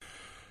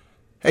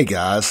Hey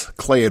guys,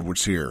 Clay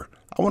Edwards here.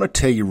 I want to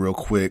tell you real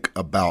quick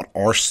about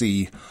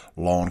RC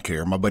Lawn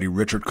Care. My buddy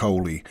Richard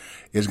Coley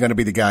is going to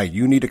be the guy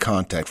you need to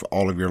contact for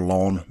all of your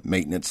lawn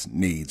maintenance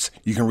needs.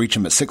 You can reach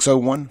him at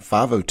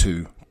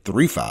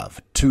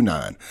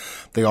 601-502-3529.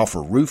 They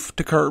offer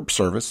roof-to-curb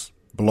service,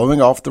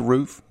 blowing off the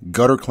roof,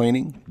 gutter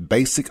cleaning,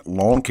 basic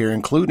lawn care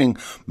including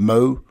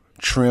mow,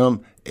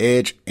 trim,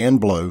 edge, and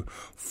blow,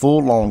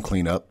 full lawn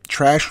cleanup,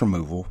 trash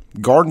removal,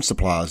 garden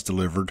supplies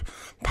delivered,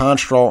 pine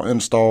straw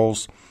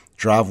installs,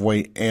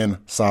 driveway and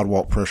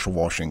sidewalk pressure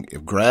washing.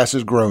 If grass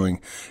is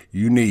growing,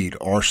 you need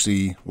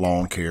RC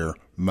Lawn Care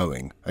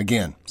Mowing.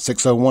 Again,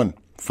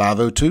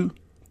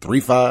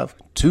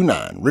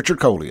 601-502-3529. Richard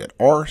Coley at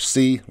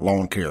RC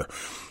Lawn Care,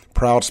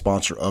 proud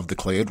sponsor of the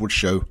Clay Edwards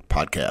Show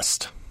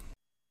podcast.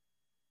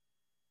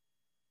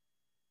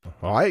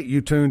 All right,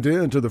 you tuned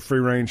in to the Free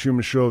Range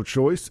Human Show of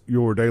Choice,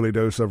 your daily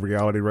dose of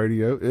reality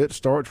radio. It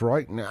starts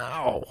right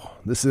now.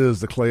 This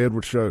is the Clay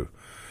Edwards Show.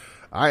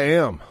 I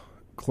am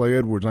Clay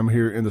Edwards. I'm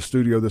here in the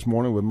studio this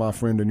morning with my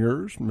friend and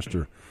yours,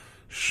 Mr.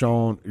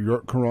 SHAUN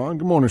YURTKURAN.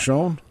 Good morning,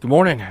 Sean. Good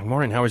morning. Good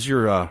morning. How was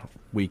your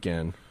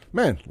weekend?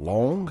 Man,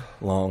 long.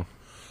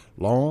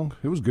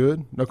 It was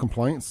good. No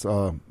complaints.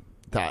 I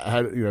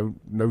had,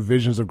 no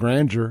visions of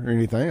grandeur or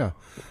anything. I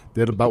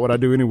did about what I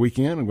do any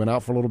weekend and went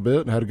out for a little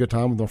bit and had a good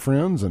time with my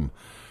friends and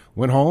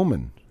went home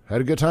and had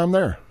a good time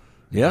there.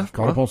 Yeah.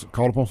 Called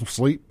upon some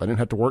sleep. I didn't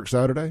have to work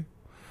Saturday.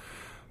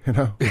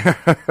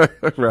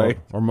 Right.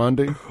 Or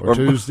Monday, or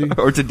Tuesday,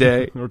 or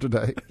today,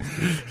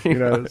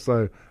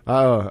 So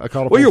I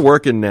called. Well, you're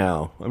working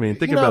now. I mean,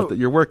 think about that.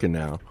 You're working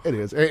now. It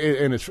is,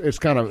 and it's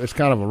kind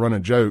of a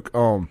running joke.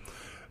 I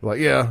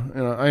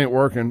ain't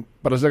working,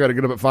 but I still got to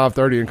get up at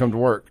 5:30 and come to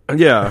work.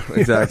 Yeah,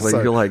 exactly.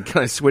 So, you're like,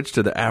 can I switch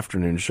to the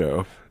afternoon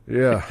show?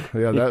 Yeah,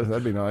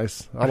 that'd be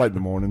nice. I like the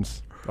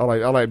mornings. I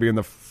like being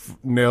the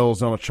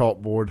nails on a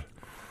chalkboard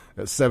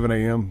at 7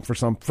 a.m.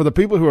 for the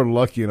people who are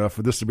lucky enough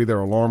for this to be their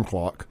alarm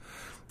clock.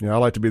 I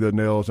like to be the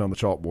nails on the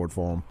chalkboard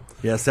for them.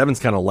 Yeah,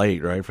 7's kind of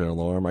late, right, for an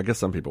alarm. I guess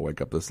some people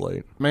wake up this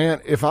late. Man,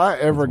 if I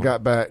ever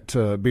got back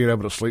to being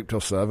able to sleep till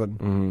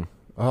 7,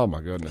 oh my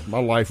goodness, my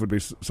life would be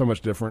so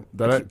much different.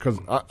 Because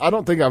I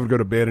don't think I would go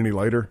to bed any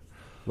later.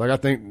 Like I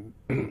think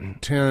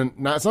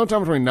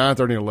sometime between 9:30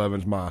 and 11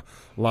 is my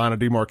line of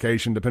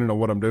demarcation, depending on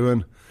what I'm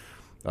doing.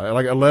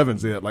 Like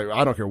 11's it. Like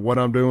I don't care what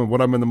I'm doing,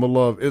 what I'm in the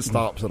middle of. It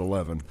stops at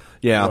 11.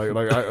 Yeah,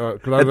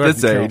 at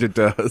this age it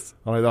does.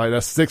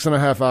 That's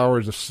 6.5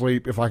 hours of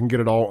sleep if I can get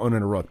it all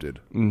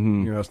uninterrupted.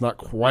 Mm-hmm. It's not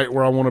quite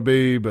where I want to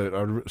be, but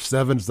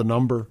 7's the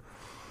number.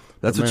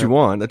 That's what you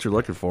want. That's what you're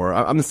looking for.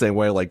 I'm the same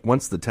way. Like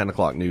once the 10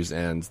 o'clock news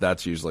ends,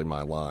 that's usually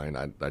my line.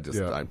 I go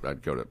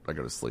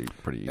to sleep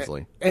pretty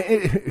easily.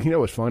 And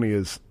what's funny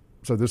is,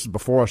 so this is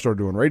before I started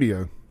doing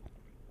radio.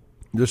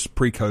 This is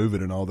pre-COVID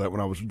and all that. When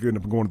I was going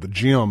to the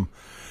gym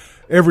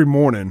every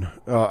morning,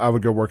 I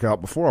would go work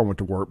out before I went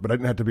to work, but I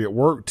didn't have to be at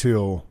work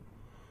till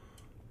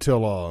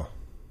 9.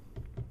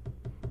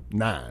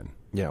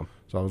 Yeah.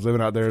 So I was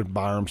living out there in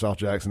Byram, South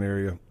Jackson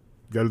area.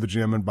 Go to the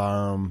gym in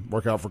Byram,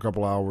 work out for a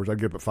couple hours. I'd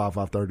get up at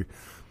 5:30.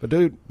 But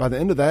dude, by the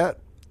end of that,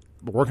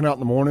 working out in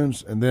the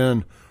mornings and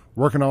then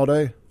working all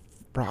day,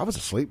 bro, I was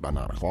asleep by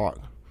 9 o'clock.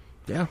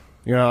 Yeah.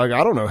 I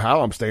don't know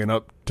how I'm staying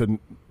up to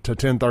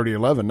 10:30,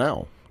 11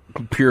 now.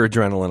 Pure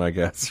adrenaline, I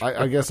guess.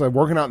 I guess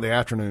working out in the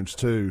afternoons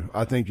too.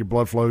 I think your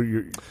blood flow.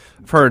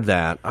 I've heard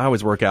that. I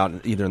always work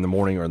out either in the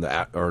morning or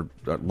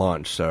at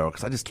lunch. So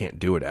because I just can't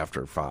do it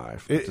after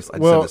 5. I just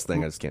said this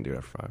thing. I just can't do it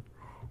after 5.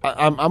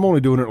 I'm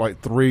only doing it like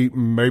 3,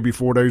 maybe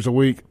 4 days a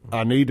week.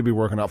 I need to be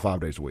working out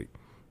 5 days a week.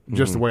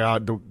 Just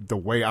the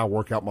way I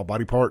work out my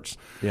body parts.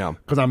 Yeah.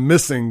 Because I'm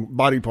missing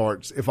body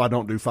parts if I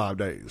don't do 5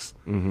 days.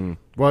 Mm-hmm.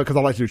 Well, because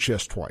I like to do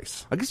chest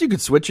twice. I guess you could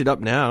switch it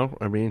up now.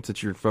 I mean,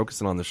 since you're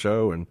focusing on the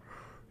show and.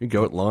 You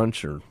go at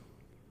lunch or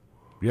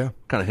kind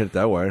of hit it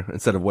that way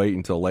instead of waiting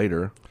until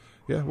later.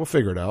 Yeah, we'll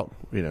figure it out.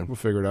 We'll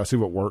figure it out. See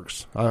what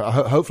works.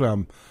 Hopefully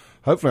I'm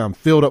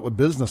filled up with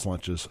business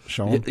lunches,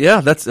 Sean.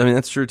 Yeah, that's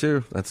true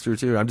too. That's true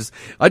too.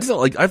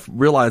 I've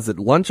realized that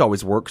lunch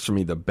always works for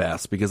me the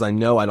best because I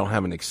know I don't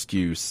have an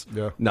excuse.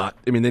 Yeah.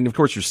 Then of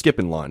course you're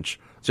skipping lunch.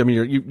 So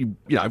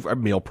I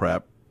meal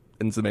prep.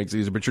 And so it makes it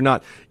easier, but you're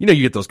not, you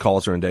get those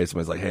calls during the day.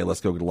 Somebody's like, hey,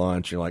 let's go get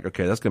lunch. And you're like,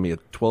 okay, that's going to be a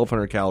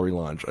 1,200 calorie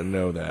lunch. I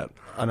know that.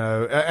 I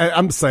know.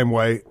 I'm the same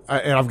way.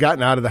 And I've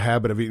gotten out of the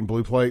habit of eating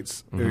blue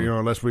plates,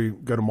 unless we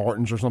go to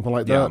Martin's or something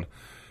like that.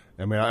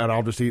 I mean, and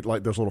I'll just eat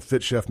like those little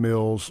Fit Chef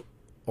meals,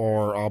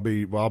 or I'll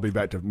be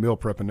back to meal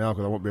prepping now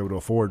because I won't be able to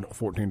afford a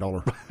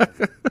 $14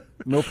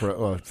 meal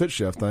prep, Fit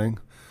Chef thing.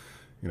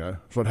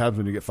 That's what happens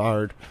when you get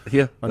fired.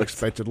 Yeah.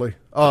 Unexpectedly.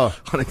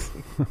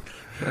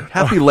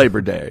 Happy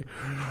Labor Day.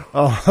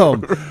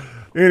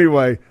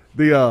 Anyway,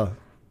 but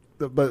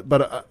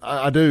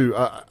I do.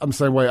 I'm the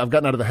same way. I've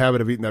gotten out of the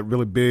habit of eating that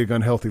really big,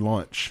 unhealthy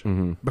lunch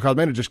because,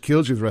 man, it just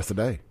kills you the rest of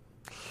the day.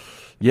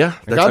 Yeah.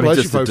 God bless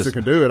you folks that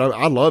can do it.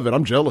 I love it.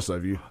 I'm jealous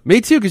of you.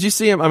 Me too, because you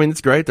see them. I mean,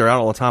 it's great. They're out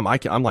all the time.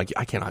 I'm like,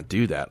 I cannot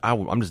do that.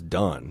 I'm just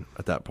done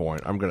at that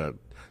point. I'm going to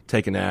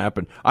take a nap.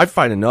 And I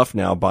find enough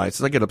now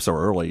since I get up so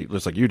early,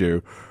 just like you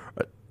do,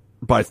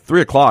 by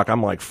 3 o'clock,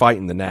 I'm like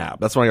fighting the nap.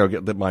 That's when I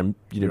go get my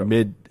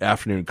mid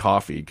afternoon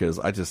coffee because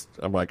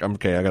I'm like, I'm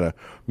okay. I gotta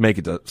make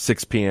it to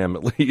 6 p.m.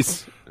 at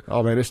least.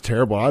 Oh man, it's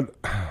terrible. At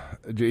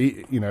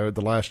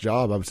the last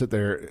job, I would sit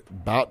there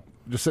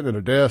just sitting at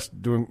a desk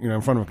doing,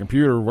 in front of a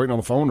computer, waiting on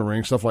the phone to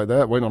ring, stuff like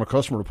that, waiting on a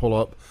customer to pull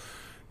up.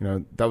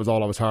 That was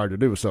all I was hired to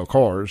do, was sell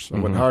cars. I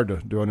wasn't hired to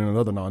do any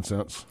other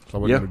nonsense, so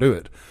I wasn't going to do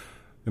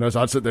it.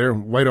 So I'd sit there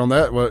and wait on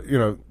that. Well,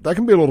 that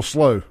can be a little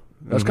slow.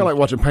 That's kind of like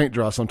watching paint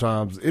dry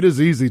sometimes. It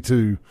is easy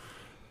to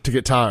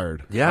get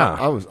tired. Yeah.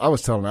 I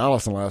was telling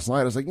Allison last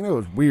night, I was like, it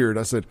was weird.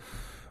 I said,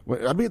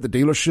 I'd be at the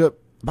dealership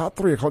about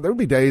 3 o'clock. There would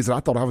be days that I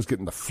thought I was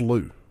getting the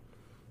flu.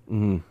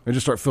 And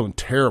just start feeling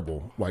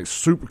terrible, like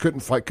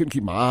couldn't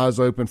keep my eyes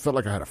open, felt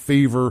like I had a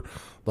fever,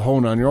 the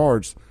whole 9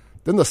 yards.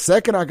 Then the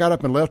second I got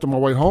up and left on my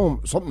way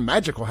home, something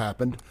magical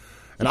happened,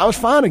 and I was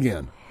fine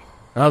again.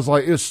 And I was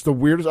like, it's the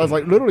weirdest. I was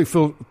like, literally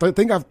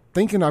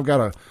thinking I've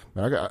got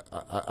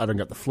I done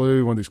got the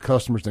flu. One of these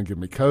customers didn't give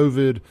me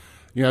COVID,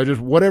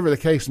 just whatever the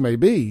case may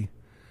be.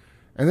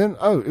 And then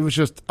it was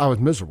just I was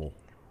miserable.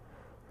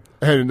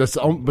 And that's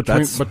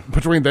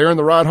between there and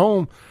the ride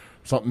home,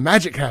 something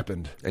magic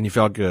happened, and you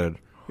felt good.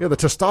 Yeah, the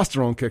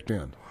testosterone kicked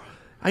in.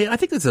 I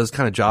think it's those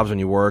kind of jobs when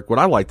you work. What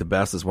I like the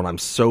best is when I'm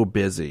so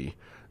busy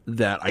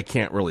that I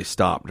can't really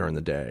stop during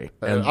the day.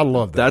 And I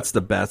love that. That's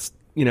the best.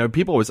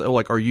 People always say, oh,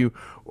 like, are you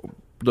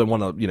don't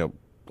want to,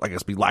 I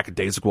guess be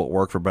lackadaisical at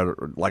work for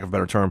lack of a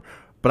better term.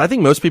 But I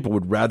think most people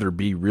would rather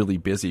be really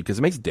busy because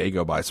it makes the day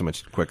go by so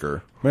much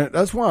quicker. Man,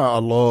 that's why I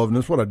love, and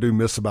that's what I do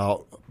miss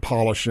about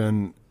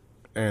polishing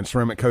and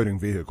ceramic coating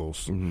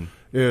vehicles,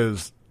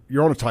 is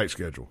you're on a tight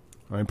schedule.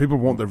 I mean, people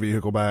want their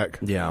vehicle back.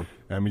 Yeah.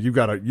 I mean, you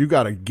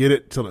gotta get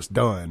it till it's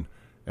done.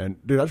 And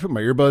dude, I just put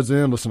my earbuds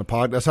in, listen to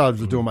podcasts. That's how I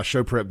was doing my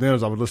show prep then,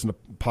 is I would listen to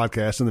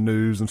podcasts and the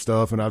news and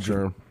stuff, and I'd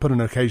just put an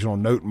occasional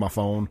note in my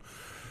phone,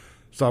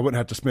 so I wouldn't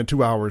have to spend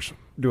 2 hours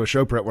do a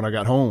show prep when I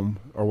got home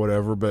or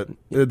whatever. But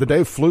the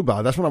day flew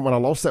by. That's when I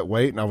lost that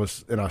weight,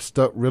 and I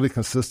stuck really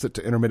consistent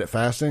to intermittent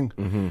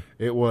fasting.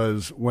 It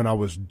was when I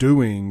was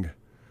doing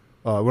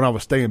when I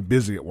was staying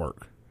busy at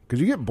work, because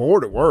you get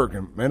bored at work,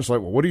 and man, it's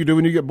like, well, what do you do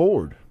when you get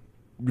bored?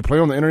 You play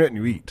on the internet and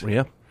you eat.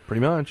 Yeah,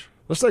 pretty much.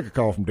 Let's take a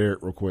call from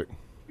Derek real quick.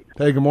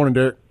 Hey, good morning,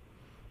 Derek.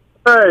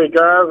 Hey,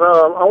 guys.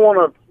 I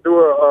want to do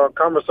a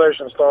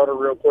conversation starter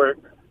real quick.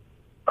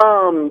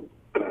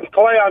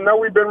 Clay, I know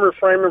we've been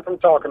refraining from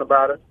talking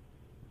about it,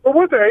 but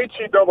what the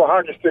HE double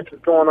hockey sticks is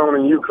going on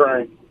in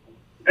Ukraine?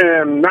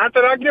 And not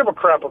that I give a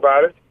crap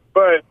about it,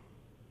 but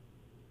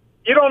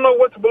you don't know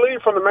what to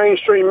believe from the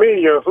mainstream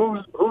media.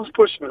 Who's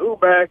pushing who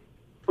back,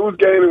 who's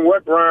gaining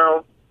what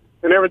ground,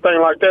 and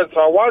everything like that. So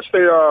I watched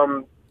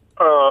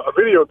a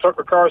video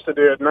Tucker Carlson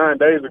did 9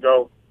 days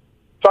ago,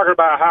 talking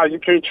about how you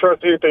can't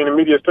trust anything the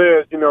media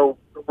says.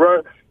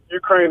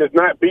 Ukraine is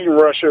not beating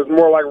Russia. It's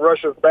more like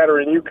Russia's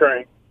battering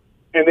Ukraine.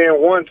 And then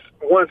once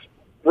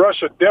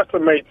Russia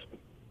decimates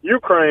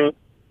Ukraine,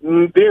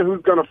 then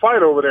who's going to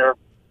fight over there?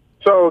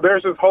 So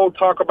there's this whole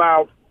talk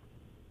about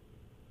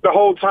the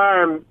whole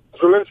time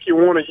Zelensky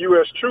wanted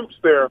U.S. troops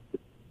there.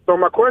 So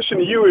my question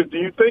to you is, do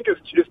you think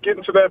it's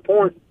getting to that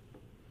point?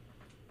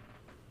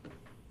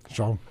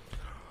 Shaun?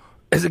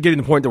 Is it getting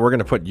to the point that we're going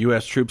to put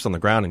U.S. troops on the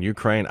ground in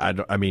Ukraine?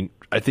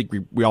 I think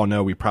we all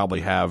know we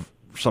probably have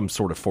some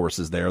sort of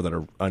forces there that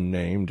are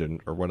unnamed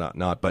or whatnot.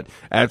 Not, but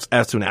as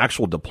to an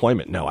actual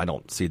deployment, no, I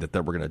don't see that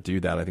we're going to do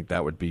that. I think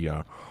that would be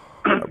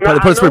probably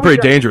put us in a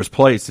pretty dangerous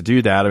place to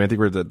do that. I mean, I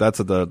think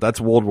that's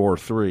World War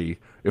III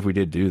if we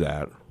did do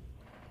that.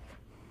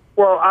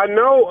 Well, I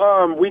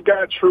know we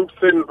got troops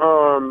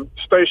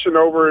stationed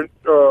over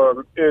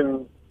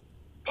in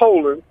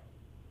Poland.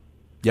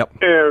 Yep.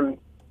 And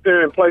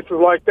places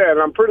like that.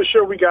 And I'm pretty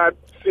sure we got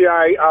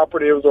CIA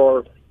operatives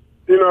or,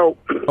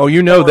 Oh,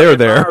 they're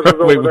there.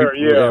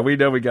 Yeah, we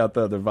know we got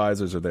the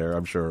advisors are there,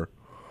 I'm sure.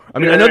 I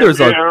mean, I know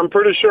there's I'm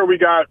pretty sure we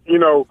got,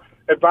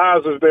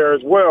 advisors there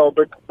as well.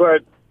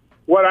 But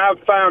what I've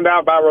found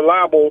out by a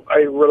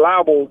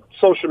reliable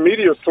social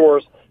media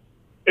source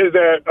is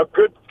that a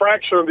good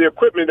fraction of the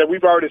equipment that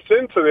we've already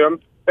sent to them,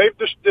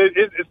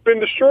 it's been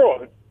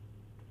destroyed.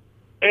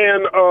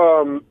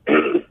 And,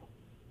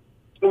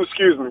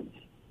 excuse me.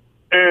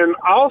 And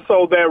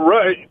also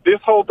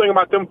this whole thing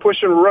about them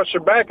pushing Russia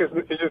back is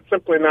just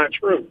simply not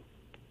true.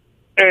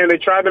 And they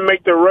tried to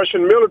make the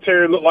Russian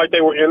military look like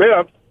they were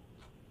inept,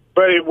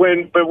 but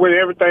when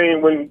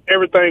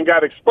everything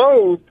got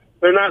exposed,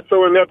 they're not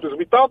so inept as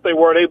we thought they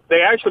were.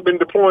 They actually been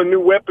deploying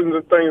new weapons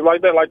and things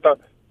like that, like the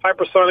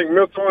hypersonic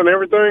missile and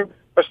everything.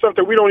 That's stuff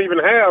that we don't even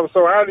have.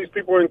 So how are these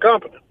people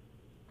incompetent?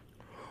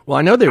 Well,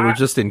 I know they were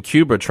just in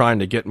Cuba trying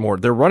to get more.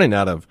 They're running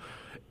out of.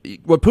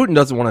 What Putin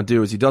doesn't want to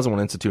do is he doesn't want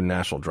to institute a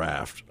national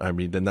draft. I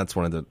mean, then that's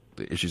one of the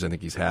issues I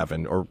think he's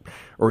having. Or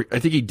I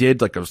think he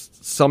did like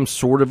some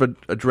sort of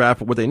a draft.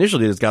 But what they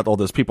initially did is got all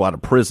those people out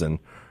of prison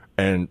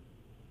and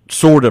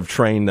sort of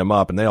trained them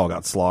up, and they all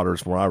got slaughtered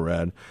from what I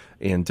read.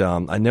 And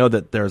I know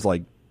that there's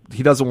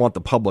he doesn't want the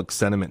public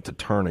sentiment to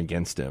turn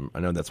against him. I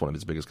know that's one of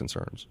his biggest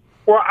concerns.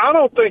 Well, I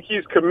don't think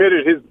he's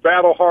committed his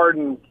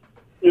battle-hardened,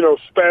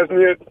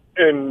 Spasnit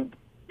and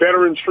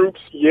veteran troops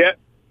yet.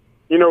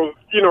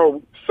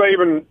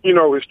 Saving,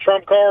 his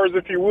trump cards,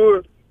 if you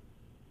would.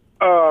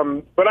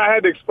 But I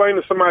had to explain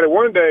to somebody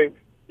one day,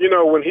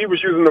 when he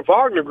was using the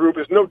Wagner Group,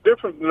 it's no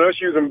different than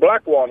us using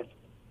Blackwater.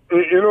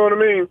 You know what I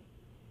mean?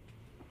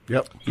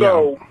 Yep.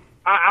 So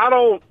I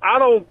don't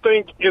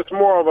think it's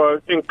more of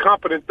an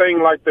incompetent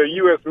thing like the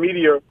U.S.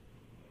 media,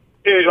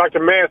 like the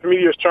mass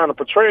media is trying to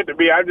portray it to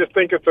be. I just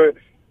think it's a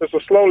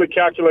slowly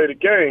calculated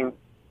game,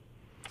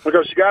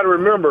 because you got to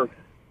remember,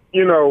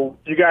 you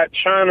got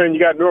China and you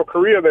got North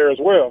Korea there as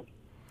well.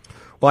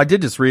 Well, I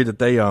did just read that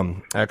they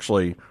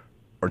actually,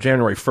 or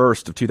January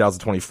 1st of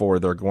 2024,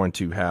 they're going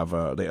to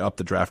have they up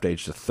the draft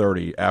age to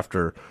 30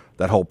 after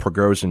that whole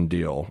Prigozhin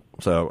deal.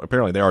 So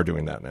apparently they are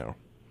doing that now.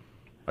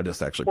 I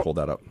just actually pulled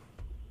that up.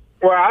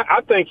 Well, I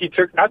really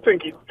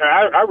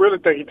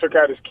think he took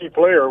out his key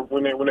player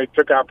when they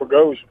took out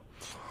Prigozhin.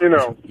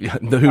 Yeah,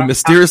 who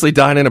mysteriously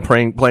died in a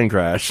plane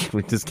crash.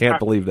 We just can't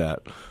believe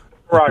that.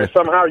 Right.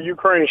 Somehow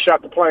Ukraine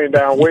shot the plane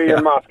down way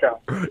in Moscow.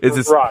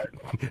 Right.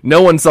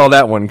 No one saw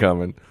that one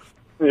coming.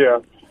 Yeah.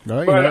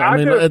 No,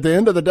 at the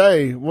end of the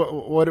day,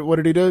 what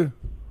did he do?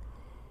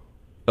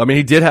 I mean,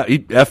 he did have. He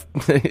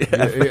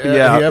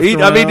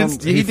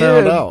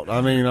found out. I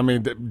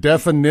mean, the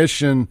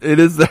definition. It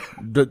is. Like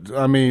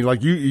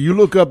you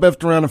look up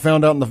effed around and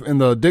found out in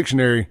the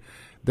dictionary.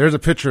 There's a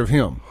picture of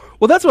him.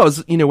 Well, that's what I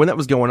was. When that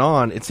was going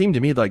on, it seemed to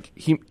me like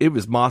it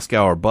was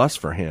Moscow or bust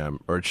for him,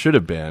 or it should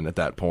have been at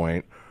that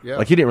point. Yeah.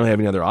 Like he didn't really have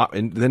any other.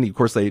 And then of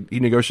course he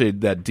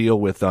negotiated that deal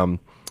with I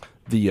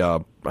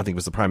think it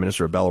was the prime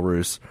minister of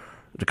Belarus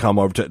to come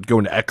over to go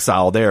into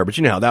exile there. But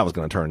you know how that was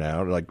going to turn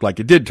out. Like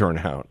it did turn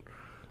out.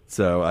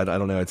 So I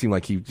don't know. It seemed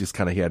like he just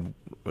kind of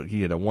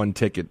he had a one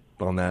ticket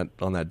on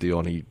that deal,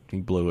 and he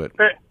blew it.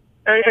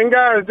 And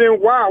guys,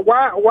 then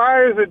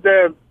why is it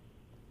that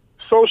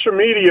social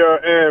media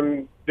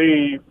and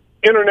the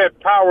internet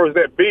powers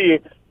that be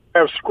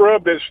have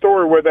scrubbed that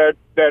story where that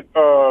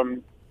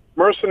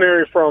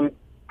mercenary from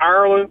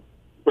Ireland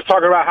was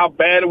talking about how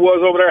bad it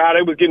was over there, how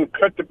they was getting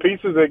cut to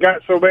pieces. They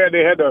got so bad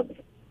they had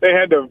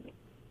to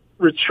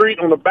retreat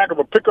on the back of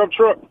a pickup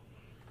truck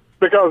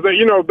because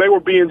they were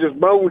being just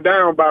mowed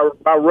down by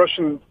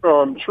Russian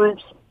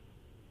troops.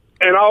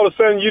 And all of a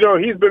sudden,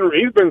 he's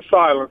been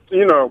silenced.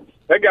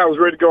 That guy was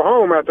ready to go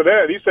home after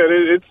that. He said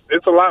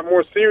it's a lot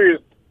more serious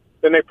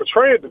than they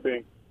portray it to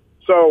be.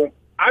 So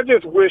I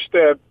just wish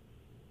that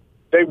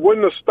they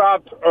wouldn't have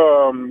stopped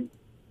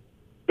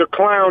the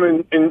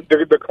clown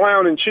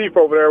in chief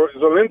over there,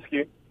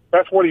 Zelensky.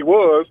 That's what he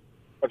was,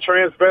 a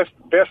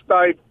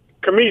transvestite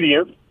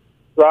comedian,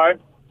 right?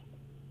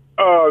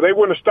 They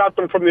wouldn't have stopped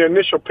him from the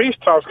initial peace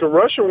talks because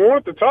Russia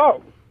wanted to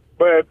talk,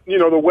 but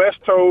the West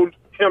told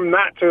him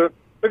not to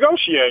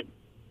negotiate.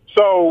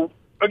 So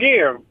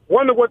again,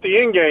 wonder what the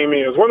end game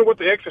is. Wonder what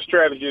the exit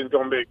strategy is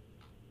going to be.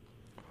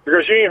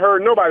 Because you ain't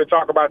heard nobody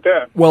talk about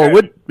that. Well,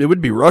 it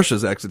would be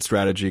Russia's exit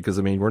strategy because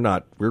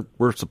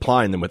we're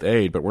supplying them with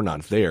aid, but we're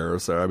not there.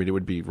 So it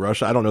would be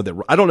Russia. I don't know that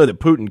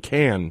Putin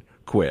can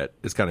quit.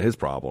 Is kind of his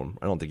problem.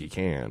 I don't think he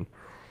can.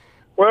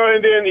 Well,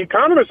 and then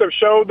economists have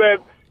showed that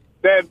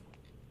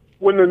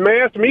when the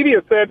mass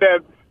media said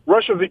that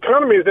Russia's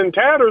economy is in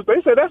tatters, they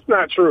said that's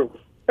not true.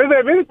 They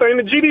said if anything,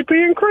 the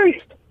GDP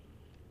increased.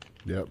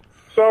 Yep.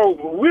 So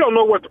we don't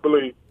know what to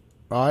believe.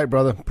 All right,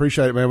 brother.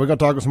 Appreciate it, man. We're going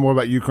to talk some more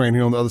about Ukraine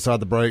here on the other side of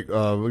the break.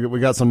 We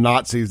got some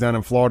Nazis down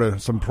in Florida,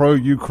 some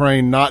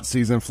pro-Ukraine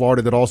Nazis in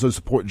Florida that also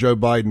support Joe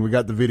Biden. We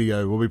got the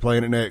video. We'll be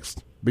playing it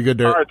next. Be good,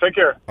 Derek. All right, take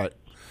care. All right.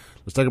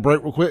 Let's take a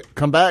break real quick.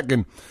 Come back,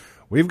 and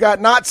we've got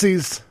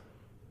Nazis.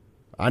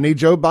 I need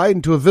Joe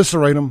Biden to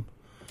eviscerate them,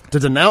 to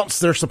denounce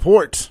their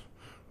support.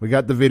 We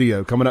got the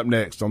video coming up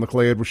next on the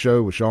Clay Edwards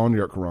Show with SHAUN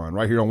YURTKURAN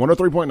right here on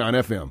 103.9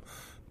 FM,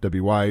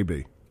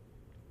 WYAB.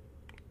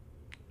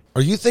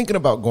 Are you thinking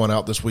about going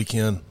out this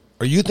weekend?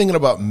 Are you thinking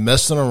about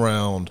messing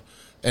around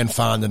and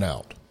finding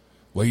out?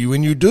 Well,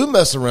 when you do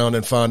mess around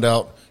and find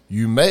out,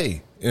 you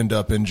may end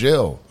up in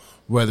jail,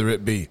 whether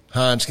it be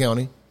Hinds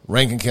County,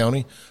 Rankin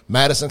County,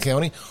 Madison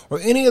County, or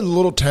any of the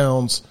little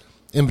towns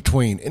in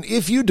between. And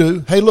if you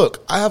do, hey,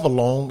 look, I have a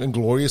long and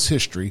glorious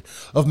history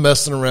of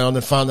messing around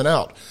and finding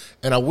out.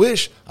 And I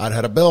wish I'd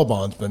had a bail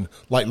bondsman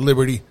like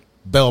Liberty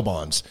Bail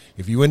Bonds.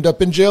 If you end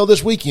up in jail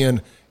this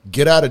weekend,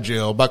 get out of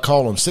jail by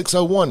calling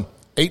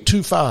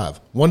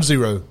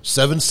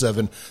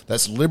 601-825-1077.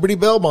 That's Liberty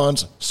Bail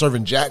Bonds,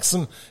 serving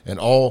Jackson and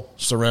all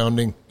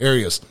surrounding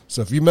areas.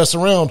 So if you mess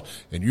around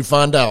and you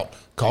find out,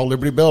 call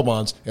Liberty Bail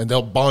Bonds and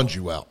they'll bond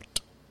you out.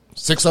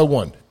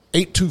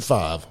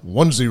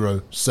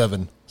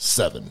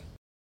 601-825-1077.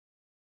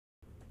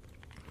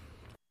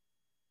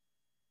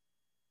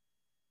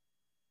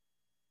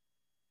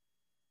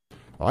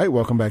 All right,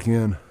 welcome back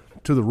in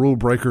to the Rule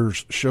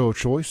Breakers Show of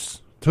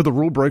Choice, to the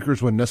Rule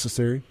Breakers When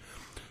Necessary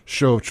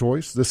Show of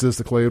Choice. This is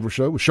the Clay Edwards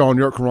Show with SHAUN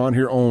YURTKURAN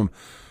here on.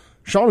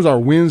 SHAUN is our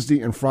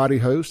Wednesday and Friday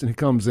host, and he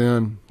comes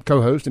in,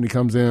 co-host, and he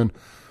comes in.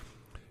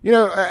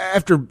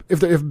 After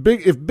if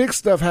big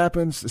stuff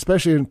happens,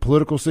 especially in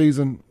political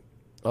season,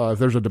 if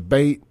there's a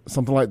debate,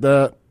 something like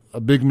that,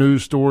 a big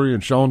news story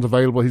and Sean's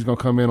available, he's going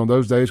to come in on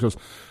those days because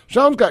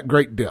Sean's got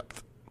great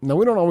depth. Now,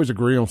 we don't always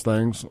agree on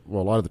things,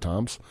 well, a lot of the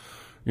times,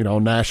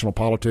 national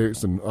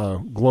politics and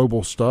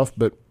global stuff,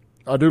 but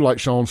I do like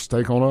Sean's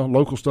take on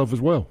local stuff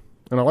as well.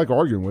 And I like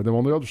arguing with him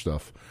on the other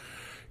stuff.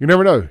 You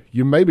never know.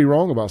 You may be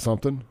wrong about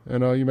something,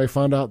 and you may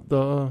find out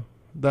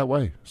that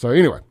way. So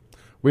anyway,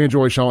 we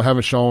enjoy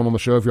having Sean on the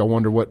show. If y'all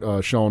wonder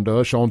what Sean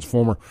does, Sean's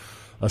former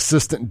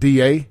assistant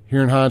DA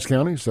here in Hinds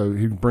County, so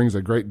he brings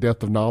a great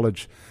depth of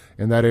knowledge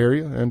in that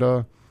area,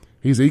 and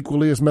he's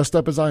equally as messed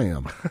up as I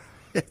am.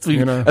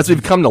 As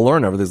we've come to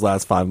learn over these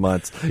last 5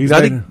 months.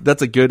 I think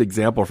that's a good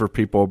example for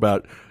people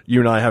about you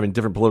and I having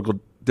different political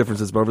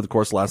differences, but over the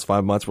course of the last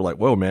 5 months, we're like,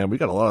 whoa, man, we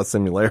got a lot of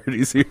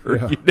similarities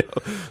here.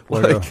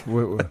 Yeah.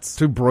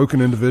 Two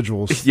broken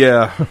individuals.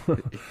 Yeah.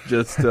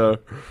 Just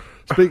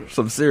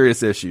some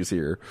serious issues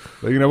here.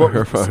 But you know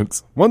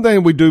what? One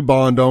thing we do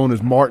bond on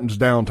is Martin's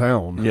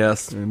downtown.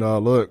 Yes. And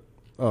look,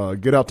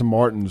 get out to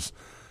Martin's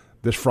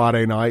this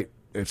Friday night.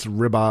 It's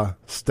ribeye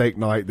steak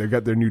night. They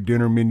got their new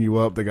dinner menu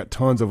up. They got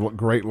tons of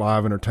great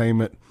live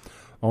entertainment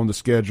on the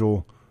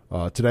schedule.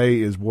 Today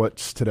is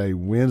Wednesday.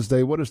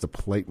 What is the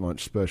plate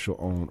lunch special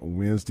on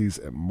Wednesdays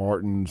at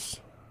Martin's?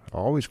 I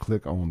always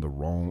click on the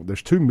wrong.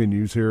 There's two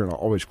menus here, and I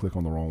always click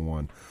on the wrong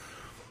one.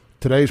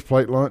 Today's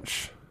plate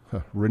lunch.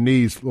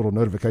 Renee's little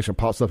notification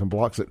pops up and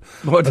blocks it.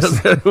 What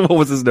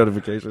was his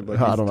notification?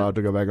 I don't know. I have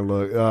to go back and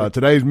look.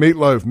 Today's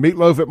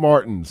meatloaf at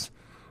Martin's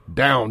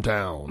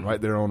downtown,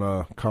 right there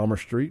on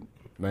Commerce Street.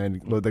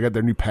 Man, look, they got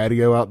their new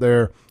patio out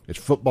there. It's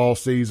football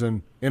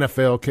season.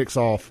 NFL kicks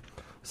off.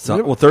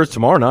 Thursday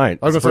tomorrow night.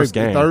 I was going to say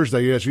game.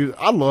 Thursday. Yes,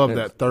 I love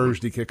that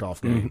Thursday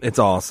kickoff game. It's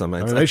awesome.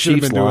 They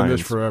should have been doing this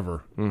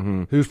forever.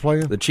 Mm-hmm. Who's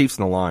playing? The Chiefs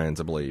and the Lions,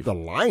 I believe. The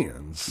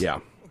Lions. Yeah.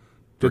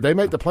 Did they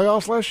make the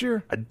playoffs last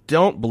year? I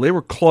don't believe they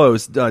were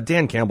close.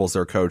 Dan Campbell's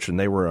their coach, and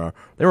they were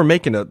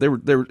making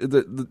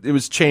it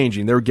was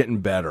changing. They were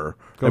getting better.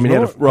 I mean, they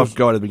had a rough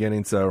go at the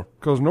beginning. So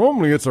because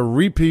normally it's a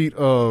repeat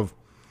of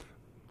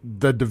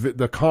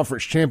the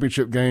conference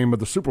championship game of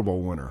the Super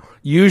Bowl winner.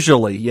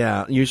 Usually,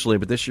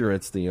 but this year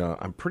it's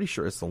I'm pretty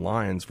sure it's the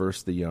Lions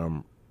versus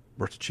the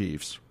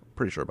Chiefs.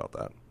 Pretty sure about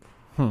that.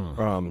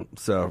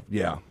 So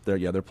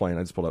they're playing.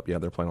 I just pulled up. Yeah,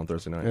 they're playing on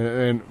Thursday night.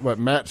 And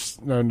what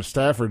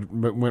Stafford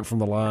went from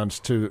the Lions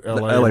to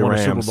LA won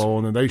Rams. a Super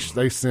Bowl, and then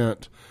they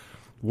sent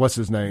what's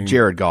his name,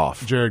 Jared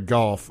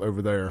Goff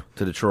over there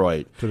to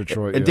Detroit.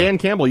 And Dan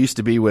Campbell used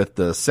to be with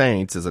the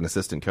Saints as an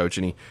assistant coach,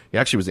 and he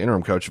actually was the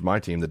interim coach of my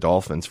team, the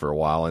Dolphins, for a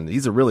while. And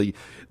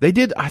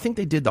I think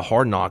they did the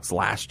Hard Knocks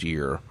last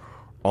year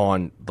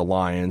on the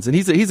Lions, and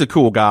he's a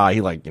cool guy.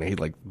 He's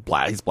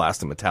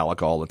blasting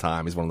Metallica all the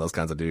time. He's one of those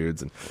kinds of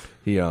dudes, and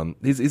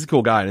he's a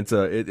cool guy. And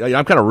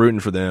I'm kind of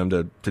rooting for them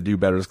to do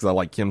better just because I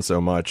like him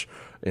so much.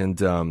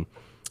 And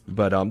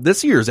but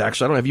this year's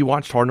actually, I don't know. Have you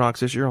watched Hard Knocks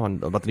this year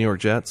about the New York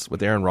Jets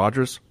with Aaron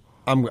Rodgers?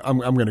 I'm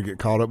going to get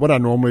caught up. What I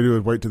normally do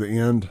is wait to the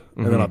end,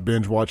 and then I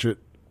binge watch it.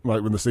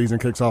 Like when the season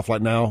kicks off,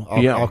 like now,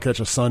 I'll catch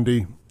a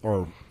Sunday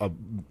or a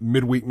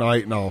midweek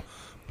night, and I'll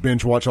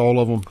binge watch all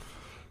of them.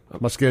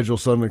 My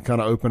schedule's suddenly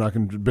kind of open. I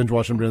can binge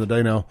watch them during the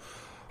day now.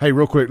 Hey,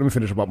 real quick, let me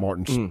finish about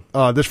Martin's.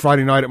 This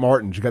Friday night at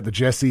Martin's, you got the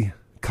Jesse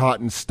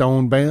Cotton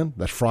Stone Band.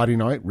 That's Friday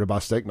night.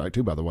 Ribeye steak night,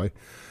 too, by the way.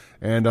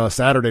 And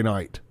Saturday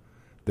night,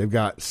 they've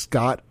got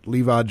Scott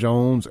Levi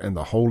Jones and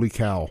the Holy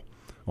Cow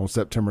on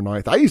September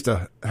 9th. I used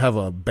to have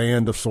a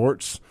band of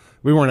sorts.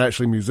 We weren't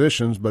actually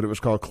musicians, but it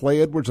was called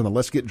Clay Edwards and the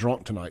Let's Get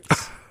Drunk Tonight.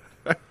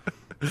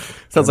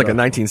 Sounds like a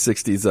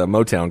 1960s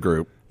Motown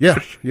group. Yeah.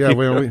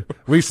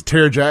 We used to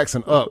tear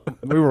Jackson up.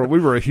 We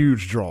were a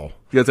huge draw.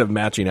 You guys have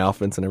matching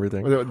outfits and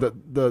everything.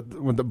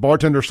 When the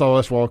bartender saw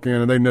us walk in,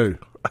 and they knew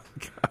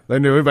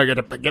everybody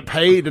got to get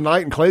paid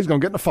tonight, and Clay's gonna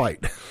get in a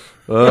fight.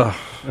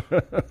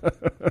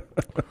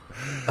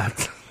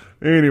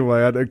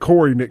 Anyway,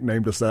 Corey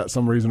nicknamed us that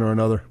some reason or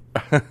another.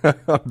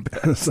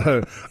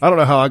 So I don't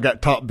know how I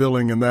got top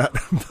billing in that,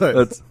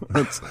 but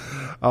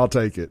I'll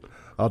take it.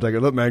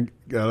 Look, man,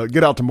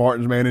 get out to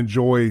Martin's, man.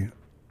 Enjoy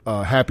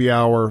happy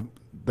hour.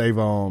 They've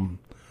on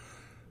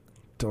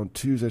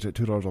Tuesday take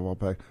 $2 off all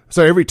pack.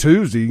 So every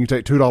Tuesday you can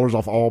take $2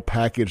 off all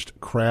packaged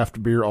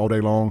craft beer all day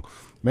long.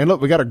 Man,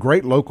 look, we got a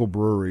great local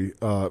brewery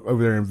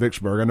over there in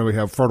Vicksburg. I know we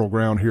have Fertile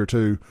Ground here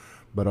too,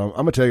 but I'm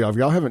gonna tell you, if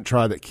y'all haven't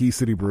tried that Key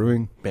City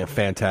Brewing, man,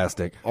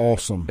 fantastic,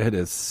 awesome. It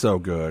is so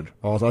good.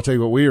 Also, I'll tell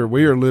you what, we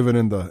are living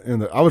in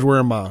the. I was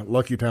wearing my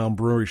Lucky Town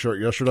Brewery shirt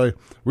yesterday.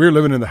 We are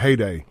living in the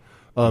heyday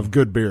of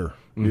good beer.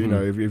 Mm-hmm. You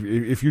know,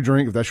 if you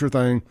drink, if that's your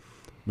thing,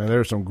 man,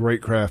 there's some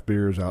great craft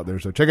beers out there.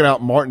 So check it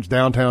out, Martin's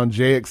Downtown,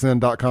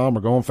 JXN.com,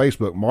 or go on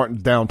Facebook,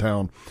 Martin's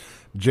Downtown,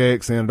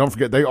 JXN. Don't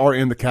forget, they are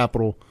in the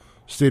Capital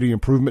City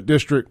Improvement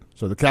District,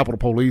 so the Capitol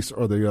Police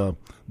are the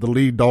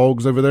lead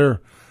dogs over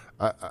there.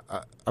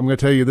 I'm going to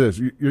tell you this: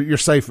 you're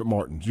safe at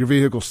Martin's. Your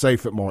vehicle's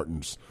safe at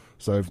Martin's.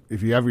 So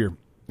if you have I'm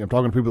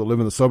talking to people that live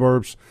in the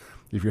suburbs.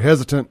 If you're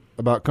hesitant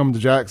about coming to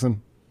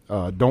Jackson,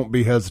 don't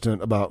be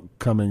hesitant about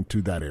coming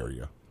to that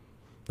area.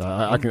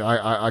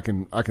 I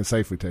can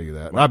safely tell you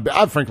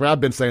that. Frankly,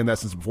 I've been saying that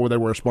since before they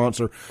were a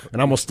sponsor,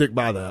 and I'm gonna stick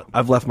by that.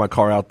 I've left my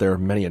car out there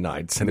many a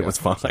nights, and it was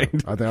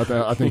fine.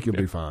 I think you'll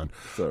be fine.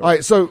 All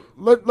right, so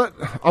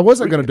I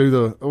wasn't going to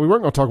do we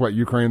weren't going to talk about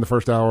Ukraine the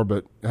first hour,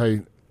 but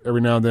hey,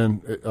 every now and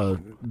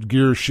then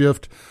gears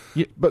shift.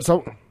 Yeah. But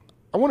so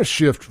I want to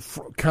shift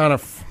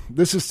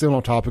this is still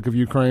on topic of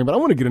Ukraine, but I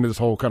want to get into this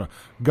whole kind of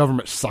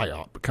government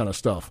psyop kind of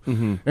stuff,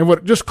 and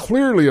what just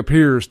clearly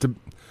appears to.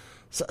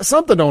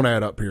 Something don't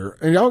add up here,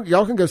 and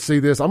y'all can go see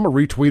this. I'm gonna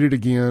retweet it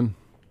again.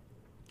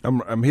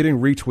 I'm hitting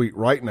retweet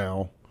right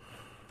now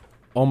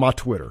on my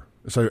Twitter.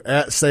 So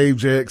at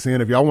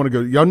SaveJXN, if y'all want to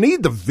go, y'all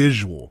need the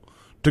visual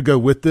to go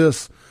with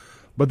this.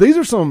 But these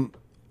are some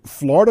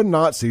Florida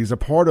Nazis, a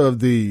part of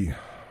the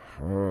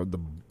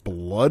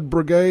Blood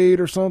Brigade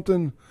or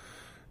something.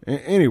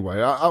 Anyway,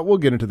 we'll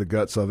get into the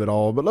guts of it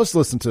all, but let's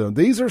listen to them.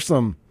 These are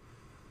some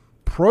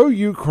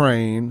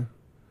pro-Ukraine,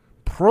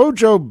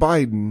 pro-Joe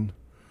Biden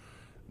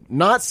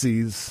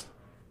Nazis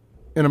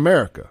in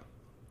America.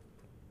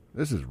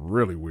 This is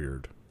really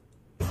weird.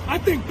 I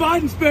think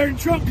Biden's better than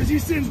Trump because he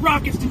sends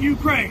rockets to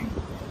Ukraine.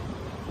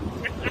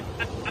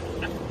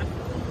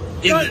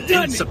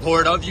 In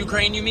support of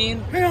Ukraine, you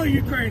mean? Hell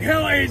Ukraine,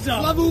 hell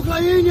Azov. Slava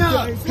Ukraine!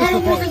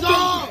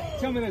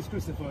 Tell me this,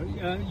 Christopher.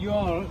 You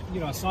are,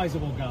 a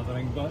sizable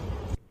gathering, but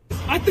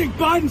I think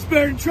Biden's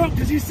better than Trump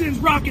because he sends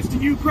rockets to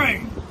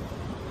Ukraine.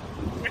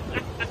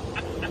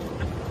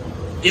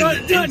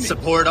 In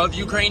support of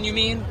Ukraine, you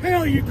mean?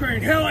 Hell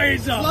Ukraine, hell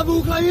Azov. Slava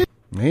Ukraine!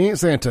 He ain't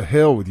saying to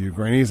hell with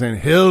Ukraine. He's saying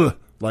hell,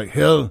 like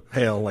hell.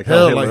 Hell, like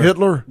hell, Hitler. like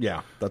Hitler.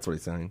 Yeah, that's what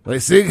he's saying. They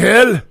seek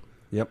hell.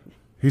 Yep.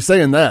 He's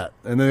saying that.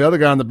 And then the other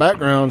guy in the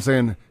background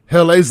saying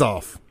hell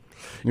Azov.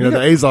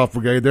 The Azov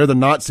Brigade, they're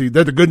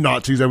the good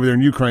Nazis over there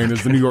in Ukraine,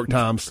 as the New York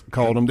Times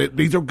called them.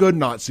 These are good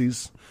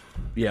Nazis.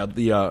 Yeah,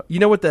 you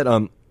know what that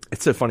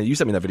it's so funny. You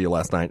sent me that video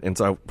last night, and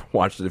so I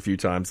watched it a few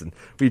times, and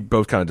we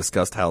both kind of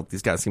discussed how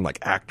these guys seem like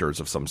actors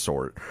of some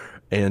sort.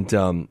 And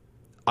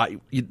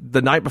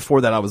the night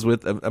before that, I was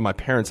at my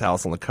parents'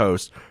 house on the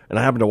coast, and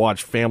I happened to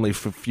watch Family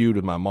Feud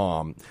with my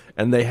mom,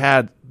 and they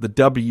had the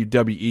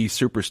WWE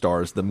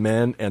superstars, the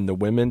men and the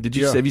women. Have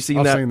you seen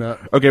that? I've seen that.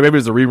 Okay, maybe it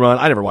was a rerun.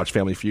 I never watched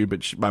Family Feud,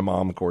 but my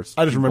mom, of course.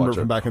 I just remember it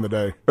from back in the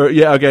day.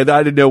 Yeah, okay.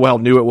 I didn't know how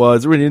new it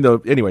was.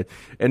 Anyway,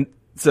 and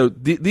so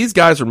these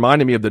guys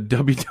reminded me of the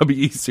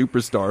WWE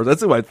superstars.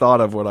 That's who I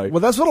thought of when I. Well,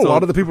 that's what a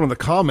lot of the people in the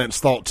comments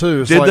thought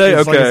too. Did they?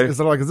 Okay. Is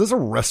this a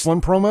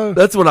wrestling promo?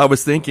 That's what I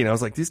was thinking. I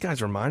was like, these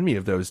guys remind me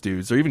of those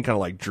dudes. They're even kind of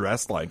like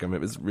dressed like them.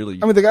 It was really.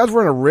 I mean, the guy's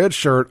wearing a red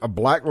shirt, a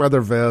black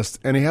leather vest,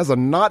 and he has a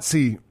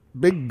Nazi,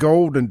 big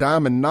gold and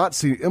diamond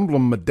Nazi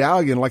emblem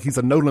medallion, like he's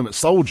a No Limit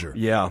soldier.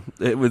 Yeah,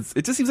 it was.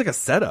 It just seems like a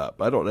setup.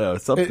 I don't know.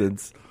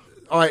 Something's.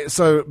 All right,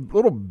 so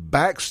little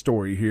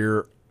backstory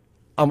here.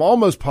 I'm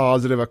almost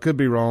positive, I could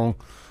be wrong.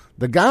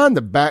 The guy in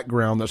the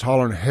background that's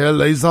hollering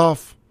 "Hell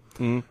Azov."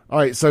 All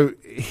right, so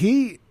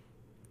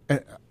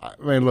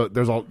look,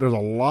 there's a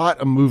lot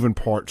of moving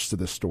parts to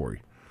this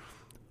story.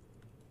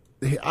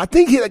 I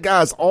think that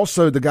guy is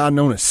also the guy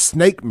known as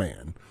Snake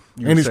Man,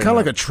 and he's kind of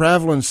like a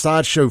traveling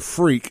sideshow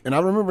freak. And I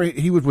remember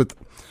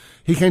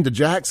he came to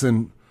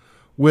Jackson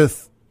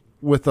with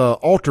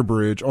Alter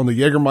Bridge on the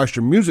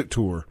Jägermeister music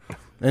tour.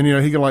 And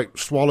he can like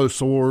swallow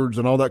swords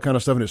and all that kind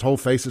of stuff, and his whole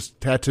face is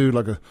tattooed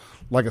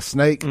like a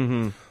snake.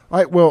 Mm-hmm. All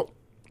right, well,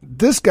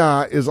 this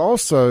guy is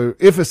also,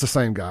 if it's the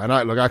same guy, and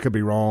I could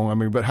be wrong. I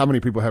mean, but how many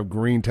people have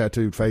green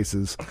tattooed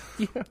faces?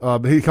 Yeah.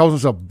 But he calls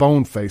himself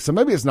Bone Face, so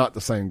maybe it's not the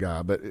same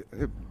guy, but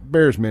it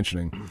bears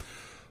mentioning.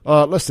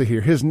 Let's see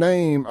here. His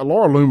name,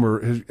 Laura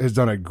Loomer, has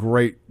done a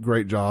great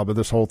job of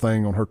this whole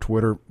thing on her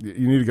Twitter.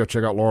 You need to go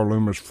check out Laura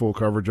Loomer's full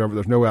coverage of it.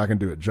 There's no way I can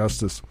do it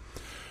justice.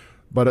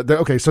 But,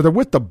 so they're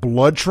with the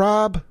Blood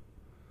Tribe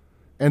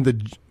and the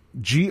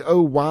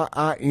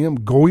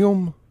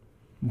Goyim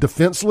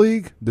Defense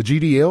League, the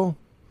GDL.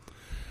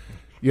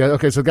 Yeah,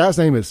 okay, so the guy's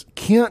name is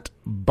Kent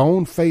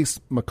Boneface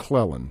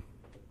McClellan.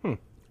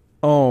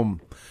 So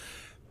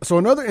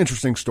another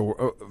interesting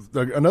story,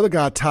 another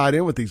guy tied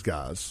in with these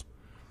guys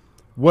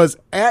was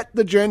at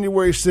the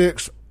January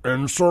 6th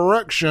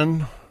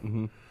insurrection,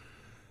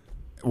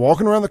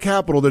 walking around the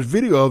Capitol. There's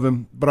video of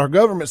him, but our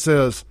government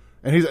says,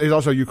 and he's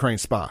also a Ukraine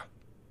spy.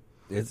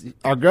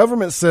 Our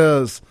government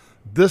says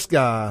this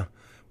guy,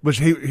 which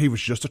he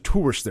was just a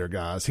tourist there,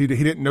 guys. He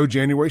didn't know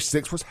January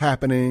 6th was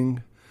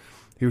happening.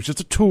 He was just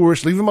a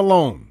tourist. Leave him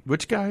alone.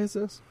 Which guy is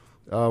this?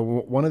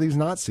 One of these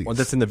Nazis. Well,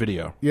 that's in the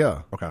video.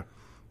 Yeah. Okay.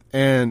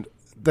 And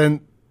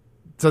then,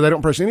 so they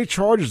don't press any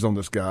charges on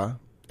this guy.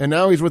 And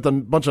now he's with a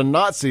bunch of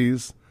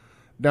Nazis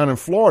down in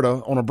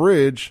Florida on a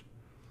bridge.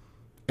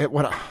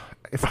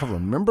 If I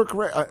remember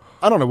correct,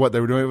 I don't know what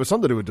they were doing. It was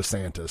something to do with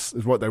DeSantis,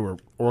 is what they were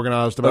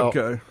organized about.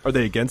 Okay. Are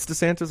they against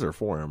DeSantis or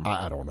for him?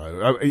 I don't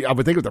know. I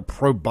would think if they're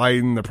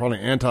pro-Biden, they're probably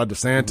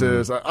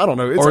anti-DeSantis. I don't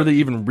know. Or are they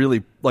even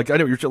really, I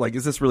know you're like,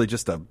 is this really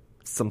just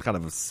some kind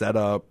of a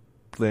setup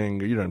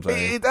thing? You know what I'm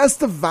saying? That's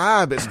the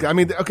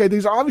vibe.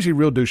 These are obviously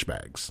real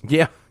douchebags.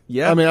 Yeah.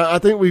 Yeah. I mean, I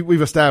think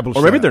we've established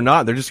Or maybe that. they're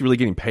not. They're just really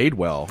getting paid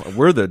well.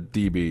 We're the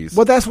DBs.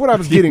 Well, that's what I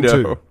was getting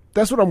to.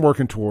 That's what I'm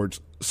working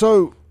towards.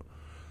 So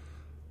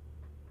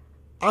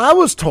I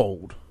was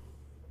told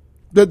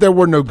that there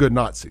were no good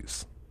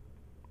Nazis.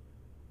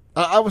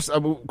 I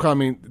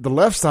mean, the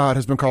left side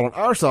has been calling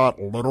our side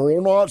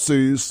literal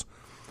Nazis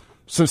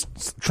since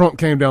Trump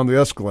came down the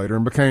escalator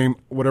and became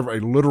whatever a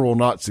literal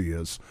Nazi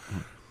is.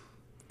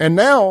 And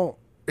now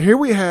here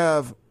we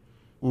have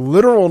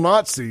literal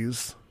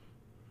Nazis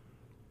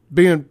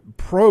being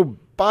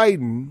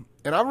pro-Biden.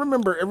 And I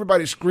remember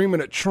everybody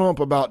screaming at Trump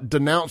about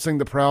denouncing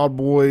the Proud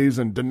Boys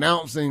and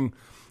denouncing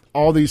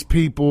all these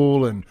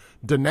people and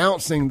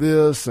denouncing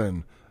this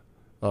and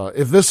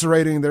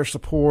eviscerating their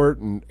support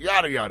and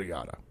yada, yada,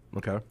 yada.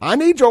 Okay. I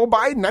need Joe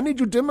Biden. I need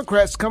you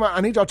Democrats to come out.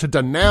 I need y'all to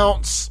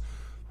denounce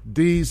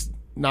these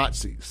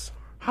Nazis.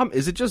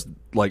 Is it just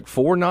like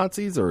 4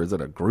 Nazis or is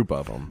it a group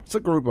of them? It's a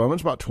group of them.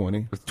 It's about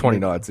 20. It's 20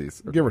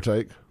 Nazis. Give or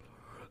take.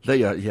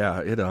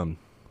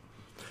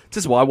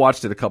 Just I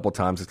watched it a couple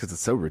times because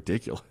it's so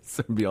ridiculous.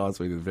 To be honest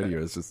with you, the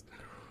video is just.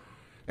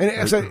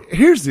 And so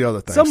here's the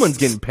other thing. Someone's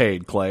getting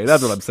paid, Clay.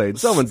 That's what I'm saying.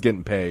 Someone's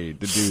getting paid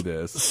to do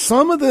this.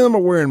 Some of them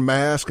are wearing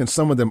masks and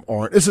some of them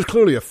aren't. This is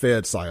clearly a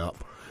Fed psyop.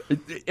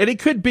 And it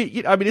could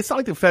be. I mean, it's not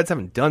like the feds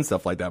haven't done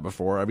stuff like that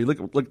before. I mean,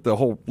 look at the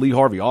whole Lee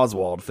Harvey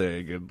Oswald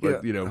thing,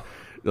 and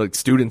like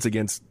students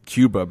against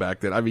Cuba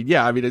back then. I mean,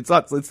 yeah. I mean, it's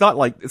not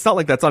like that's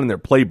not in their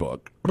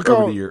playbook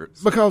over the years.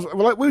 Because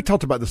we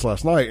talked about this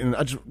last night, and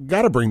I just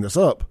got to bring this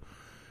up.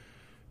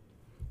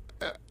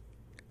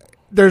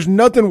 There's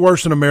nothing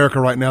worse in America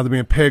right now than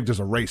being pegged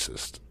as a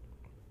racist,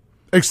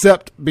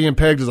 except being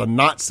pegged as a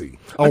Nazi,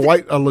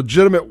 a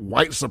legitimate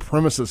white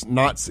supremacist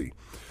Nazi.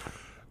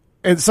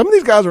 And some of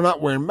these guys are not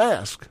wearing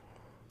masks.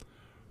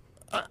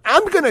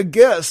 I'm going to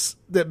guess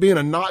that being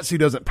a Nazi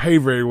doesn't pay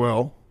very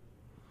well.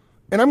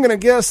 And I'm going to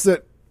guess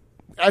that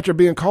after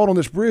being caught on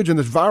this bridge in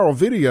this viral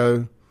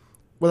video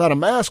without a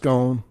mask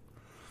on,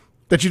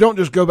 that you don't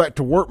just go back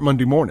to work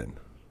Monday morning.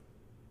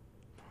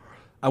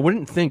 I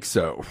wouldn't think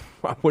so.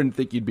 I wouldn't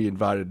think you'd be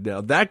invited. Now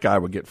that guy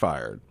would get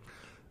fired.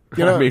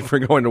 For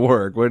going to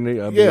work, wouldn't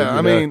he?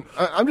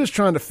 I'm just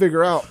trying to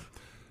figure out.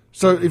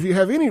 So if you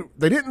have any,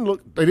 they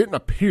didn't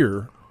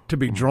appear to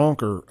be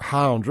drunk or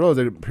high on drugs.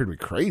 They didn't appear to be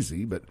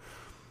crazy, but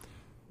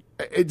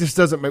it just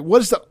doesn't make.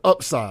 What is the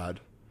upside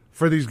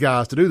for these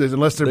guys to do this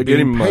unless they're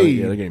getting paid?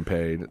 Yeah, they're getting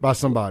paid by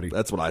somebody.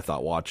 That's what I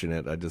thought watching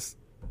it. And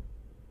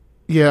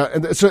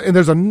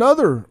there's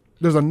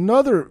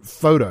another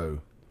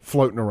photo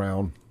floating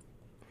around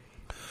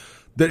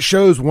that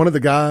shows one of the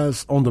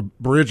guys on the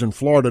bridge in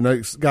Florida.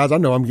 Now, guys, I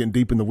know I'm getting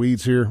deep in the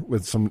weeds here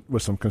with some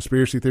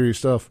conspiracy theory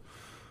stuff,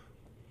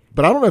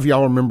 but I don't know if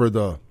y'all remember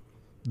the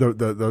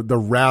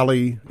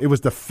rally. It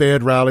was the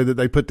Fed rally that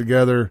they put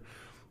together.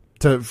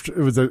 It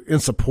was in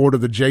support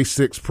of the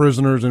J6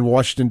 prisoners in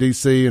Washington,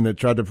 D.C., and they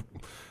tried to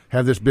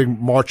have this big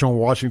march on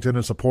Washington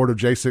in support of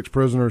J6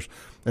 prisoners.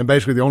 And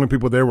basically the only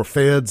people there were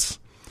feds.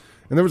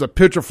 And there was a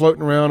picture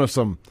floating around of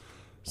some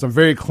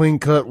very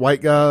clean-cut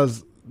white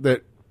guys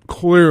that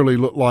clearly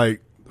looked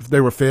like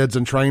they were feds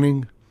in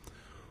training.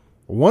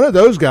 One of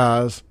those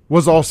guys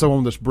was also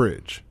on this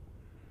bridge.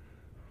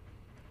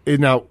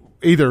 Now,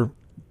 either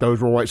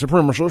those were white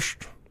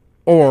supremacists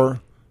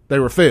or they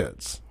were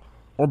feds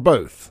or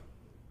both.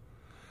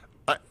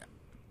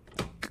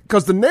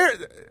 Because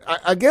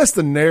I guess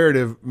the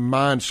narrative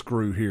mind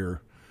screw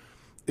here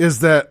is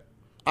that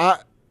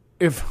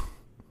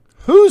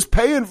who's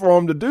paying for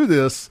them to do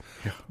this?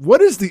 Yeah.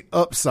 What is the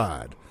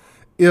upside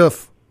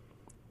if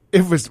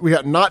we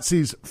got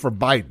Nazis for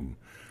Biden?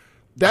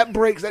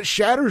 That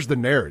shatters the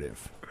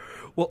narrative.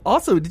 Well,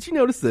 also, did you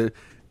notice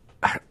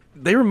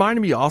they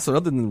reminded me also,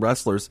 other than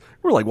wrestlers,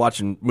 we were like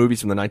watching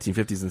movies from the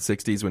 1950s and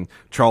 60s when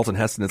Charlton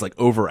Heston is like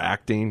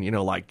overacting,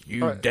 like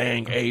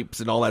dang apes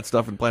and all that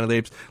stuff in Planet of the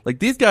Apes. Like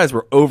these guys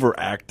were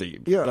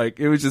overacting. Yeah. Like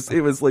it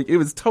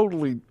was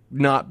totally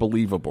not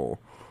believable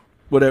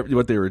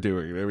what they were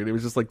doing. I mean, it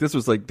was just like, this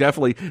was like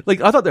definitely, like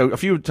I thought that a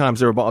few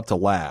times they were about to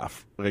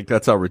laugh. Like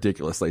that's how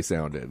ridiculous they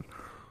sounded.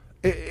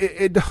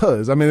 It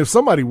does. I mean, if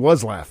somebody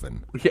was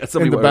laughing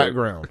in the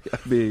background. I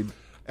mean,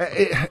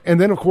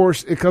 and then, of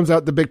course, it comes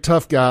out the big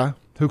tough guy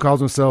who calls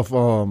himself,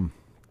 let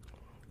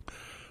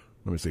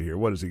me see here.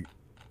 What does he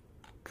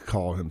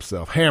call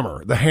himself?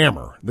 Hammer. The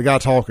Hammer. The guy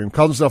talking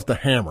calls himself the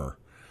Hammer.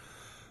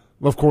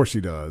 Well, of course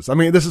he does. I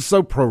mean, this is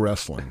so pro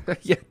wrestling.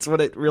 Yeah, it's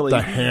what it really.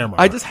 The Hammer.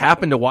 I just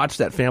happened to watch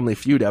that Family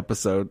Feud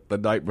episode the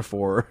night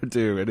before,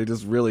 too, and it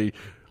just really,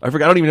 I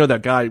forgot. I don't even know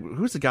that guy.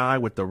 Who's the guy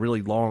with the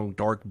really long,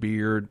 dark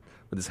beard?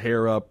 With his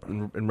hair up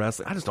in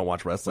wrestling. I just don't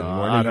watch wrestling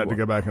anymore. I'd have to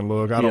go back and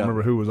look. I don't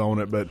remember who was on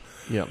it, but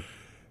yeah.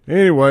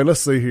 Anyway, let's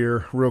see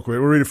here real quick.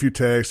 We'll read a few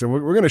texts, and we're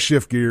going to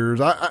shift gears.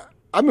 I've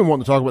been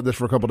wanting to talk about this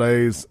for a couple of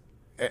days,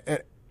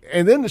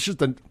 and then it's just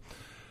the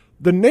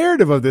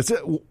narrative of this.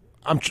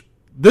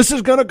 This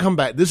is going to come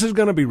back. This is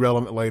going to be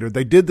relevant later.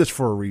 They did this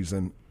for a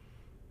reason,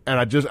 and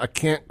I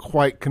can't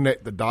quite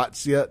connect the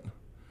dots yet.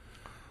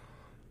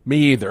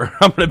 Me either.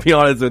 I'm going to be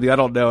honest with you. I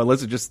don't know,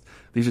 unless these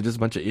are just a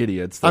bunch of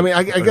idiots. I mean,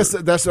 I guess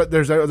that's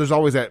there's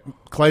always that,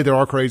 Clay, there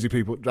are crazy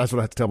people. That's what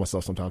I have to tell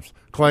myself sometimes.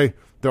 Clay,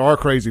 there are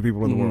crazy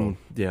people in the world.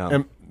 Yeah.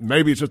 And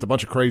maybe it's just a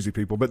bunch of crazy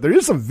people, but there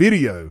is some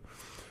video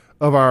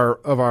of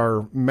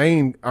our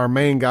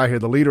main guy here,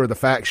 the leader of the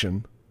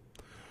faction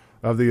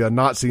of the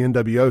Nazi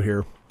NWO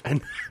here.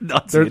 And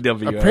Nazi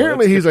NWO.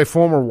 Apparently he's a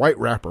former white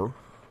rapper.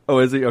 Oh,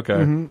 is he? Okay.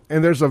 Mm-hmm.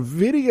 And there's a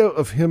video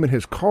of him in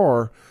his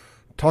car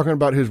talking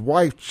about his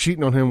wife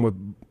cheating on him with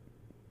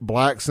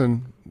blacks,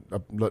 and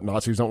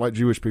Nazis don't like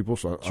Jewish people.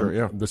 So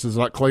sure, this is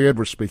not Clay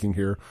Edwards speaking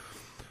here.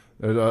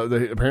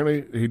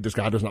 Apparently, this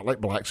guy does not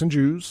like blacks and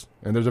Jews,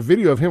 and there's a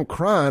video of him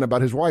crying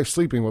about his wife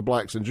sleeping with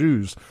blacks and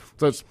Jews.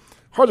 So it's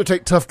hard to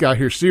take tough guy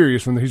here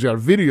serious when he's got a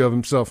video of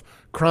himself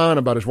crying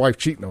about his wife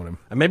cheating on him.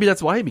 And maybe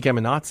that's why he became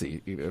a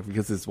Nazi,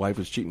 because his wife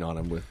was cheating on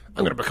him with.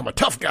 I'm going to become a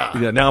tough guy.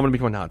 Yeah, now I'm going to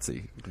become a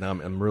Nazi. Now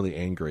I'm really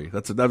angry.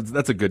 That's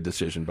a good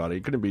decision, buddy.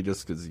 It couldn't be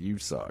just because you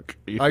suck.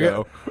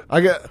 I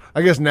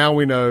guess now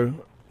we know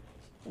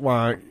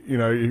why,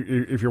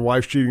 if your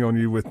wife's cheating on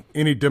you with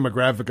any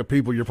demographic of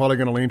people, you're probably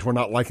going to lean toward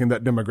not liking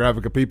that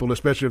demographic of people,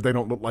 especially if they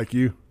don't look like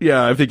you.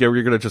 Yeah, I think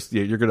you're going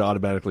to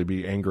automatically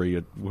be angry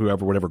at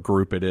whatever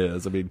group it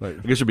is. I mean, I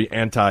guess you'd be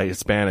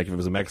anti-Hispanic if it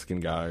was a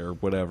Mexican guy or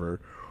whatever.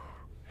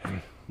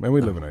 Man,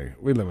 we live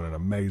in an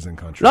amazing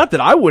country. Not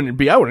that I wouldn't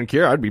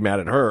care. I'd be mad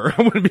at her.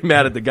 I wouldn't be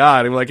mad at the guy.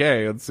 I'd be like,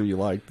 hey, that's who you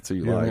like. That's who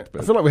you liked.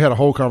 I feel like we had a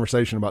whole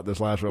conversation about this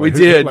last week. We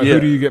did. Who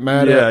do you get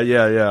mad at?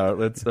 Yeah.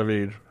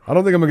 I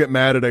don't think I'm gonna get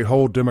mad at a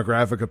whole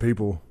demographic of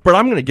people. But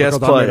I'm gonna guess,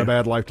 Clay, I made a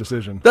bad life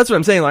decision. That's what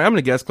I'm saying. Like, I'm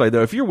gonna guess, Clay,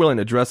 though, if you're willing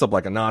to dress up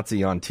like a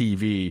Nazi on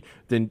TV,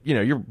 then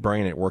your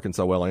brain ain't working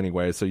so well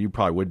anyway. So you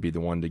probably would be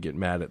the one to get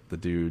mad at the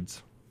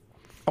dudes.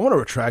 I want to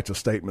retract a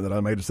statement that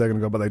I made a second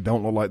ago, but they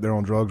don't look like they're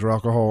on drugs or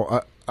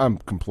alcohol.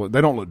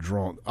 They don't look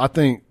drunk. I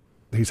think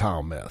he's high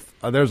on meth.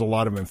 There's a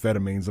lot of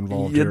amphetamines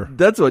involved here.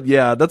 That's what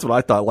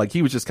I thought. Like,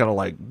 he was just kind of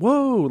like,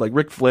 whoa, like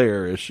Ric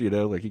Flair-ish,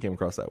 like he came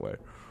across that way.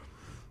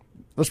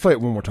 Let's play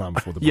it one more time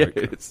before the break.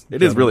 Yeah,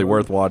 it is really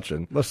worth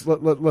watching. Let's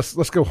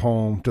go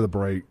home to the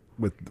break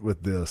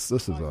with this.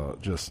 This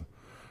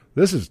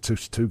is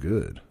too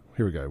good.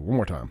 Here we go. One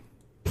more time.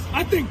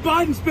 I think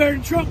Biden's better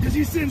than Trump because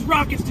he sends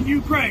rockets to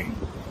Ukraine.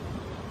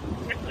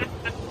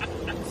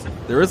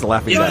 There is a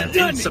laughing gas.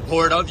 In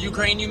support of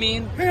Ukraine, you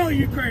mean? Hell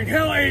Ukraine,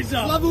 hell Asia.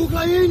 Slava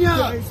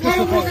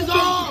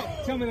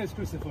Ukraina! Tell me this,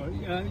 Christopher.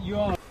 You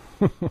are.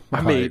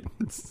 I mean,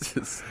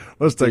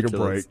 let's take a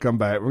break. Come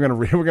back. We're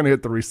gonna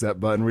hit the reset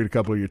button. Read a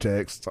couple of your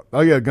texts.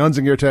 Oh yeah, Guns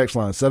and Gear text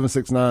line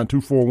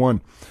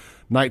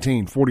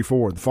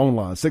 769-241-1944. The phone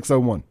line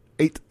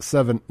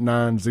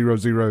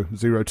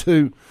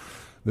 601-879-0002.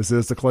 This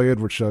is the Clay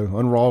Edwards Show,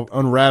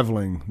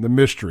 unraveling the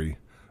mystery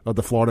of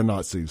the Florida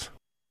Nazis.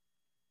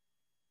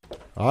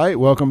 All right,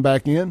 welcome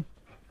back in.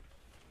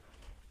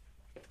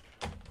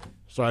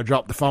 So I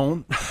dropped the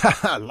phone.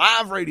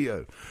 Live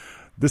radio.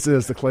 This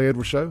is the Clay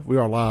Edwards Show. We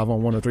are live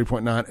on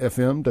 103.9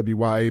 FM,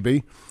 WYAB.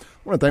 I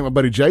want to thank my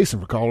buddy Jason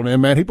for calling in,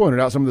 man. He pointed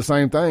out some of the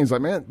same things.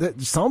 Like, man,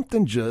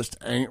 something just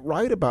ain't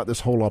right about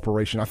this whole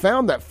operation. I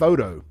found that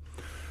photo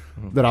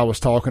that I was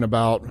talking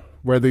about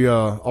where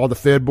all the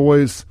Fed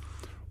boys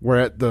were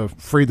at the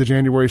Free the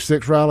January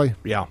 6th rally.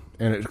 Yeah.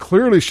 And it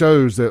clearly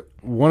shows that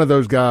one of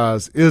those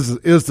guys is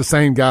the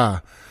same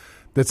guy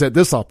that's at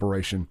this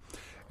operation.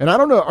 And I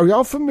don't know, are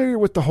y'all familiar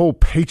with the whole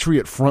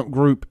Patriot Front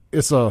group?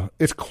 It's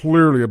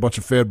clearly a bunch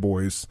of Fed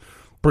boys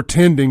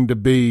pretending to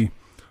be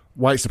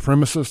white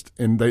supremacists,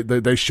 and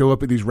they show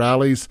up at these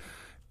rallies.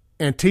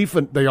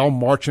 Antifa, they all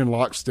march in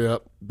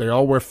lockstep. They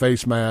all wear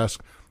face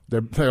masks.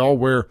 They all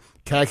wear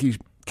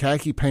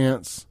khaki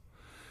pants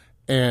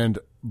and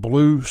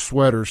blue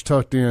sweaters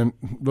tucked in,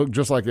 look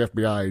just like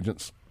FBI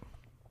agents.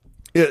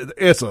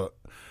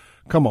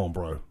 Come on,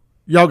 bro.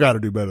 Y'all got to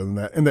do better than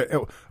that. And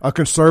a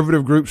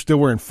conservative group still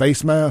wearing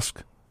face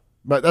masks,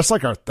 but that's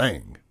like our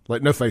thing.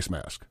 Like, no face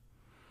mask.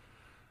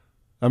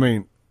 I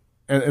mean,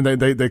 and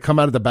they come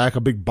out of the back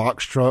of big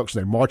box trucks.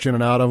 They march in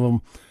and out of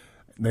them.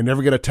 They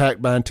never get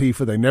attacked by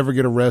Antifa. They never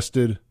get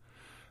arrested.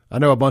 I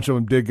know a bunch of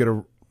them did get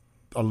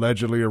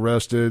allegedly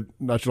arrested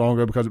not too long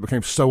ago because it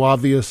became so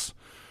obvious.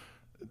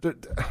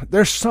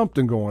 There's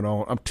something going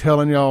on. I'm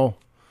telling y'all.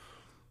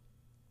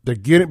 They're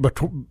getting,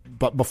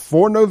 but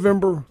before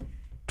November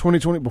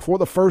 2020, before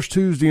the first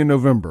Tuesday in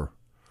November,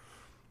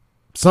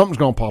 something's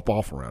going to pop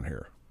off around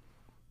here.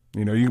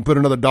 You can put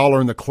another $1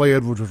 in the Clay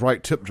Edwards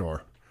Right tip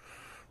jar,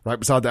 right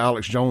beside the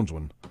Alex Jones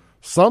one.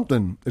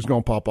 Something is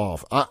going to pop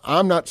off.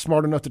 I'm not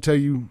smart enough to tell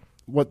you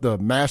what the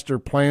master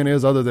plan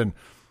is, other than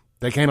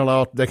they can't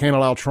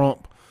allow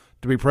Trump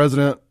to be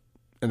president,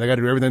 and they got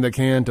to do everything they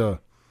can to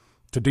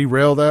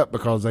derail that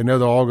because they know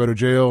they'll all go to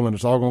jail and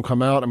it's all going to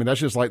come out. I mean, that's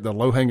just like the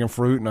low-hanging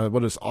fruit and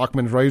what is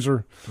Occam's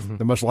razor? Mm-hmm.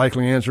 The most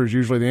likely answer is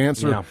usually the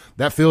answer. Yeah.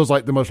 That feels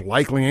like the most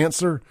likely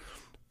answer.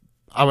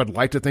 I would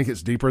like to think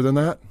it's deeper than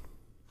that.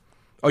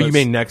 Oh, you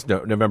mean next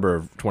November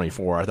of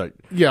 24? I thought.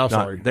 Yeah, I'm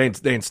sorry. They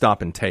ain't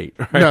stopping Tate.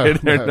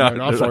 Right? No,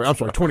 I'm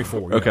sorry.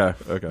 24. Yeah. Okay.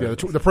 Yeah,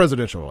 the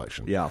presidential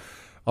election. Yeah.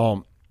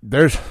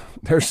 there's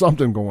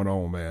something going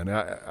on, man.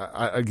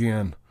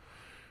 Again,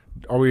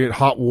 are we at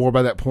hot war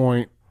by that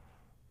point?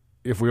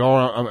 If we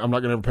are, I'm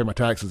not going to ever pay my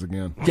taxes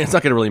again. Yeah, it's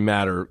not going to really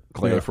matter,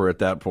 Clay, if we're at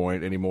that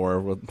point anymore.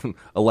 With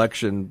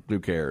election, who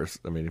cares?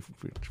 I mean, if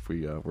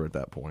we're at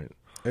that point.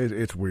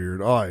 It's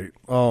weird. All right.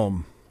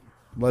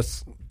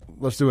 Let's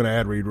do an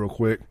ad read real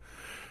quick.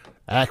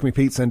 Acme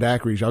Pizza and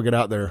Daiquiris. Y'all get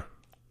out there.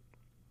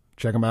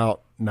 Check them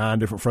out. 9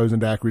 different frozen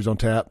daiquiris on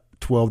tap.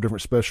 12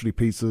 different specialty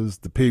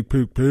pizzas. The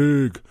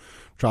pig.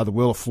 Try the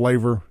wheel of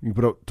flavor. You can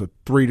put up to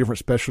 3 different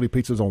specialty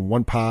pizzas on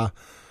one pie.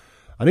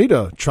 I need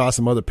to try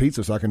some other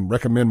pizzas so I can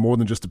recommend more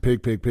than just the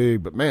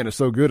pig. But, man, it's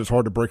so good it's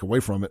hard to break away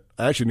from it.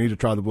 I actually need to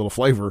try the wheel of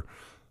flavor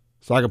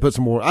so I can put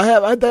some more.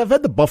 I've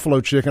had the buffalo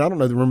chicken. I don't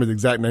remember the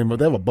exact name, but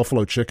they have a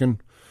buffalo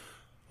chicken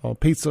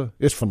pizza.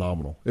 It's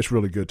phenomenal. It's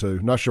really good, too.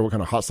 Not sure what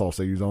kind of hot sauce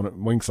they use on it,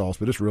 wing sauce,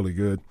 but it's really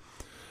good.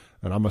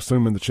 And I'm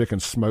assuming the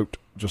chicken's smoked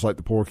just like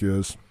the pork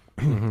is.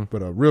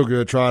 But real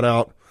good. Try it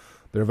out.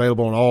 They're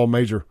available on all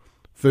major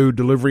food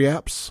delivery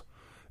apps,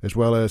 as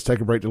well as take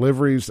a break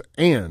deliveries,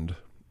 and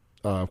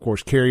of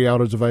course, carry out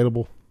is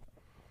available.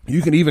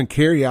 You can even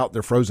carry out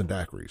their frozen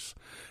daiquiris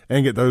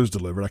and get those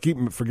delivered. I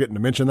keep forgetting to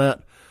mention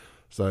that.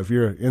 So if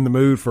you're in the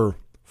mood for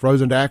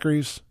frozen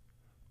daiquiris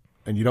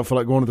and you don't feel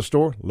like going to the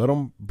store, let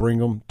them bring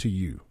them to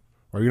you.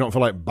 Or you don't feel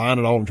like buying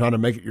it all and trying to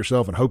make it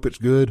yourself and hope it's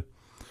good,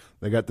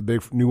 they got the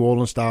big New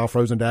Orleans-style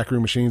frozen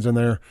daiquiri machines in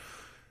there.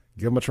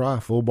 Give them a try.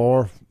 Full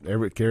bar,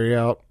 carry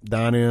out,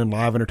 dine in,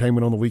 live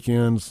entertainment on the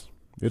weekends.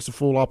 It's a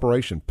full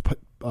operation.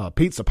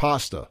 Pizza,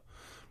 pasta,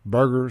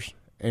 burgers,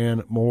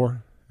 and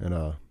more.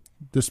 And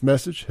this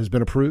message has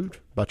been approved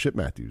by Chip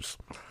Matthews.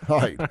 All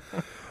right.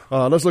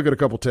 Let's look at a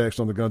couple texts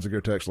on the Guns and Gear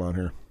text line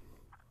here.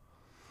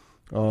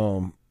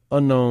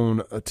 Unknown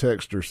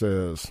texter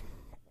says,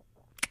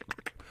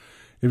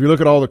 if you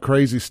look at all the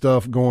crazy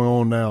stuff going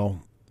on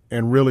now,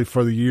 and really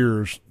for the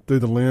years, through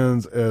a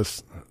lens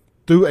as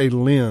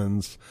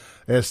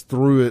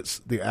through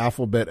the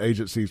alphabet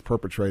agencies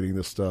perpetrating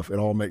this stuff, it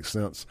all makes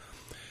sense.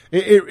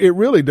 It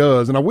really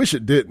does, and I wish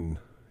it didn't.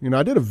 You know,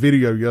 I did a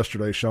video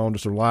yesterday, Sean,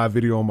 just a live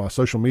video on my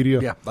social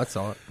media. Yeah, I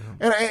saw it.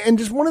 And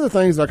just one of the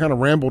things I kind of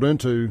rambled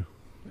into,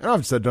 and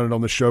I've done it on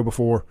this show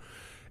before,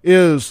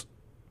 is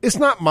it's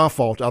not my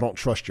fault I don't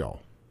trust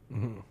y'all.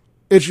 Mm-hmm.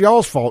 It's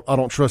y'all's fault I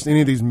don't trust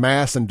any of these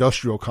mass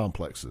industrial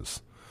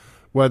complexes,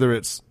 whether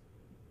it's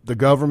the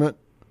government,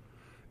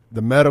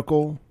 the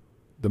medical,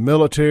 the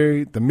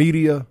military, the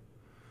media.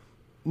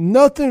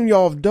 Nothing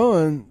y'all have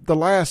done the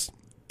last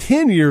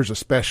 10 years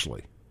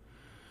especially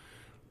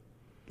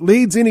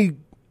leads me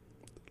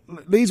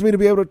to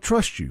be able to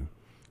trust you.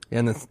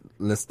 And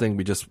this thing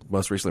we just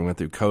most recently went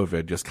through,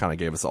 COVID, just kind of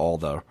gave us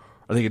all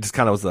I think it just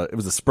kind of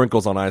was the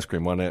sprinkles on ice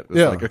cream, wasn't it? It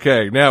was like,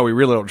 okay, now we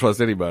really don't trust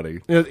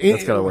anybody. That's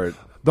kind of weird.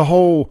 The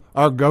whole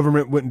our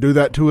government wouldn't do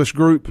that to us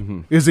group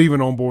is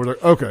even on board.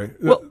 Like, okay,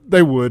 well,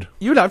 they would.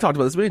 You and I have talked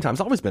about this many times.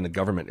 It's always been the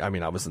government. I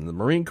mean, I was in the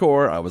Marine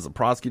Corps. I was a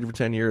prosecutor for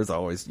 10 years. I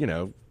always,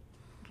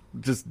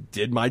 just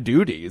did my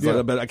duties.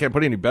 Yeah. But I can't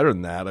put any better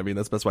than that. I mean,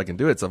 that's the best way I can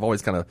do it. So I've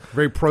always kind of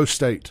very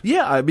pro-state.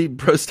 Yeah, I mean,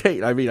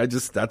 pro-state. I mean,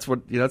 that's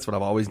what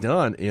I've always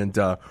done. And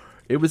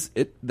it was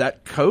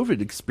that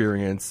COVID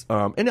experience.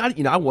 And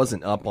I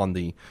wasn't up on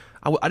the.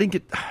 I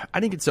didn't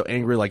get so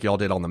angry like y'all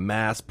did on the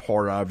mass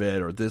part of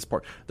it or this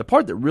part. The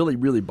part that really,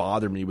 really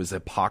bothered me was the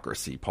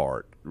hypocrisy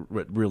part.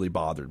 What really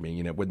bothered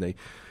me,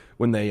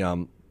 when they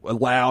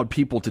allowed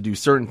people to do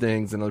certain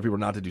things and other people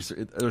not to do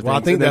certain things.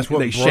 I think that's what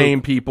they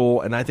shame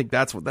people, and I think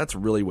that's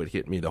really what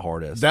hit me the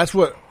hardest.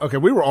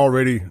 We were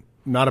already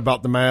not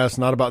about the mass,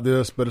 not about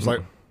this, but it's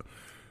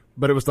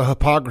but it was the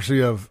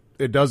hypocrisy of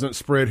it doesn't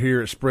spread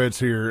here, it spreads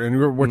here,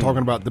 and we're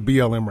talking about the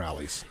BLM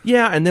rallies.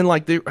 Yeah, and then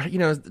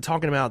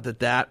talking about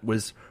that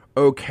was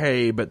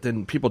okay, but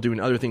then people doing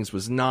other things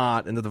was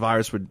not, and that the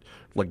virus would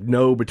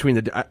know between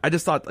the. I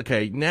just thought,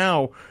 okay,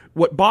 now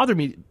what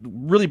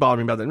really bothered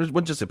me about that, it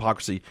wasn't just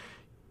hypocrisy.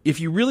 If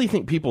you really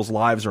think people's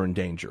lives are in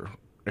danger,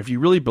 if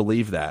you really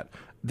believe that,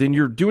 then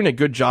you're doing a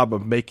good job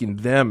of making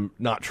them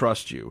not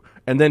trust you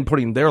and then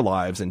putting their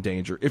lives in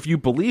danger. If you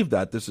believe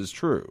that this is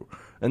true.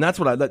 And that's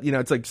what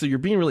it's like, so you're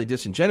being really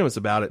disingenuous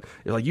about it.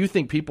 It's like you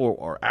think people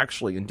are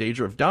actually in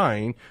danger of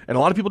dying, and a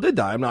lot of people did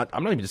die. I'm not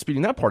even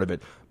disputing that part of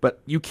it,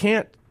 but you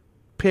can't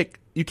pick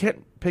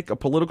a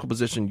political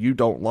position you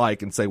don't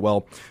like and say,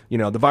 well,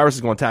 the virus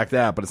is going to attack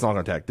that, but it's not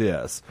going to attack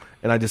this.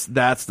 And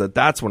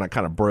that's when it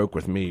kind of broke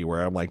with me,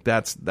 where I'm like,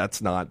 that's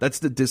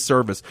the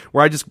disservice.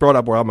 Where I just brought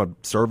up where I'm a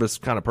service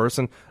kind of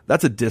person,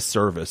 that's a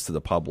disservice to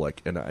the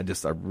public, and I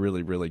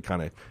really, really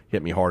kind of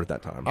hit me hard at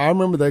that time. I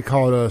remember they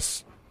called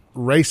us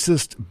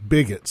racist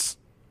bigots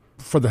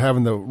for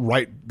having the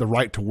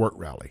right to work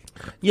rally.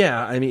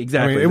 Yeah, I mean,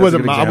 exactly. I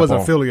wasn't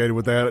affiliated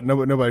with that.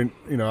 Nobody,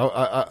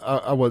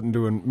 I wasn't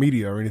doing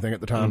media or anything at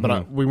the time,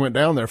 but we went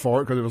down there for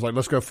it because it was like,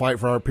 let's go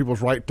fight for our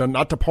people's right to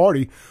not to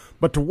party,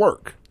 but to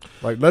work.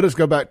 Like, let us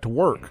go back to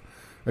work.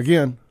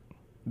 Again,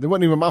 it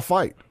wasn't even my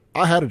fight.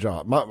 I had a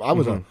job. I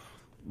was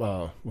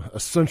a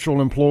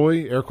essential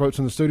employee, air quotes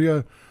in the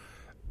studio,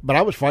 but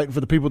I was fighting for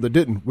the people that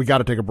didn't. We got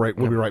to take a break.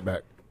 We'll be right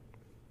back.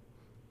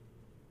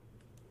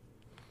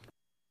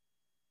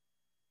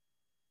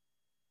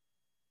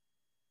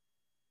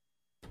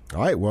 All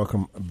right,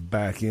 welcome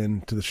back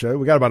into the show.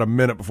 We got about a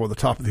minute before the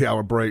top of the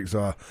hour break,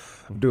 so I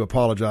do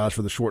apologize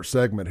for the short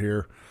segment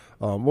here.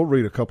 We'll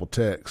read a couple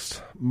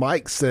texts.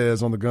 Mike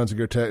says on the Guns and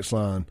Gear text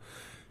line,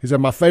 he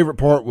said, my favorite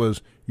part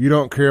was you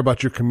don't care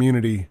about your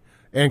community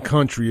and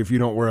country if you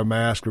don't wear a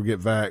mask or get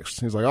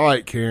vaxxed. He's like, all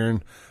right,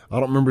 Karen, I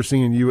don't remember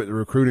seeing you at the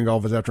recruiting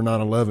office after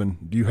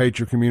 9/11. Do you hate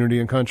your community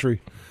and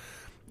country?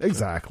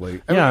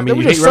 Exactly. Yeah, I mean,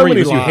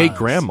 you hate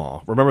grandma.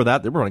 Remember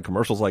that? They were running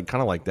commercials kind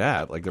of like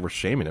that. Like they were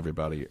shaming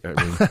everybody.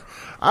 I mean,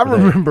 I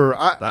remember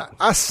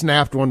I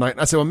snapped one night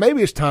and I said, well,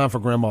 maybe it's time for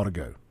grandma to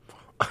go.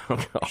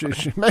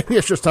 Maybe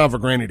it's just time for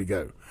Granny to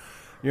go.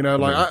 You know,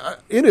 like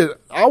it is.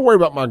 I'll worry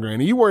about my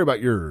Granny. You worry about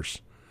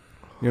yours.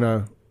 You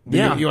know.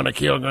 Yeah. You want to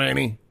kill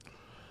Granny?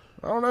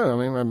 I don't know.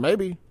 I mean,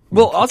 maybe.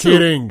 Well, I'm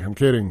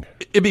kidding.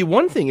 It'd be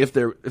one thing if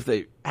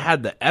they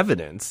had the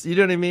evidence. You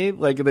know what I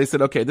mean? Like they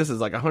said, okay, this is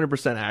like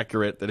 100%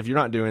 accurate. That if you're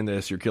not doing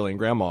this, you're killing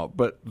grandma.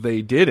 But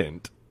they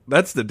didn't.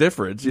 That's the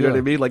difference. You know what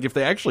I mean? Like if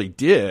they actually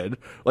did,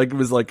 like it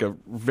was like a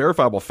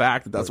verifiable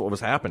fact that that's what was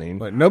happening.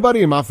 Like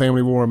nobody in my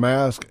family wore a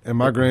mask, and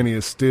my granny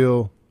is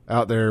still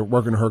out there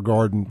working her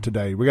garden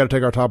today. We got to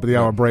take our top of the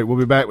hour break. We'll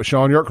be back with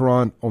SHAUN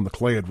YURTKURAN on the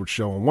Clay Edwards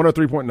Show on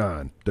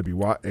 103.9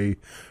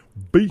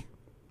 WYAB.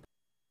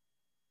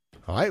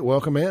 All right,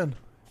 welcome in.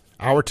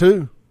 Hour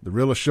 2, the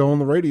realest show on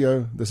the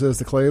radio. This is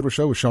the Clay Edwards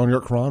Show with SHAUN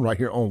YURTKURAN right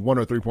here on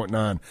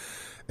 103.9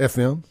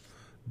 FM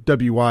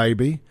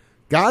WYAB.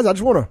 Guys, I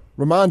just want to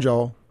remind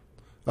y'all,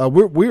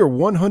 we are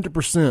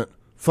 100%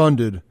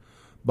 funded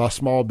by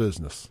small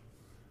business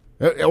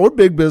or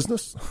big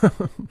business.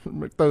 Let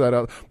me throw that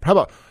out. How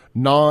about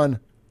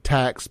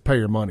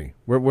non-taxpayer money?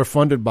 We're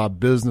funded by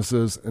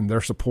businesses and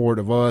their support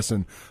of us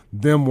and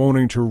them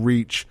wanting to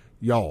reach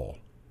y'all.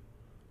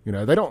 You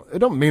know, it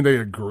don't mean they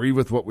agree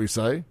with what we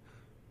say,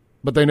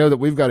 but they know that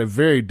we've got a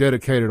very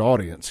dedicated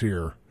audience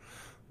here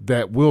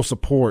that will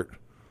support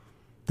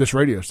this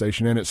radio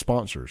station and its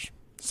sponsors.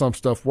 Some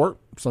stuff works,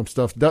 some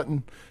stuff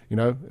doesn't. You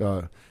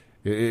know,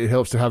 it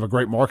helps to have a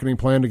great marketing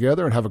plan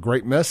together and have a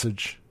great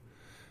message,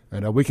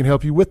 and we can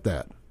help you with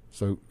that.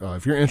 So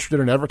if you're interested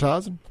in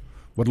advertising,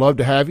 would love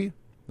to have you.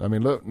 I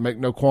mean, look, make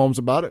no qualms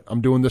about it.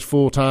 I'm doing this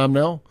full time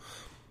now,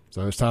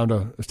 so it's time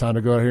to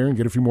go out here and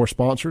get a few more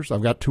sponsors.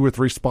 I've got 2 or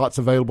 3 spots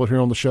available here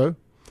on the show.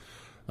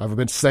 I've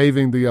been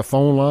saving the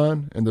phone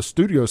line and the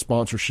studio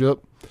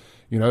sponsorship,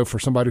 you know, for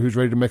somebody who's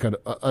ready to make a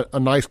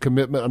nice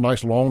commitment, a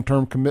nice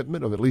long-term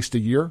commitment of at least a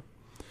year.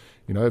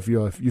 You know, if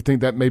you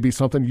think that may be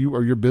something you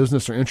or your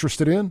business are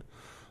interested in,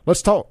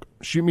 let's talk.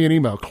 Shoot me an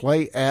email,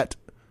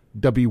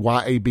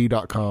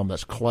 clay@wyab.com.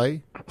 That's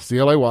Clay,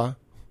 C-L-A-Y,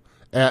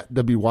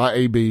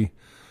 @wyab.com.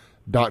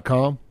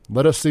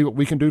 Let us see what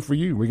we can do for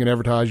you. We can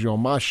advertise you on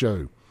my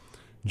show,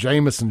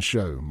 Jameson's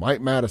show, Mike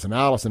Madison,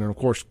 Allison, and of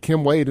course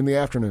Kim Wade in the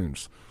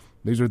afternoons.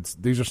 These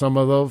are some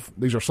of,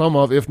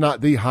 if not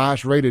the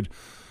highest rated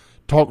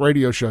talk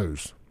radio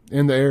shows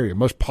in the area,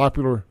 most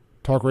popular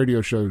talk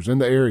radio shows in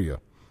the area.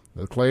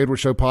 The Clay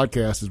Edwards Show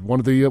podcast is one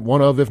of,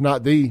 if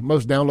not the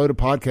most downloaded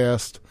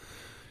podcast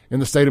in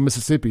the state of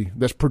Mississippi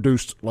that's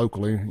produced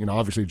locally. You know,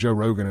 obviously Joe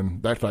Rogan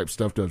and that type of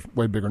stuff does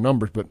way bigger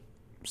numbers, but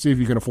see if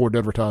you can afford to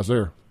advertise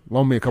there.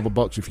 Loan me a couple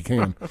bucks if you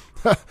can.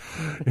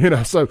 You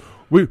know, so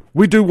we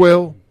do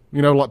well.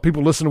 You know, like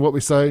people listen to what we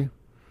say.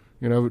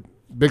 You know,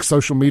 big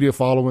social media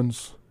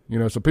followings. You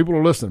know, so people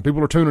are listening.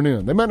 People are tuning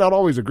in. They might not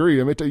always agree.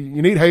 I mean,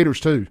 you need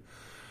haters too.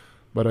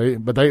 But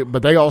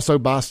they also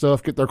buy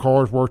stuff, get their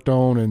cars worked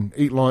on, and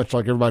eat lunch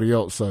like everybody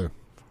else. So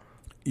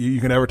you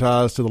can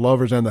advertise to the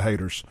lovers and the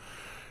haters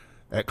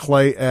at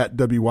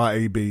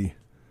clay@wyab.com.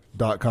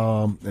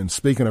 And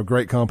speaking of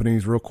great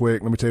companies, real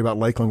quick, let me tell you about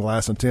Lakeland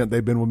Glass and Tint.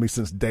 They've been with me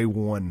since day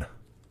one.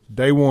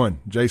 Day one,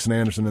 Jason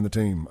Anderson and the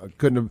team.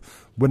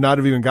 Would not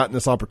have even gotten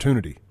this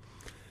opportunity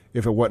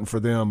if it wasn't for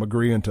them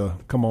agreeing to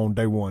come on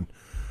day one.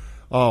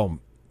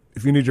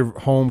 If you need your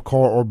home,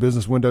 car, or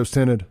business windows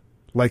tinted,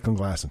 Lakeland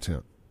Glass and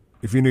Tint.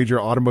 If you need your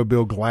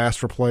automobile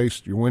glass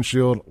replaced, your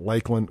windshield,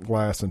 Lakeland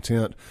Glass and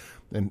Tint.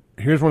 And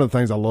here's one of the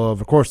things I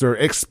love. Of course, there are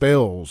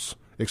Expels.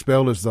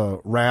 Expel is the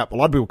wrap. A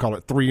lot of people call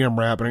it 3M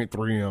wrap. It ain't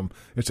 3M.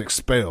 It's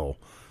Expel.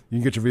 You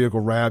can get your vehicle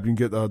wrapped. You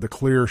can get the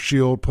clear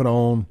shield put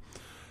on,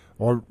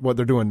 or what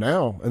they're doing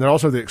now. And they're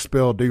also the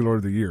Expel Dealer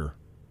of the Year.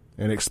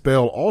 And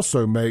Expel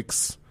also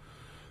makes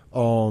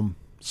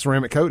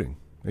ceramic coating.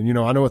 And, you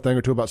know, I know a thing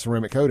or two about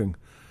ceramic coating.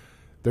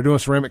 They're doing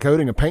ceramic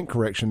coating and paint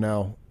correction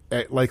now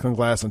at Lakeland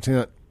Glass and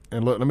Tint.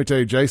 And look, let me tell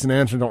you, Jason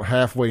Anderson don't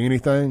halfway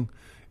anything.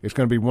 It's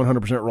going to be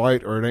 100%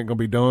 right, or it ain't going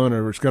to be done,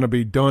 or it's going to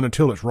be done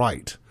until it's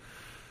right.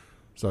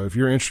 So if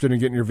you're interested in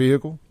getting your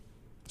vehicle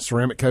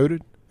ceramic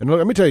coated, and look,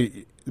 let me tell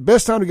you, the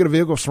best time to get a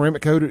vehicle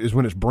ceramic coated is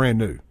when it's brand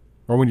new,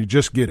 or when you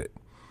just get it.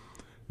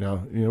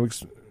 Now, you know,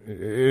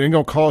 it ain't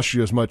going to cost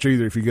you as much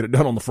either if you get it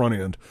done on the front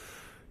end.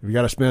 If you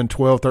got to spend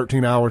 12,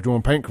 13 hours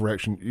doing paint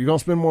correction, you're going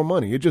to spend more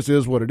money. It just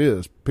is what it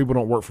is. People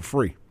don't work for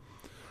free.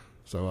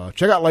 So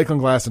check out Lakeland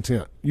Glass and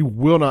Tint. You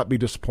will not be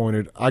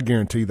disappointed. I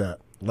guarantee that.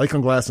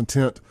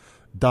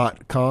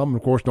 LakelandGlassandTint.com. And,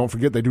 of course, don't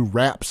forget they do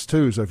wraps,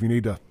 too. So if you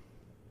need to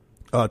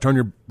turn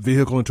your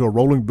vehicle into a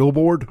rolling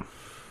billboard,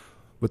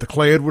 with the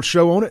Clay Edwards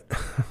show on it,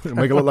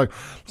 make it look like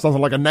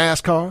something like a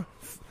NASCAR.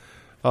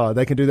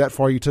 They can do that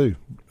for you too.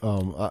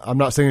 I'm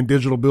not saying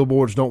digital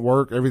billboards don't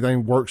work.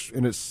 Everything works,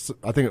 and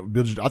I think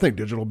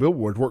digital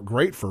billboards work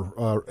great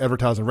for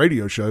advertising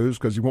radio shows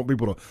because you want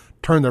people to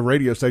turn their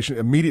radio station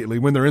immediately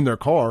when they're in their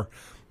car.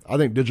 I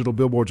think digital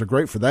billboards are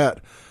great for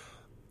that.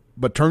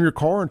 But turn your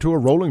car into a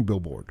rolling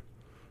billboard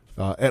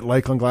at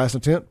Lakeland Glass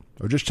and Tint,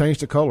 or just change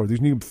the color.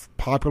 These new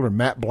popular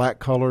matte black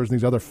colors, and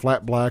these other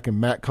flat black and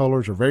matte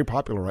colors are very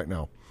popular right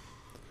now.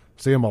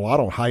 See them a lot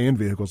on high-end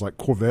vehicles like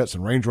Corvettes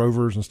and Range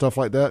Rovers and stuff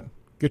like that.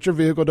 Get your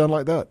vehicle done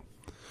like that.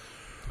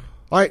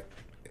 All right,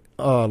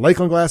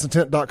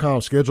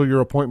 LakelandGlassandTint.com. Schedule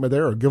your appointment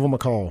there or give them a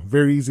call.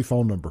 Very easy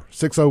phone number,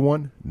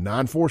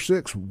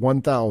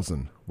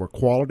 601-946-1000, where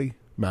quality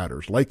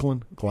matters.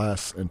 Lakeland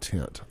Glass and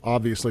Tint,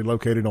 obviously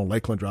located on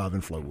Lakeland Drive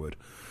in Flowood.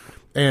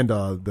 And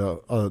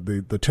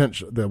the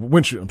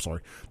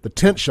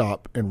tent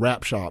shop and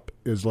wrap shop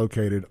is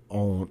located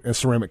on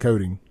ceramic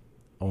coating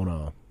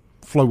on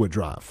Flowood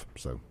Drive.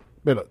 So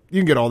you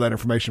can get all that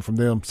information from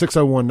them,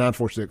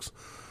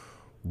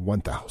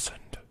 601-946-1000.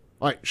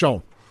 All right,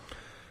 Sean.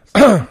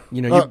 I'm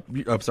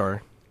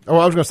sorry. Oh,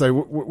 I was going to say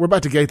we're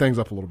about to gay things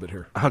up a little bit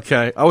here.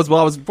 Okay, I was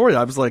before you.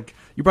 I was like,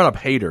 you brought up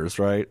haters,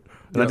 right?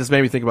 And that just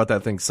made me think about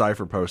that thing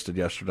Cypher posted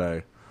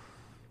yesterday.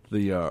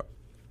 Yeah.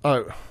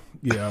 Look,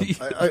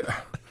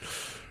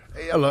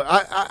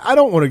 I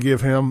don't want to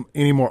give him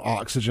any more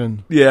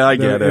oxygen. Yeah, I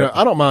get it.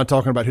 I don't mind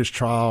talking about his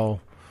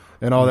trial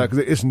and all that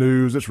because it's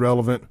news, it's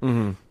relevant.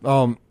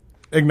 Mm-hmm.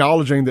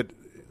 Acknowledging that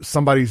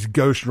somebody's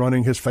ghost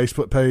running his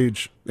Facebook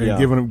page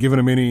and giving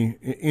him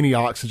any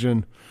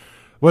oxygen.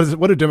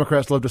 What do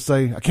Democrats love to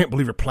say? I can't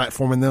believe you're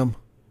platforming them.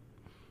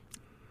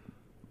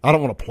 I don't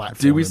want to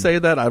platform. Do we say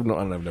that? I've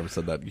never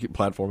said that. You keep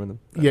platforming them.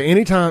 Yeah,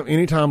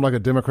 anytime like a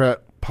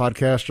Democrat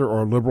podcaster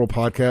or a liberal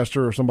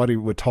podcaster or somebody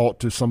would talk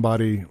to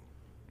somebody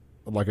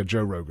like a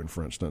Joe Rogan,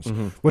 for instance,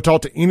 would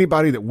talk to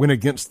anybody that went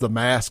against the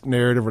mask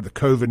narrative or the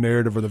COVID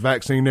narrative or the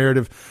vaccine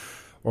narrative,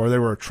 or they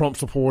were a Trump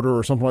supporter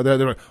or something like that.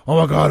 They're like, "Oh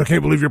my God, I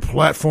can't believe you're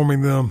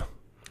platforming them."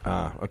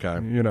 Okay.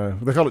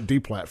 They call it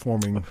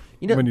deplatforming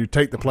when you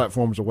take the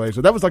platforms away.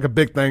 So that was like a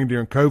big thing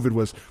during COVID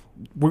was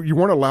you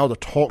weren't allowed to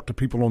talk to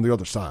people on the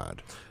other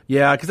side.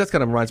 Yeah, because that's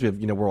kind of reminds me of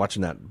we're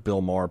watching that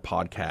Bill Maher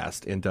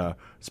podcast, and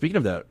speaking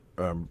of the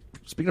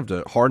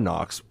Hard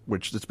Knocks,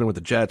 which it's been with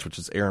the Jets, which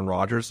is Aaron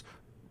Rodgers.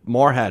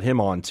 Maher had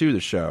him on too, the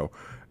show,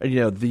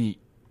 and the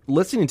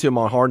listening to him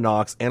on Hard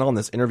Knocks and on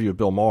this interview with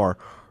Bill Maher,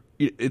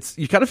 you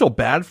kind of feel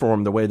bad for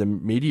him the way the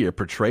media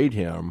portrayed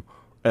him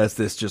as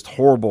this just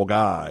horrible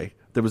guy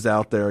that was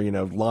out there,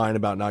 lying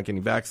about not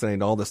getting vaccinated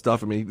and all this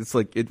stuff. I mean, it's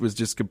like it was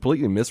just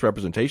completely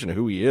misrepresentation of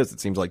who he is,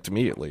 it seems like to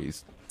me at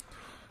least.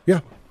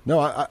 Yeah. No,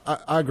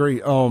 I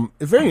agree.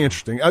 It's very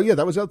interesting. Oh, yeah,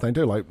 that was the other thing,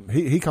 too. Like,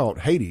 he called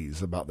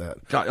Hades about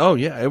that. God, oh,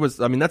 yeah. It was,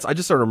 I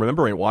just started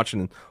remembering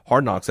watching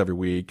Hard Knocks every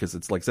week because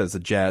it's like I said, it's the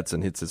Jets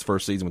and it's his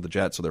first season with the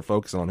Jets, so they're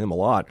focusing on him a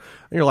lot.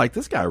 And you're like,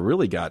 this guy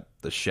really got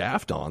the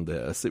shaft on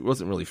this. It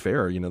wasn't really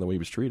fair, the way he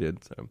was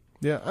treated. So.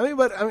 Yeah,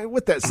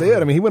 with that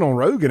said, he went on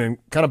Rogan and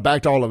kind of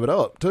backed all of it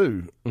up,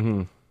 too.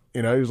 Mm-hmm.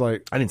 He was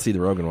like, I didn't see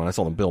the Rogan one. I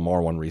saw the Bill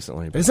Maher one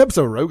recently. This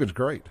episode of Rogan's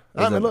great.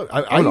 Look,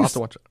 I used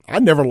to watch it. I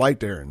never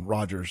liked Aaron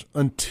Rodgers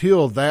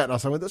until that. And I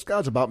was like, this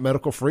guy's about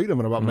medical freedom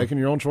and about making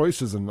your own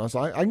choices. And I was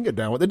like, I can get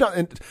down with it.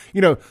 And,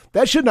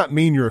 that should not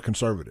mean you're a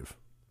conservative.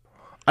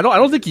 I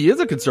don't think he is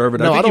a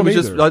conservative. No, I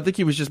think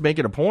he was just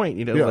making a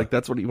point. Like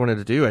that's what he wanted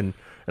to do. And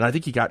I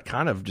think he got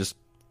kind of just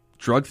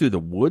drugged through the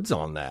woods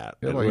on that.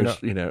 Yeah, it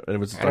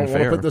was I don't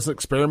want to put this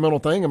experimental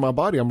thing in my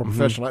body. I'm a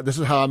professional. This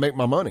is how I make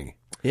my money.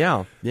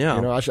 Yeah.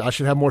 I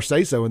should have more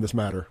say-so in this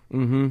matter.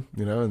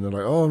 Mm-hmm. And they're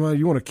like, oh, no,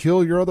 you want to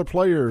kill your other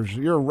players.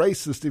 You're a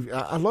racist.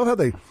 I love how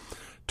they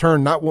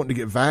turn not wanting to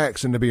get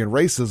vaxxed into being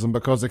racism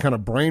because they kind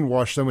of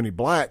brainwash so many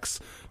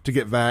blacks to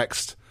get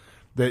vaxxed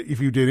that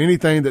if you did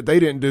anything that they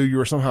didn't do, you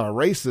were somehow a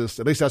racist.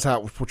 At least that's how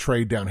it was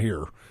portrayed down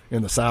here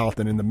in the South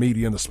and in the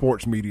media, and the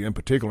sports media in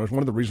particular. It's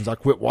one of the reasons I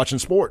quit watching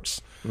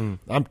sports.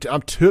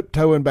 I'm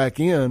tiptoeing back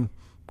in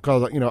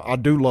because, I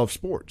do love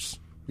sports.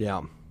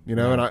 Yeah.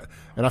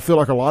 And I feel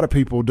like a lot of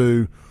people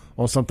do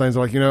on some things.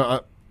 Like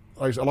a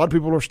lot of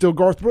people are still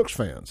Garth Brooks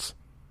fans.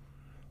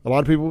 A lot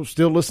of people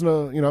still listen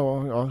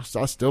to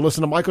I still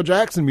listen to Michael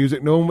Jackson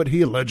music, knowing what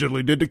he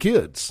allegedly did to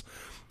kids.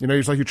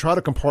 It's like you try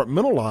to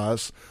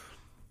compartmentalize.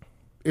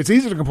 It's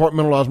easy to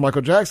compartmentalize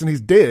Michael Jackson.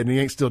 He's dead and he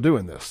ain't still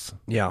doing this.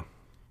 Yeah.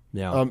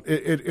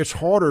 It's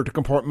harder to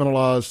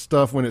compartmentalize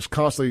stuff when it's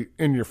constantly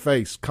in your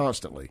face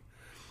constantly.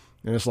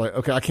 And it's like,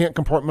 okay, I can't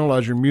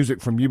compartmentalize your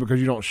music from you because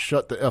you don't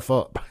shut the F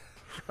up.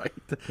 Right.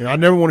 I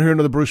never want to hear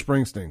another Bruce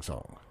Springsteen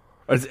song.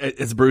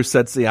 As Bruce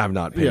said, see, I've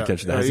not paid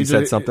attention to that. Has he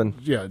said something?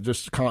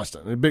 Just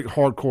constant. A big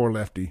hardcore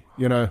lefty,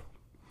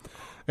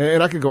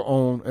 And I could go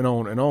on and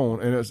on and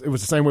on. And it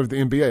was the same way with the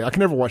NBA. I can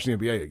never watch the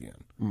NBA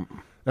again.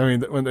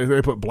 When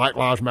they put Black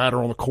Lives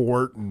Matter on the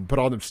court and put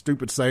all them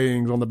stupid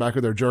sayings on the back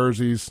of their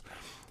jerseys.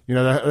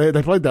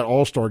 They played that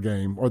All-Star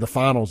game or the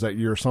finals that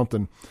year or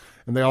something,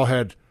 and they all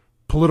had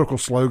political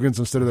slogans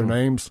instead of their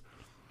names.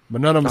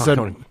 But none of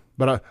them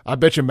But I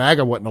bet you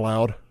MAGA wasn't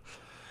allowed.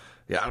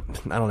 Yeah, I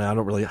don't know. I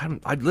don't really.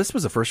 This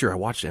was the first year I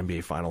watched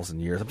NBA Finals in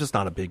years. I'm just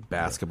not a big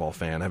basketball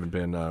fan. I haven't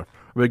been a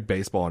big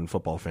baseball and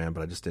football fan,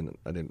 but I don't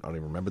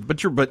even remember. But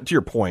to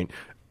your point,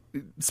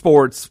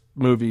 sports,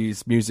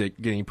 movies, music,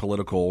 getting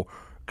political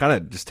kind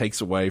of just takes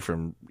away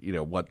from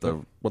what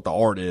the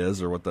art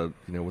is or what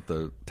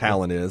the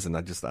talent is, and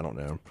I don't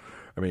know.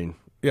 I mean.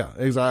 Yeah,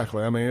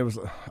 exactly. I mean, it was.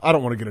 I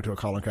don't want to get into a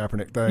Colin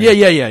Kaepernick thing.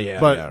 Yeah.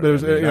 But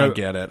there's, I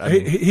get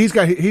it. He's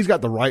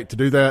got the right to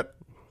do that.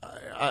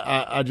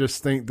 I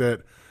just think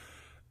that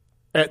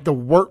at the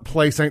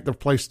workplace ain't the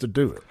place to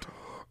do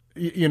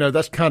it.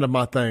 That's kind of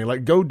my thing.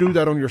 Like, go do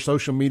that on your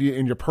social media,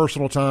 in your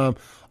personal time,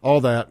 all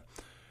that.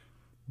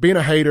 Being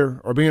a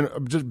hater or being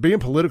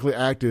politically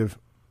active,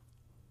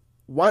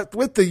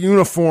 with the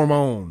uniform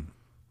on,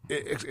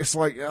 it's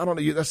like, I don't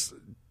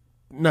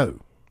know.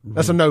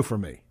 That's a no for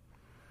me.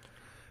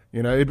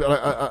 It'd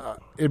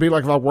be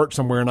like if I worked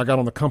somewhere and I got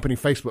on the company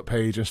Facebook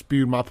page and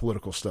spewed my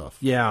political stuff.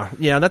 Yeah. I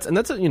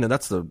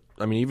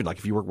mean, even like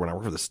if when I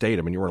worked for the state,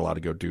 I mean, you weren't allowed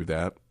to go do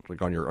that,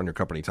 like on your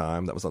company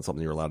time. That was not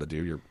something you were allowed to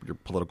do. Your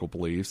political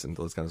beliefs and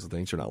those kinds of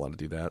things, you're not allowed to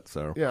do that.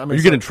 So yeah, I mean,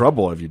 you get in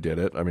trouble if you did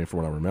it. I mean,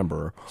 from what I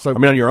remember. So I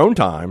mean, on your own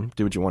time,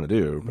 do what you want to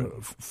do.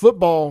 But.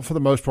 Football, for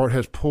the most part,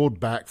 has pulled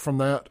back from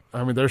that.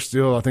 I mean, there's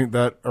still, I think,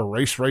 that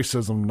erase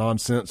racism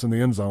nonsense in the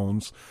end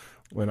zones.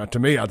 When to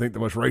me, I think the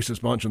most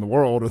racist bunch in the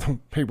world are the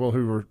people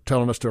who are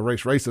telling us to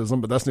erase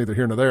racism, but that's neither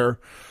here nor there.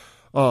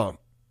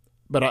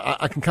 But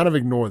I can kind of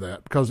ignore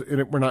that because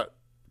we're not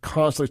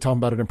constantly talking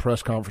about it in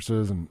press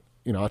conferences. And,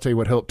 I'll tell you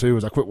what helped too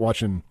is I quit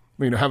watching,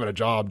 having a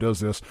job does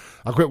this.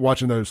 I quit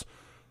watching those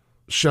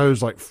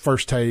shows like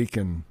First Take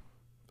and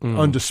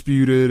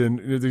Undisputed and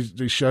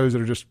these shows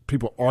that are just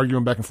people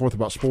arguing back and forth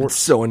about sports.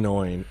 It's so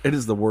annoying. It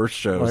is the worst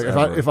shows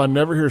ever. If I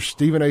never hear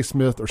Stephen A.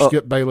 Smith or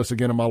Skip Bayless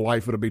again in my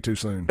life, it'll be too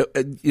soon.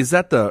 Is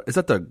that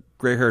the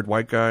gray-haired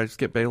white guy,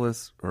 Skip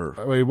Bayless?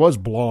 Or he was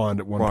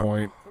blonde at one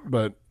point,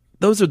 but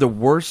those are the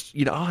worst.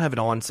 I'll have it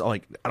on. So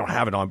I don't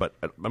have it on, but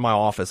in my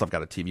office, I've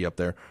got a TV up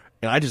there,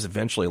 and I just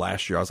eventually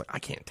last year I was like, I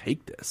can't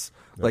take this.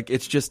 Yep. Like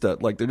it's just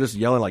like they're just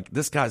yelling like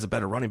this guy's a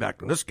better running back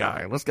than this guy,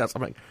 and this guy's.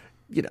 I'm like,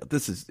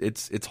 this is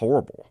it's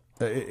horrible.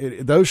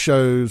 Those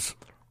shows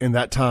in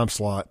that time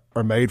slot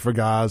are made for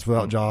guys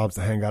without jobs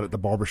to hang out at the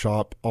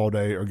barbershop all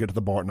day or get to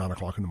the bar at 9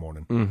 o'clock in the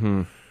morning.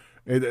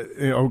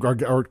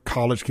 Or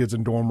college kids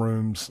in dorm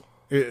rooms.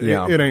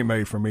 It ain't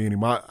made for me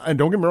anymore. And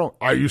don't get me wrong,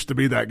 I used to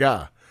be that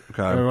guy.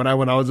 Okay. I mean,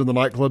 when I was in the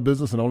nightclub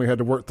business and only had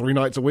to work 3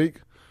 nights a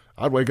week,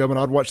 I'd wake up and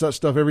I'd watch that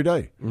stuff every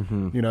day.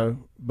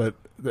 But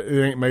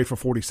it ain't made for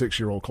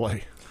 46-year-old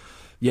Clay.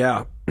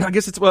 Yeah, I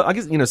guess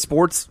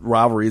sports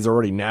rivalry is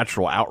already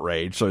natural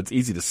outrage, so it's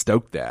easy to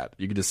stoke that.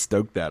 You can just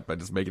stoke that by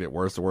just making it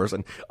worse and worse.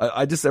 And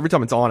I just every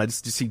time it's on, I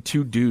just see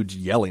 2 dudes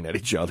yelling at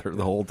each other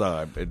the whole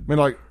time. I mean,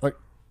 like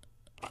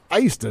I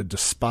used to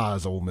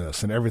despise Ole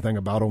Miss and everything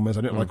about Ole Miss.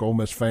 I didn't like Ole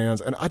Miss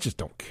fans, and I just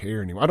don't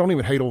care anymore. I don't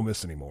even hate Ole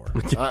Miss anymore.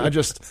 I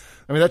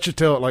mean, that should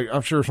tell. Like,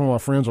 I'm sure some of my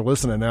friends are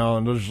listening now,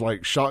 and they're just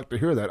like shocked to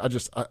hear that.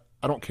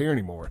 I don't care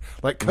anymore.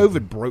 Like,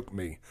 COVID broke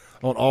me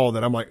on all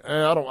that. I'm like,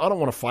 I don't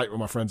want to fight with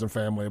my friends and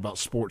family about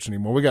sports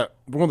anymore.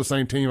 We're on the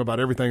same team about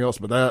everything else,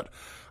 but that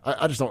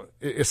I just don't.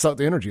 It sucked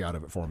the energy out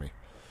of it for me.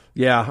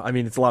 Yeah, I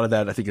mean, it's a lot of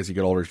that. I think as you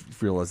get older, you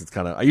realize it's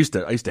kind of. I used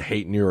to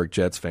hate New York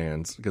Jets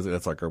fans because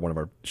that's like one of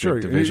our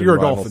big division you're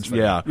rivals. A Dolphins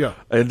fan. Yeah.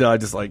 And I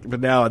just like, but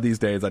now these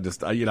days,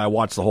 I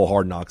watched the whole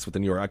Hard Knocks with the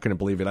New York. I couldn't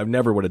believe it. I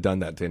never would have done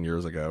that 10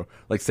 years ago.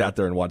 Like sat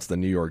there and watched the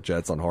New York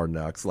Jets on Hard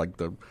Knocks, like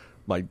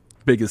my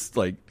biggest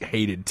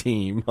hated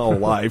team my whole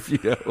life.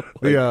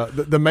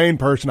 The main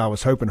person I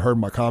was hoping heard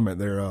my comment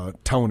there,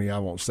 Tony. I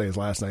won't say his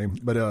last name,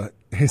 but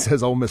he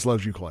says Ole Miss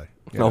loves you, Clay.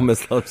 Ole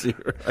Miss loves you.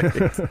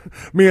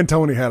 Right? Me and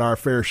Tony had our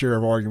fair share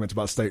of arguments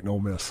about State and Ole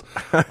Miss.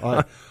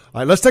 All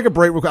right, let's take a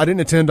break. I didn't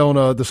intend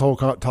on this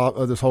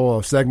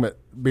whole segment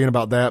being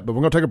about that, but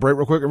we're going to take a break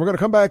real quick, and we're going to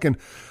come back and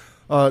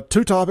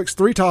 3 topics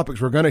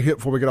we're going to hit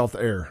before we get off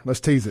the air. Let's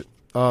tease it.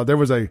 There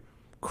was a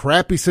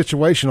crappy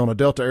situation on a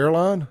Delta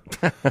airline.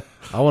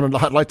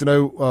 I'd like to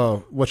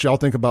know what y'all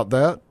think about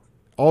that.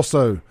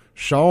 Also,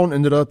 SHAUN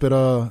ended up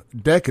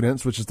at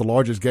Decadence, which is the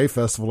largest gay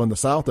festival in the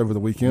South over the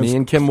weekend. Me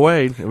and Kim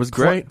Wade. It was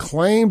great.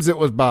 Claims it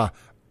was by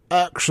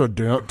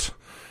accident.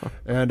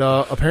 And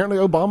apparently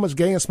Obama's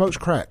gay and smokes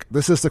crack.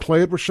 This is the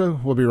Clay Edwards Show.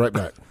 We'll be right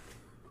back.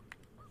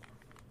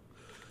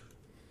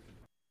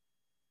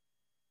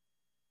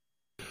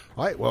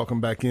 All right,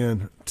 welcome back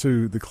in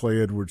to the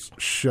Clay Edwards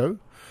Show.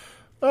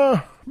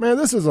 Man,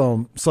 this is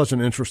such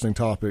an interesting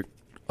topic.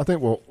 I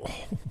think we'll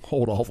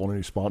hold off on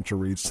any sponsor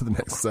reads to the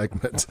next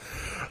segment.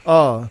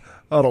 I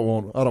don't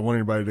want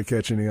anybody to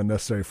catch any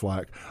unnecessary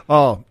flack.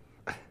 Because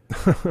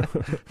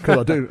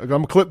I'm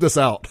gonna clip this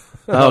out.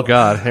 Oh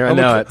God, here I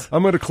know it.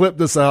 I'm going to clip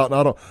this out,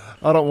 and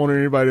I don't want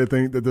anybody to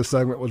think that this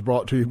segment was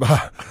brought to you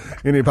by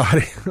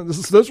anybody.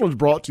 This one's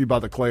brought to you by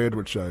the Clay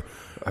Edwards Show.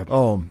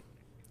 How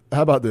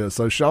about this?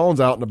 So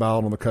SHAUN's out and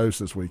about on the coast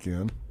this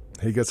weekend.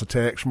 He gets a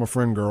text from a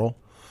friend girl.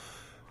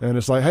 And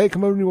it's like, hey,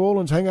 come over to New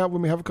Orleans, hang out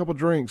with me, have a couple of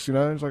drinks, you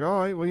know. It's like, all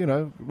right,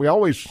 well, we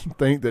always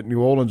think that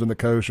New Orleans and the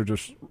coast are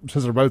just,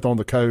 since they're both on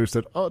the coast,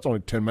 that, it's only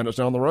 10 minutes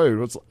down the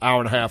road. It's an hour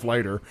and a half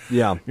later.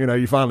 Yeah.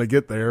 You finally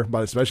get there,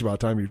 especially by the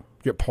time you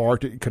get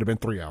parked, it could have been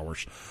 3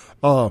 hours.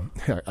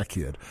 I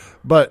kid.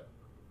 But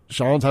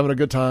Sean's having a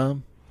good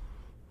time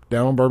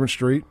down on Bourbon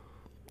Street.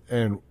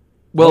 And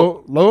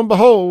lo and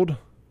behold,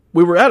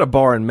 we were at a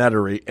bar in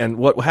Metairie, and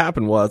what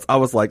happened was I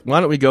was like,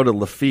 why don't we go to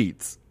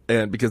Lafitte's?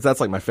 And because that's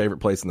like my favorite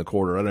place in the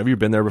quarter. I don't know, have you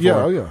been there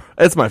before? Yeah.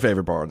 It's my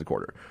favorite bar in the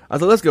quarter. I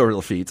thought, let's go to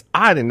Lafitte's.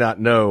 I did not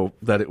know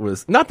that it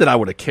was, not that I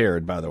would have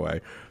cared, by the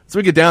way. So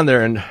we get down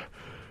there, and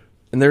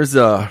there's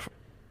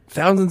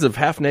thousands of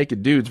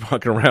half-naked dudes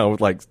walking around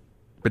with like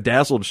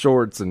bedazzled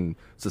shorts and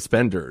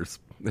suspenders.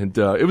 And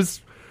it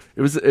was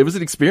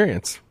an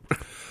experience.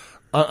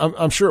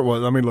 I'm sure it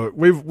was. I mean, look,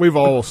 we've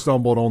all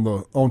stumbled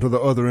onto the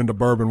other end of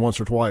bourbon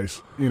once or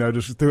twice.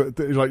 Just through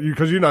it, like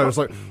because it's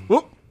like,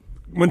 whoop,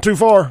 went too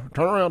far.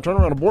 Turn around,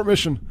 abort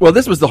mission. Well,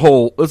 this is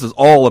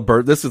all a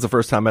bourbon. This is the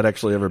first time I'd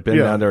actually ever been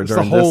down there. It's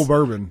the whole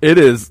bourbon. It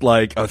is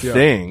like a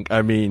thing.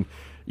 I mean,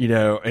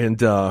 it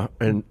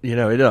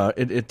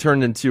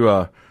turned into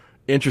a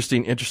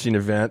interesting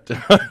event.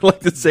 I like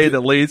to say the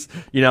least.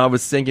 I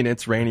was singing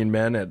 "It's Raining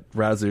Men" at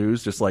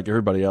Razoo's, just like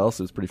everybody else.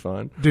 It was pretty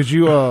fun. Did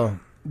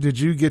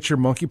you get your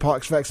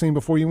monkeypox vaccine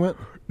before you went?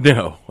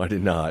 No, I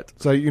did not.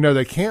 So,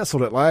 they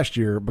canceled it last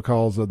year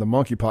because of the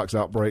monkeypox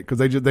outbreak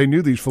because they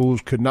knew these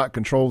fools could not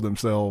control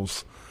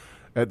themselves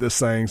at this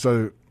thing.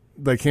 So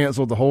they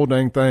canceled the whole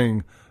dang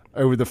thing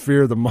over the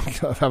fear of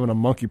having a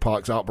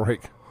monkeypox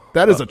outbreak.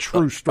 That is a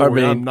true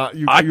story. I mean,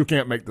 you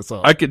can't make this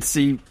up. I could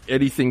see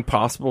anything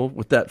possible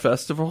with that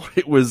festival.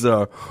 It was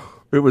so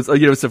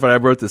funny. I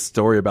wrote this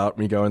story about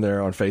me going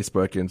there on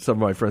Facebook, and some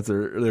of my friends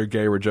they're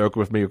gay were joking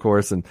with me, of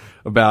course, and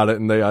about it.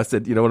 And I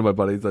said, one of my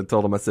buddies, I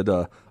told him, I said,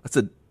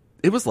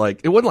 it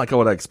wasn't like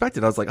what I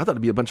expected. I was like, I thought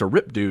it'd be a bunch of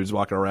ripped dudes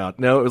walking around.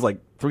 No, it was like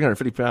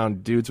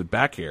 350-pound dudes with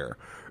back hair.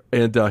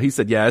 And he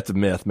said, yeah, it's a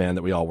myth, man,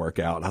 that we all work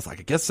out. And I was like,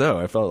 I guess so.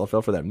 I fell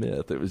for that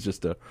myth. It was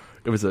just a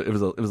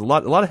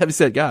lot of heavy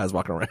set guys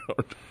walking around.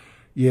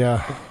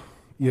 Yeah.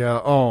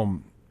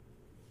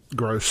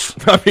 Gross.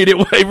 I mean,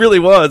 it really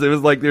was. It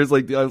was like, I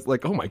was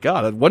like, oh my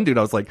God. One dude,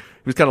 I was like, he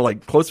was kind of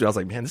like close to me. I was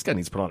like, man, this guy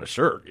needs to put on a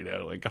shirt, I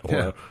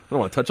don't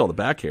want to touch all the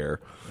back hair.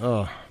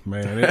 Oh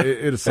man,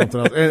 it is something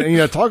else.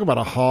 And talk about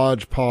a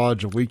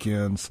hodgepodge of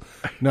weekends.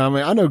 Now, I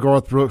mean, I know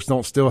Garth Brooks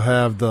don't still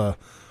have the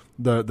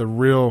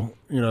real,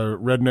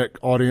 redneck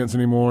audience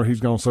anymore. He's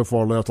gone so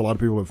far left. A lot of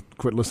people have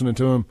quit listening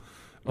to him.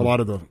 A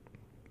lot of the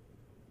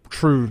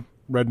true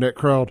redneck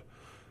crowd,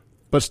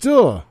 but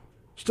still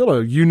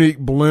a unique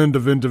blend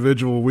of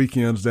individual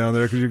weekends down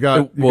there because you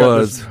got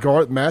this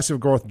massive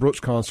Garth Brooks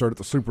concert at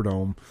the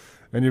Superdome,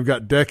 and you've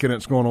got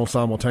Decadence going on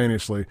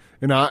simultaneously.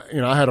 And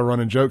I had a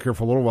running joke here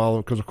for a little while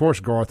because of course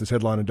Garth is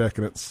headlining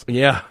Decadence.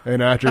 Yeah,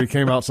 and after he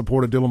came out and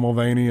supported Dylan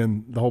Mulvaney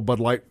and the whole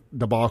Bud Light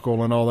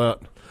debacle and all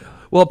that.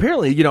 Well,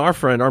 apparently,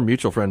 our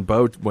mutual friend,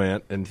 Bo,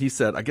 went, and he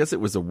said, I guess it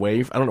was a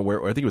wave. I don't know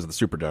where. I think it was at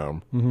the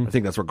Superdome. Mm-hmm. I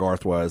think that's where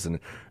Garth was. And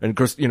of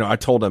course, I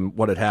told him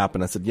what had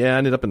happened. I said, yeah, I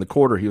ended up in the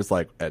quarter. He was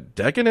like, at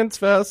Decadence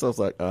Fest? I was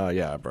like,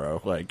 yeah,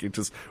 bro. Like, it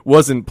just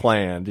wasn't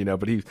planned,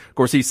 but of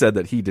course, he said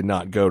that he did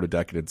not go to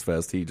Decadence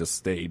Fest. He just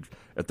stayed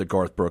at the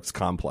Garth Brooks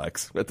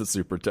complex at the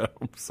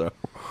Superdome. So...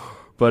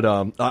 But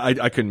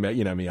I couldn't,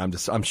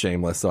 I'm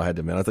shameless, so I had to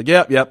admit. I was like,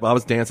 yep, I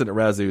was dancing at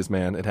Razoo's,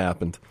 man. It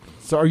happened.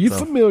 So are you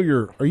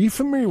familiar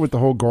with the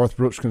whole Garth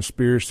Brooks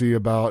conspiracy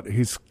about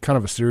he's kind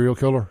of a serial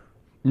killer?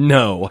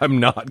 No,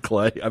 I'm not,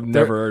 Clay. I've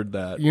never heard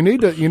that.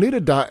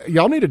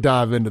 Y'all need to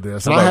dive into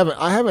this. And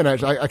I haven't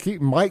actually.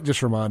 Mike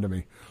just reminded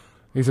me.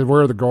 He said,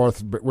 where are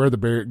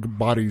the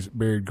bodies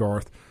buried,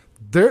 Garth?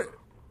 There,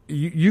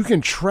 you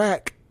can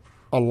track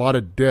a lot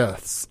of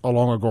deaths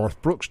along a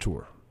Garth Brooks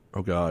tour.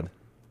 Oh God.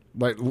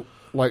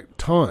 Like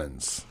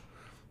tons.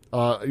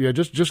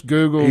 Just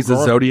Google. He's a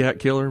Zodiac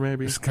killer,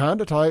 maybe? It's kind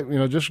of type,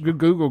 just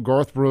Google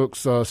Garth Brooks,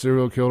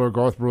 serial killer,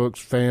 Garth Brooks,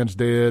 fans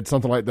dead,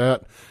 something like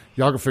that.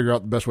 Y'all can figure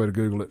out the best way to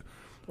Google it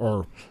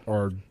or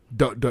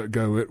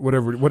DuckDuckGo it,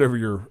 whatever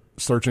your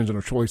search engine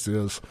of choice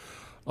is.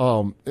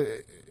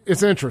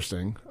 It's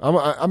interesting.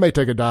 I may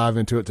take a dive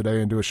into it today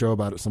and do a show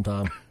about it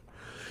sometime.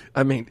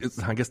 I mean,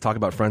 I guess talk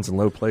about friends in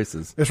low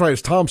places. That's right.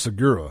 It's Tom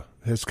Segura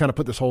has kind of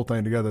put this whole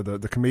thing together.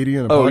 The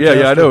comedian. Oh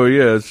yeah, I know.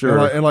 Yeah, sure.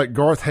 And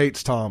Garth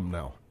hates Tom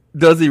now.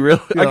 Does he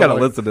really? I gotta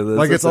listen to this.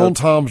 Like it's on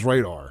Tom's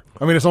radar.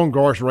 I mean, it's on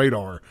Garth's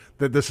radar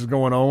that this is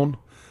going on,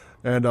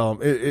 and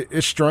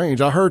it's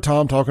strange. I heard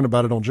Tom talking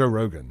about it on Joe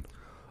Rogan.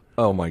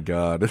 Oh my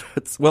God!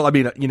 We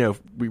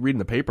read in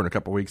the paper in a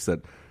couple of weeks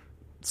that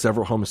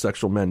several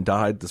homosexual men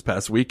died this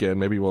past weekend.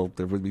 Maybe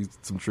there would be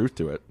some truth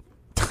to it.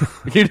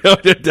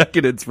 The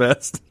Decadence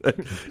Fest.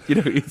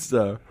 It's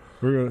we're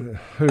gonna.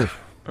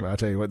 I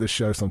tell you what, this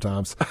show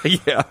sometimes.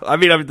 Yeah, I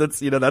mean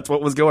that's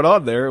what was going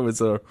on there. It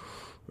was all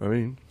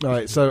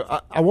right.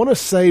 So I want to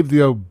save the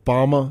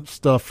Obama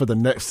stuff for the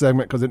next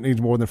segment because it needs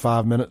more than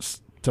 5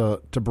 minutes to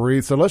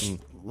breathe. So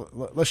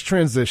let's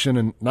transition,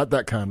 and not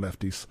that kind,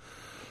 lefties.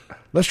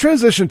 Let's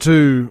transition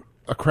to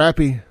a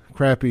crappy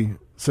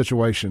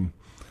situation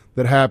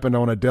that happened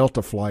on a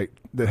Delta flight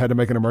that had to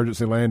make an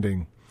emergency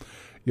landing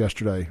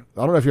yesterday.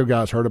 I don't know if you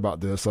guys heard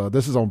about this.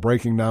 This is on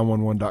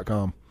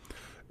breaking911.com,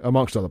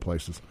 amongst other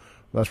places.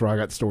 That's where I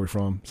got the story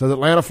from. It says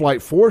Atlanta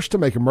flight forced to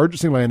make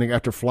emergency landing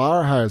after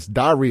flyer has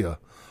diarrhea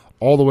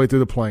all the way through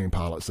the plane,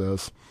 pilot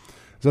says.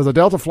 It says a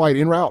Delta flight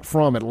en route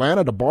from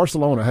Atlanta to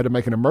Barcelona had to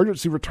make an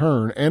emergency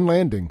return and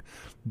landing.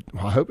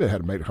 Well, I hope it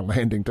had made a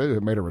landing, too.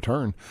 It made a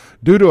return.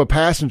 Due to a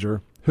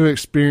passenger who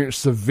experienced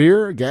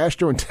severe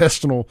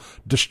gastrointestinal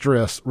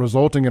distress,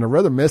 resulting in a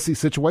rather messy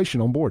situation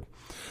on board.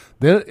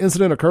 The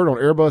incident occurred on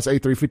Airbus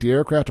A350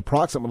 aircraft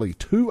approximately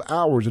 2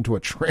 hours into a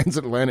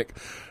transatlantic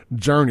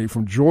journey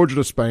from Georgia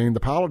to Spain. The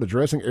pilot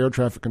addressing air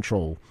traffic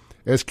control,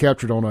 as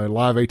captured on a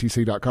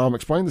liveatc.com,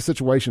 explained the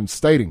situation,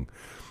 stating,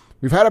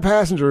 "We've had a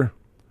passenger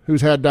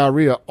who's had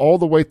diarrhea all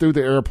the way through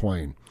the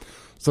airplane,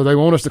 so they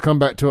want us to come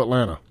back to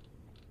Atlanta."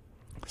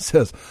 It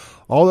says,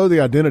 although the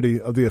identity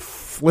of the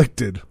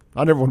afflicted,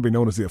 I never want to be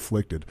known as the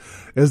afflicted,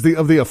 of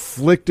the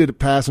afflicted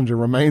passenger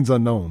remains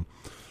unknown.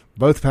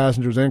 Both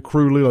passengers and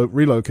crew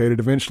relocated.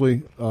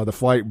 Eventually, the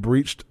flight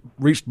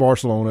reached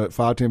Barcelona at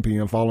 5:10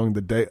 p.m. following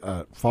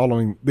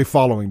the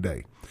following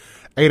day,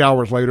 8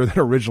 hours later than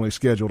originally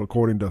scheduled,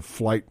 according to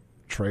Flight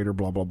Trader.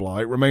 Blah blah blah.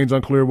 It remains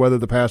unclear whether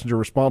the passenger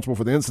responsible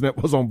for the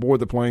incident was on board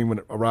the plane when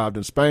it arrived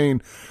in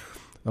Spain.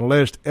 An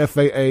alleged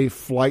FAA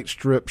flight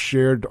strip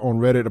shared on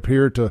Reddit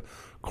appeared to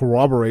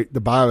corroborate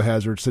the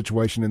biohazard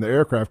situation in the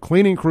aircraft.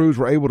 Cleaning crews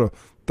were able to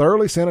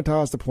thoroughly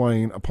sanitize the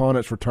plane upon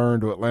its return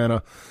to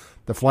Atlanta.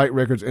 The flight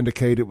records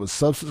indicate it was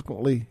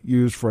subsequently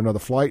used for another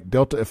flight.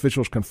 Delta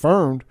officials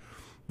confirmed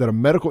that a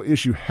medical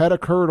issue had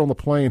occurred on the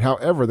plane.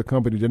 However, the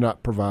company did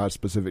not provide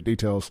specific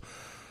details.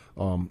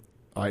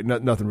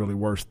 Nothing really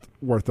worth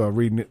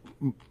reading it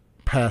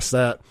past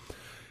that.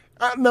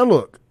 Now,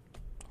 look,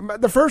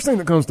 the first thing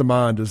that comes to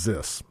mind is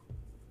this.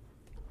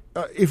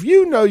 If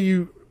you know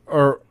you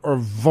are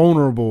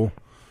vulnerable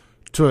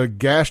to a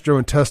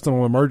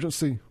gastrointestinal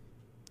emergency,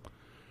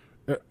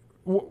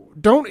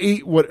 don't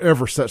eat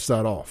whatever sets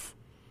that off.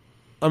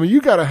 I mean,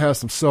 you got to have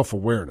some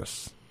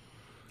self-awareness.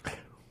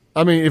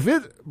 I mean, if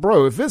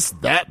it's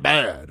that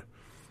bad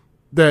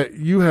that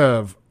you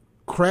have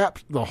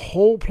crapped the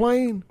whole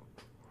plane,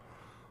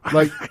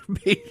 like, I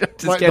mean, I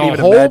just like can't the even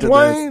whole imagine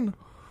plane. this.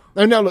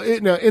 And now,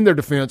 in their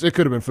defense, it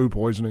could have been food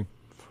poisoning,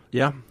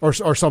 Yeah. or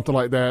something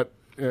like that.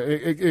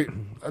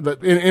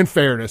 In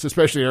fairness,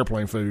 especially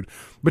airplane food,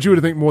 but you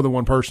would think more than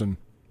one person.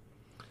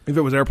 If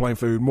it was airplane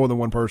food, more than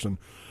one person.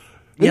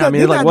 Yeah, I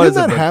mean, like, what is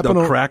it? Happen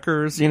The on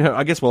crackers? You know,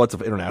 I guess, well, it's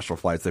international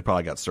flights. They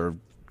probably got served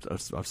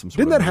of some sort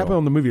Didn't of that happen meal.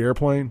 on the movie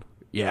Airplane?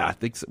 Yeah, I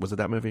think, was it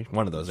that movie?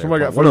 One of those.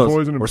 Somebody got One of food those-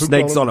 poisoning and or pooped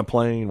Snakes all on over- a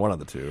Plane, one of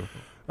the two.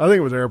 I think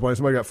it was Airplane.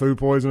 Somebody got food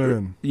poisoning,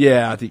 and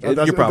Yeah, I think you're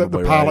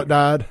probably the pilot right.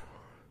 died.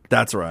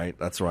 That's right.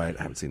 I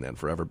haven't seen that in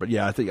forever. But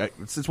yeah, I think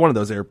it's one of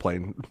those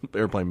airplane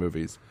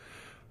movies.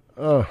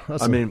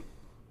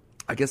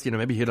 I guess,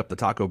 maybe hit up the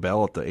Taco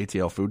Bell at the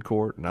ATL food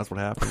court, and that's what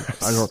happened.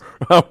 I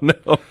don't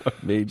know. I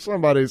mean,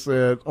 Somebody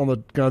said on the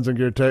Guns and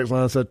Gear text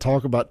line, said,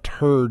 talk about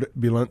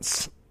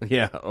turbulence.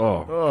 yeah.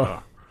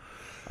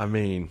 I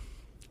mean,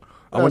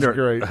 I That's wonder.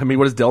 great. I mean,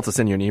 what does Delta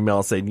send you an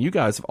email saying you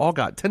guys have all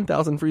got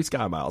 10,000 free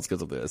Sky Miles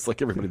because of this?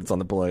 Like everybody that's on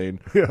the plane,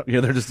 Yeah.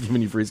 they're just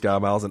giving you free Sky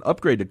Miles and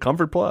upgrade to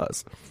Comfort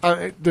Plus.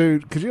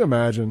 Dude, could you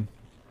imagine?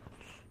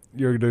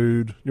 You're a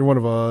dude. You're one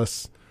of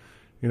us.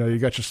 You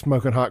got your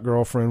smoking hot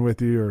girlfriend with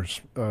you,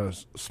 or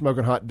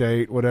smoking hot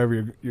date,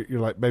 whatever. You're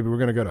like, baby, we're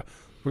gonna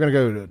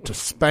go to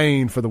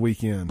Spain for the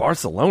weekend.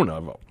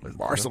 Barcelona,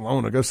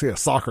 Go see a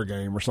soccer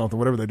game or something,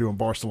 whatever they do in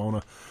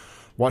Barcelona.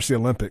 Watch the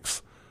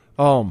Olympics.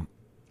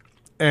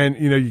 And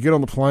you get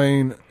on the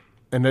plane,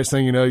 and next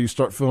thing you know, you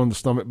start feeling the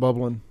stomach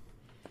bubbling,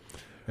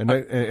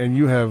 and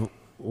you have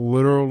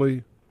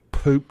literally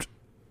pooped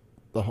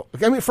the whole.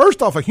 I mean,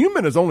 first off, a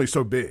human is only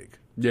so big.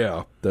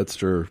 Yeah, that's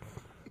true.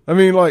 I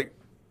mean, like,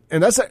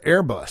 and that's an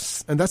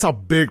Airbus, and that's a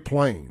big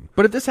plane.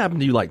 But if this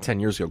happened to you like 10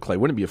 years ago, Clay,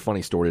 wouldn't it be a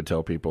funny story to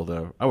tell people,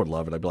 though? I would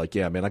love it. I'd be like,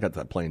 yeah, man, I got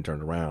that plane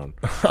turned around.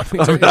 I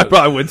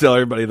probably would tell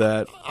everybody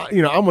that. I'm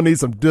going to need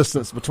some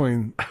distance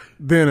between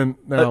then and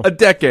now. A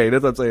decade,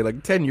 that's what I'm saying.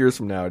 Like 10 years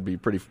from now, it'd be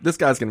pretty. This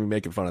guy's going to be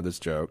making fun of this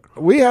joke.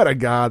 We had a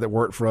guy that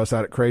worked for us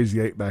out at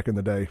Crazy 8 back in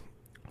the day,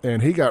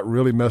 and he got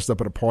really messed up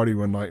at a party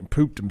one night and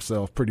pooped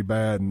himself pretty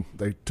bad, and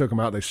they took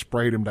him out. They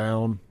sprayed him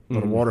down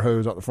with a water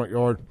hose out the front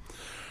yard.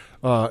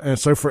 And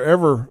so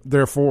forever,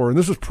 therefore, and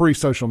this was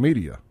pre-social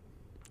media,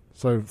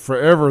 so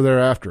forever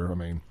thereafter, I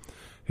mean,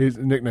 his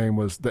nickname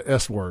was the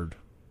S word,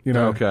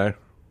 Okay.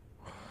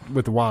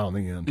 with the Y on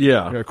the end.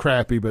 Yeah.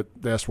 Crappy, but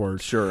the S word.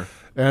 Sure.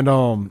 And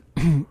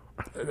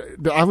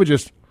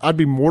I'd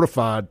be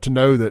mortified to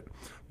know that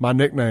my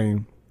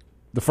nickname,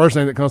 the first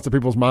thing that comes to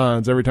people's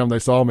minds every time they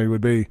saw me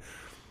would be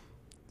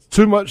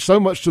so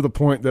much to the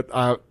point that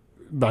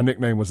my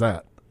nickname was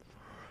that.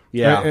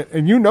 Yeah.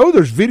 And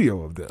there's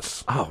video of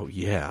this. Oh,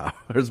 yeah.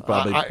 There's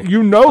probably.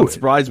 I'm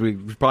surprised we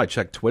probably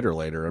check Twitter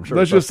later. I'm sure.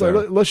 Let's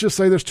just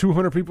say there's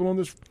 200 people on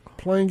this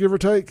plane, give or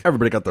take.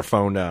 Everybody got their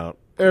phone out.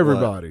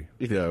 Everybody.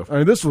 You know. I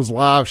mean, this was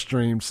live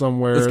streamed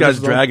somewhere. This guy's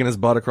dragging his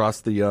butt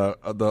across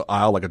the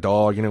aisle like a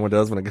dog. You know what it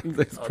does when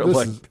it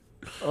goes.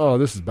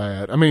 This is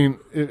bad. I mean,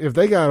 if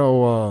they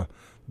got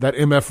that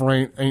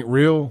MF ain't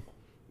real,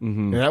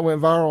 and that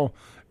went viral,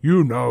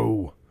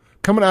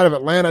 coming out of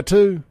Atlanta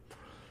too,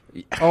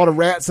 all the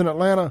rats in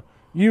Atlanta,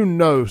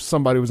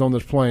 somebody was on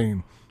this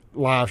plane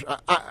live.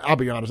 I'll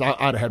be honest, I'd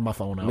have had my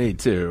phone out. Me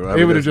too.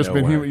 It would have just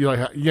been human. You're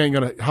like, you ain't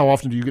gonna. How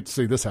often do you get to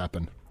see this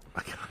happen?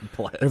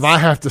 If I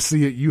have to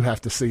see it, you have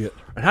to see it.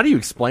 And how do you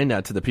explain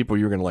that to the people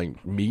you're going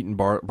to meet in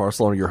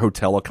Barcelona, your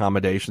hotel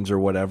accommodations or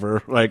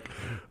whatever?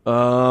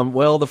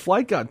 Well, the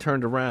flight got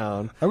turned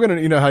around. I'm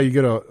gonna, how you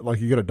get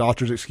a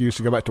doctor's excuse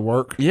to go back to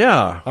work.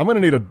 Yeah, I'm gonna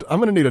need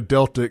a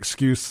Delta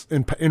excuse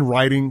in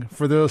writing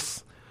for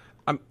this.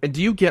 And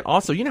do you get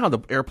also? You know how the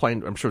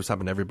airplane? I'm sure it's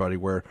happened to everybody.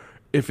 Where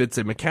if it's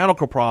a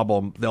mechanical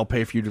problem, they'll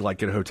pay for you to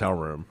get a hotel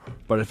room.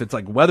 But if it's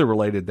weather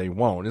related, they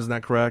won't. Isn't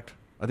that correct?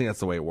 I think that's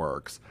the way it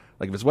works.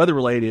 If it's weather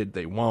related,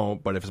 they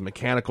won't. But if it's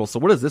mechanical, so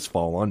what does this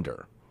fall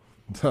under?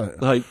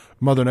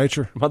 Mother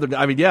Nature.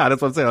 I mean, yeah,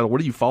 that's what I'm saying. What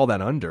do you fall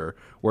that under?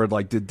 Where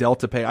did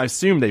Delta pay? I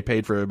assume they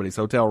paid for everybody's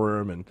hotel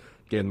room and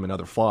gave them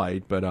another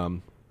flight. But I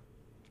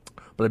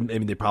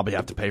mean, they probably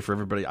have to pay for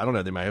everybody. I don't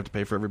know. They might have to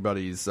pay for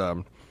everybody's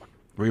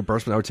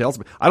reimbursement hotels.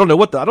 I don't know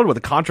what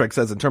the contract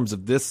says in terms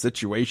of this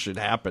situation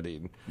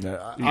happening.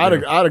 Yeah,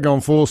 I'd have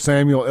gone full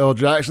Samuel L.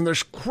 Jackson.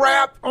 There's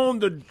crap on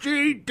the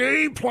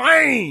GD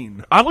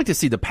plane. I'd like to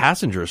see the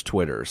passengers'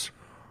 Twitters.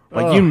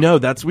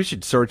 We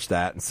should search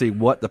that and see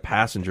what the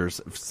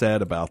passengers have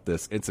said about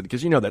this incident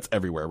because that's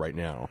everywhere right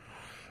now.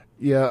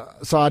 Yeah,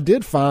 so I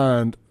did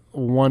find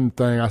one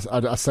thing.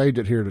 I saved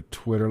it here to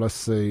Twitter. Let's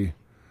see.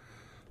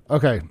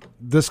 Okay,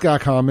 this guy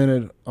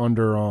commented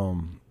under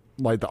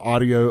the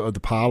audio of the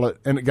pilot.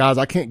 And guys,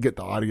 I can't get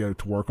the audio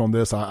to work on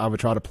this. I would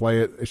try to play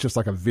it. It's just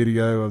like a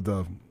video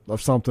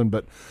of something,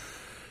 but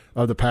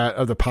of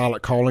the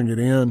pilot calling it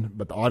in,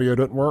 but the audio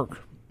doesn't work.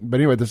 But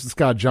anyway, this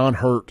guy John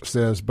Hurt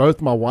says,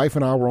 both my wife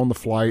and I were on the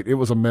flight. It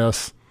was a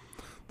mess.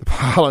 The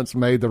pilots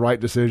made the right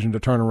decision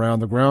to turn around.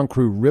 The ground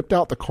crew ripped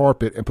out the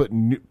carpet and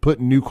put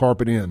new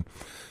carpet in.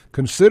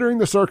 Considering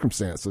the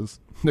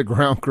circumstances, the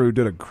ground crew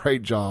did a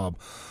great job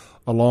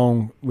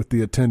along with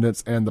the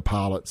attendants and the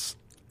pilots.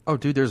 Oh,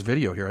 dude, there's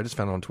video here. I just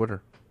found it on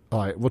Twitter. All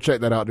right, we'll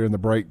check that out during the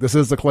break. This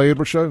is the Clay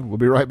Edwards Show. We'll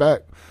be right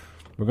back.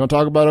 We're going to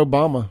talk about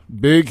Obama.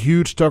 Big,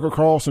 huge Tucker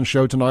Carlson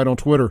show tonight on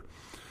Twitter.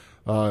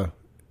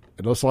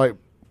 It looks like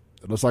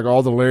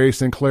all the Larry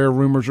Sinclair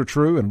rumors are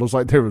true, and it looks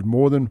like there was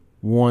more than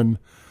one,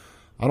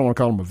 I don't want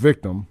to call him a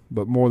victim,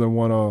 but more than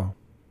one, I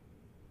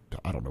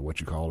don't know what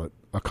you call it,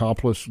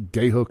 accomplice,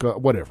 gay hookup,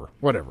 whatever.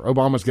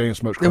 Obama's gay and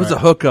smokes crack. It was a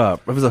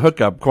hookup.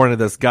 According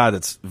to this guy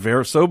that's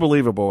so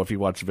believable if you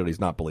watch the video. He's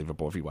not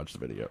believable if you watch the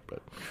video,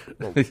 but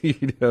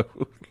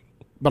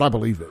But I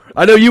believe it.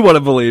 I know you want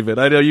to believe it.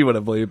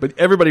 But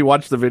everybody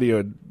watch the video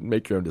and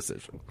make your own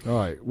decision. All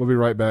right, we'll be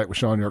right back with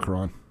SHAUN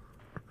YURTKURAN.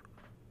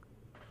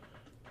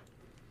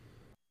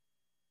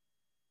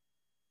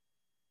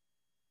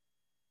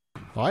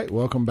 All right,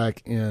 welcome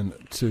back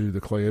into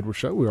the Clay Edwards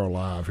Show. We are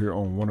live here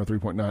on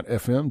 103.9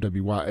 FM,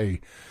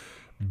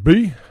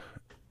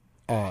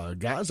 WYAB.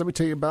 Guys, let me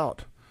tell you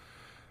about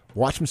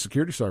Watchman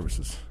Security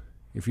Services.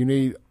 If you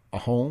need a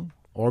home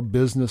or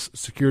business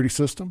security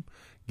system,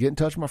 get in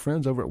touch with my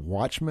friends over at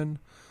Watchman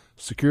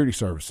Security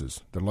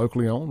Services. They're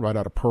locally owned right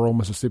out of Pearl,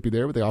 Mississippi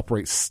there, but they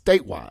operate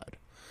statewide.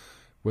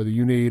 Whether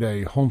you need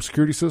a home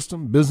security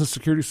system, business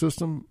security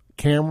system,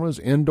 cameras,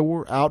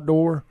 indoor,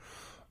 outdoor,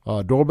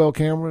 doorbell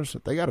cameras,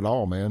 they got it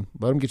all, man.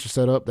 Let them get you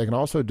set up. They can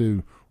also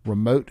do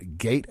remote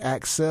gate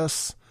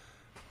access,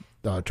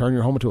 turn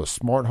your home into a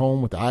smart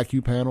home with the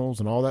IQ panels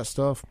and all that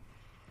stuff.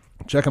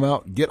 Check them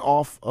out. Get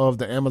off of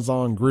the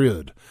Amazon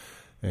grid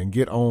and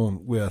get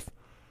on with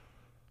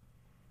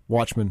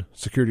Watchman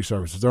Security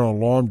Services. They're on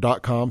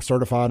alarm.com,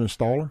 certified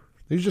installer.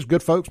 These are just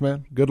good folks,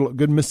 man.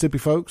 Good Mississippi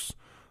folks.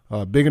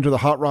 Big into the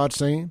hot rod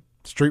scene,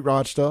 street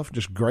rod stuff.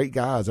 Just great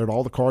guys. They're at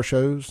all the car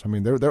shows. I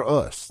mean, they're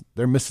us.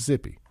 They're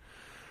Mississippi.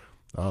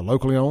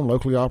 Locally owned,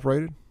 locally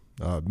operated.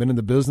 Been in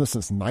the business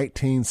since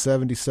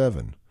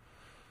 1977.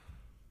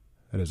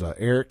 That is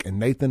Eric and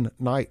Nathan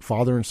Knight,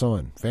 father and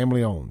son,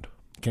 family owned.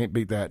 Can't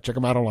beat that. Check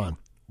them out online.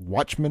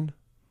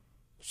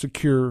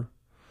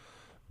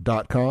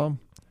 WatchmanSecure.com.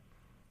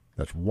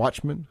 That's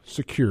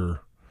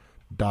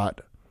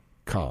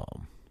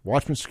WatchmanSecure.com.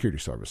 Watchman Security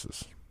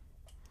Services.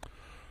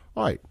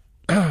 All right.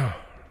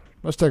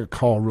 Let's take a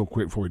call real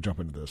quick before we jump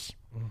into this.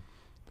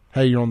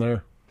 Hey, you're on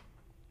there.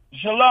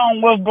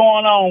 Shalom, what's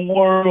going on,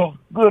 world?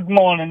 Good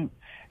morning,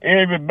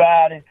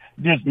 everybody.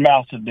 This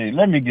Master D.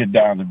 Let me get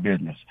down to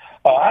business.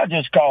 I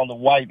just called the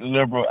white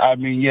liberal.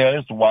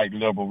 It's the white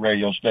liberal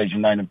radio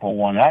station,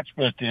 90.1. I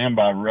expressed to him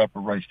about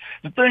reparation.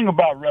 The thing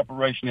about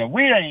reparation is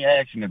we ain't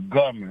asking the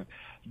government,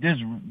 this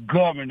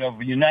government of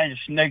the United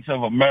States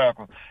of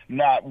America,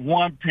 not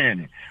one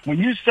penny. When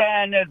you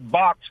sign that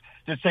box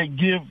to say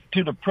give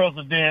to the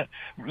president.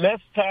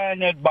 Let's sign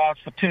that box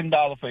for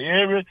 $10 for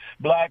every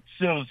black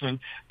citizen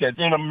that's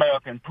in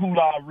America and pool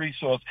our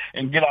resources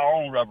and get our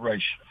own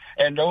reparation.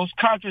 And those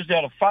countries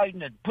that are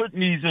fighting and putting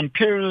these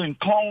imperial and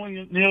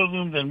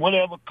colonialisms and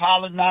whatever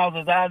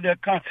colonizers out there,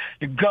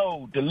 the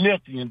gold, the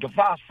lithium, the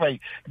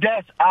phosphate,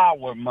 that's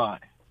our money.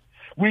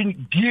 We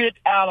get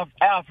out of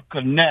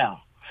Africa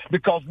now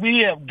because we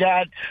have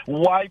got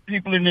white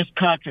people in this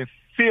country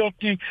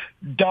filthy,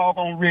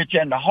 doggone rich,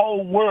 and the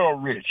whole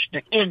world rich.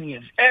 The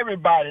Indians,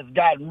 everybody's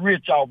gotten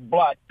rich off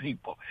black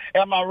people.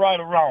 Am I right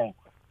or wrong?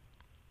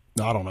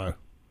 No, I don't know.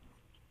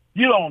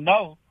 You don't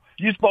know.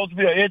 You're supposed to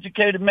be an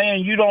educated man.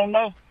 You don't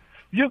know.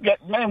 You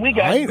got, man, we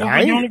got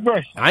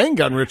university. I ain't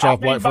gotten rich off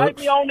black folks. Invite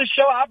me on the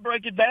show. I'll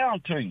break it down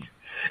to you.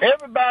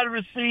 Everybody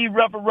received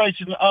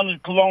reparations under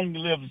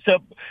colonialism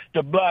except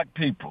the black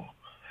people.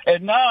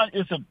 And now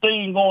it's a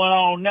thing going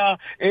on now.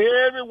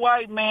 Every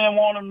white man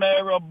want to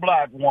marry a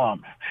black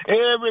woman.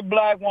 Every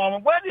black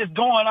woman. What is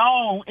going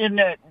on in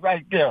that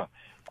right there?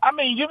 I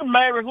mean, you can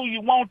marry who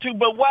you want to,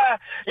 but why?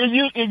 It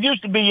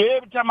used to be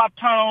every time I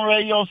turn on the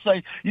radio,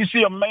 say, you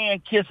see a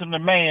man kissing a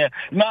man.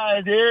 Now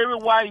it's every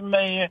white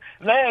man.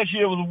 Last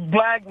year it was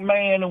black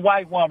man and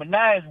white woman.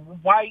 Now it's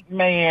white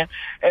man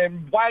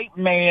and black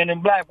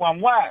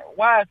woman. Why?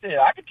 Why is that?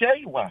 I can tell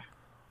you why.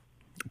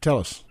 Tell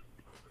us.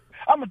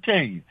 I'm going to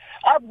tell you.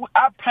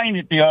 I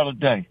painted the other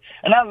day,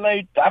 and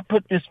I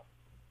put this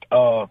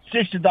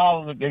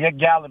 $60 a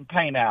gallon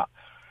paint out.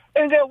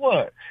 And guess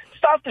what?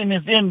 Something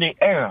is in the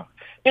air.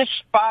 It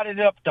spotted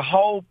up the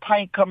whole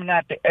paint coming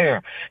out the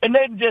air. And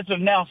they just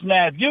announced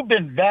now, if you've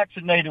been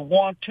vaccinated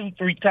 1, 2,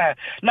 3 times,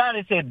 now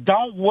they said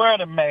don't wear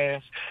the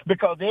mask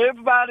because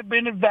everybody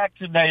been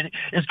vaccinated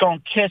is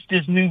going to catch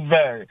this new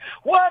variant.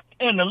 What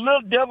in the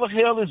little devil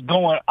hell is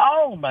going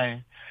on,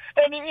 man?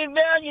 And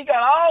now you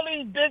got all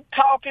these big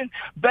talking,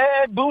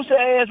 bad,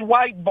 booster-ass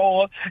white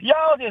boys.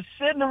 Y'all just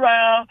sitting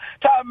around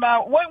talking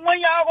about when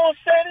y'all going to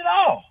set it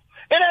off.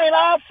 It ain't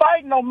our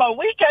fight no more.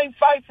 We can't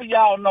fight for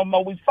y'all no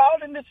more. We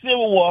fought in the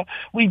Civil War.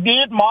 We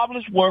did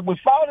marvelous work. We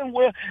fought in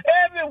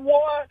every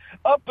war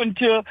up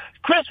until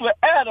Christopher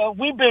Adder,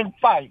 we've been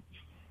fighting.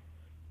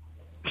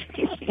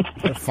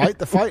 Fight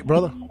the fight,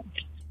 brother.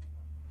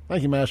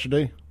 Thank you, Master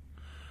D.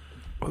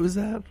 Who's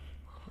that?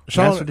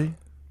 SHAUN, Master D?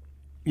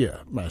 Yeah,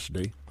 Master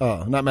D.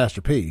 Not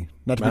Master P.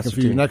 Not to Master be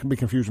confused. T. Not to be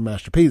confused with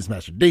Master P. It's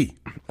Master D.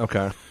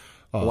 Okay.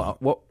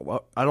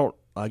 Well, I don't.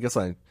 I guess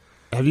I.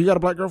 Have you got a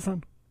black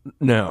girlfriend?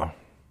 No.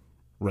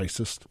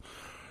 Racist.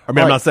 I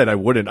mean, I'm not saying I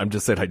wouldn't. I'm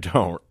just saying I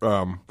don't.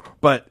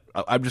 But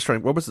I'm just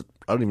trying. What was it?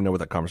 I don't even know what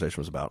that conversation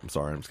was about. I'm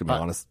sorry. I'm just gonna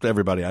be honest.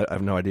 Everybody, I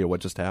have no idea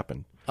what just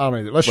happened. I don't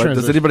either.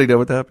 Does anybody know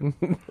what happened?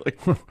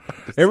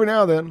 Every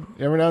now and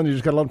then, you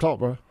just gotta let them talk,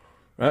 bro.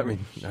 I mean,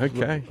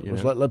 okay.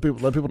 Let people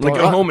talk. Like,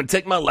 go home and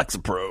take my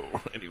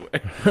Lexapro.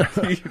 Anyway,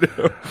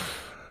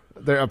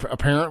 There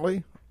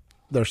apparently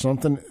there's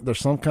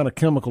some kind of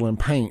chemical in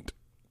paint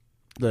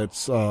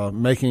that's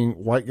making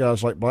white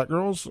guys like black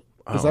girls.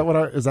 Is that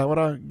what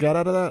I got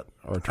out of that?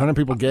 Or turning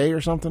people gay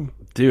or something?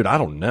 Dude, I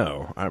don't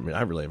know. I mean,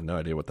 I really have no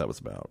idea what that was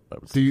about.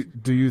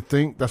 Do you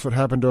think that's what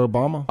happened to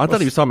Obama? I thought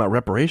he was talking about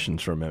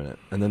reparations for a minute,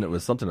 and then it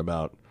was something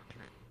about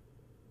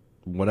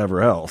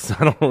whatever else.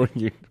 I don't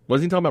know.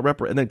 Was he talking about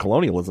and then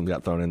colonialism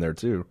got thrown in there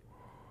too.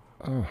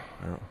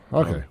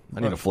 Okay. I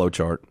need a flow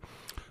chart.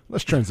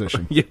 Let's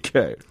transition.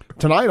 Okay.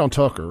 Tonight on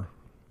Tucker,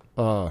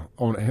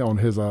 on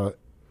his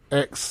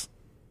X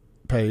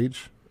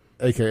page,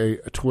 a.k.a.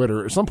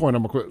 Twitter. At some point,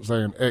 I'm going to quit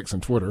saying X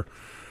and Twitter.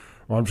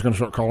 Or I'm just going to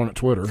start calling it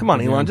Twitter. Come on,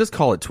 Elon. Just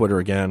call it Twitter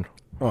again.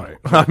 All right.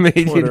 I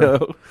mean, Twitter.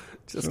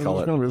 Just call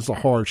it. It's a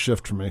hard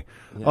shift for me.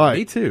 Yeah, all right.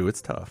 Me too.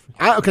 It's tough.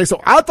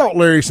 So I thought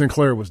Larry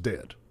Sinclair was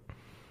dead.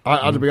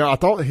 I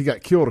thought that he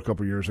got killed a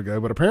couple years ago,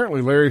 but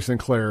apparently Larry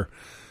Sinclair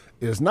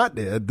is not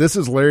dead. This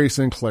is Larry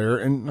Sinclair.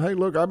 And, hey,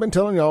 look, I've been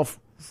telling y'all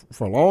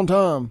for a long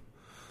time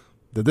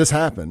that this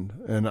happened.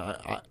 And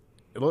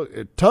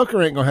look,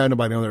 Tucker ain't gonna have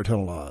nobody on there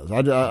telling lies.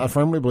 I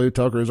firmly believe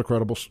Tucker is a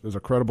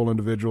credible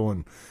individual,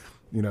 and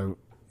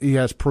he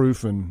has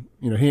proof, and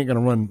he ain't gonna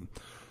run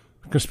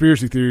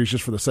conspiracy theories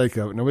just for the sake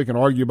of it. Now we can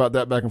argue about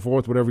that back and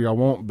forth, whatever y'all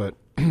want, but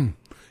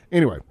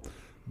anyway,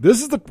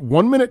 this is the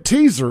 1-minute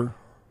teaser.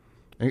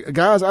 And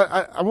guys,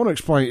 I want to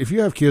explain. If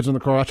you have kids in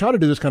the car, I try to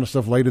do this kind of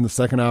stuff late in the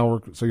second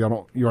hour, so you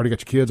already got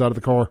your kids out of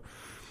the car.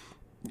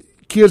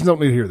 Kids don't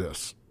need to hear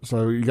this,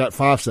 so you got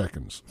 5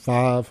 seconds.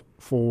 5,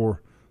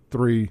 4,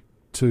 3,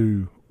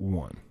 2,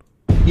 1.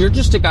 You're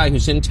just a guy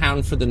who's in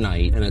town for the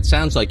night, and it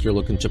sounds like you're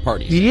looking to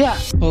party. Yeah.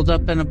 Pulled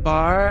up in a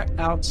bar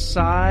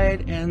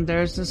outside, and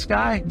there's this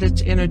guy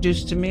that's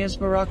introduced to me as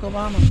Barack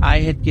Obama.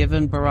 I had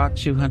given Barack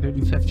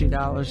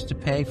 $250 to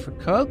pay for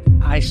coke.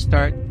 I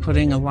start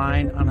putting a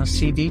line on a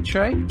CD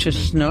tray to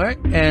snort,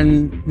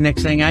 and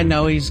next thing I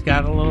know, he's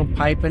got a little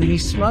pipe and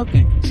he's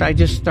smoking. So I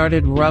just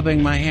started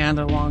rubbing my hand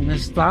along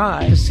his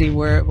thigh to see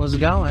where it was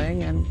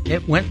going, and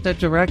it went the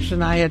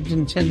direction I had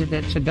intended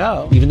it to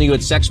go. Even though you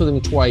had sex with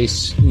him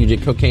twice, you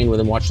did coke cocaine with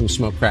him, watched him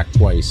smoke crack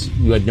twice.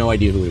 You had no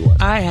idea who he was.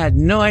 I had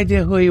no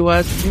idea who he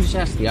was. You just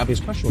asked the obvious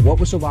question. What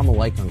was Obama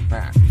like on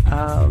crack?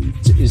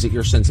 Is it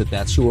your sense that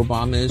that's who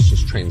Obama is,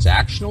 just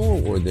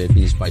transactional, or that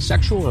he's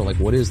bisexual, or like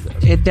what is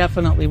this? It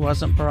definitely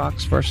wasn't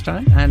Barack's first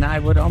time, and I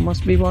would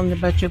almost be willing to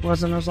bet you it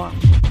wasn't his last.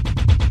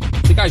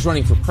 The guy's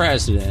running for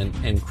president,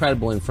 and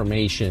credible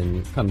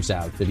information comes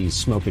out that he's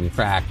smoking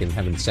crack and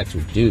having sex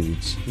with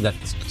dudes. That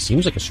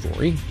seems like a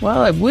story.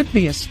 Well, it would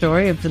be a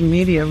story if the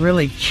media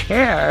really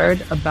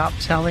cared about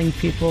telling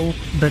people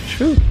the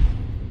truth.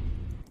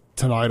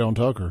 Tonight on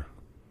Tucker,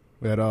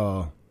 we had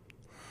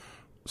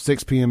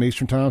 6 p.m.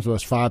 Eastern time, so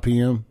that's 5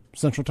 p.m.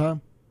 Central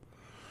time.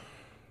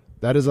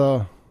 That is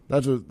about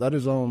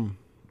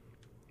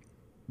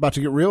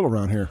to get real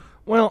around here.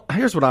 Well,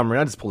 here's what I'm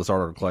reading. I just pulled this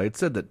article, Clay. It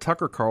said that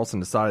Tucker Carlson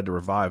decided to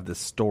revive this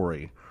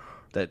story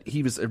that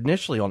he was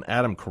initially on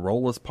Adam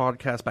Carolla's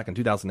podcast back in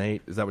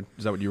 2008. Is that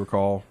what you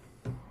recall?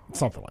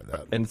 Something like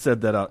that. And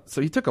said that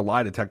so he took a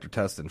lie detector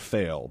test and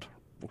failed,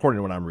 according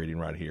to what I'm reading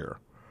right here.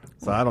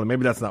 So I don't know.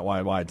 Maybe that's not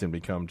why it didn't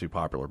become too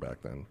popular back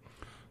then.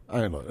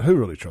 I mean, look, who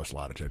really trusts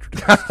lie detector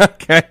tests?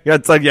 Okay,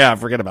 it's like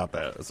forget about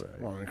that.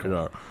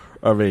 Sorry.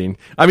 I mean,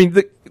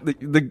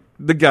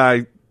 the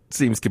guy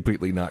seems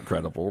completely not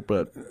credible,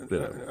 but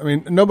I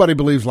mean, nobody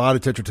believes lie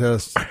detector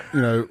tests.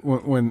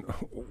 When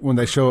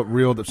they show it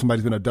real that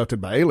somebody's been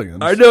abducted by aliens.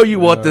 I know you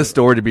want this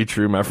story to be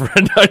true, my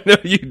friend. I know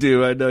you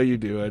do.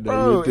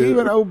 Bro,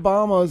 even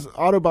Obama's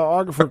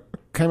autobiographer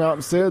came out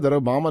and said that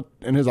Obama,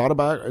 in his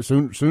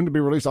soon to be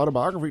released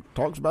autobiography,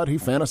 talks about he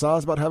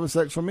fantasized about having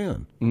sex with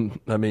men.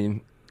 I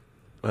mean,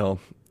 well,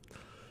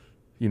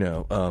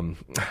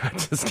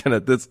 just kind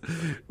of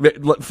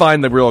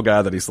find the real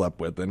guy that he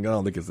slept with, and I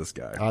don't think it's this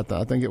guy. I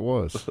think it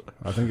was.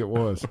 All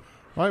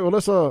right. Well,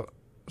 let's. So,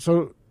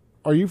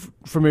 are you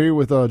familiar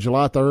with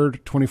July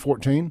 3rd,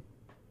 2014?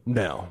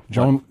 No.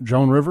 Joan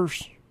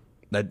Rivers.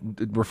 That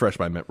refreshed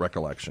my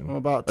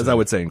recollection. As I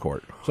would say in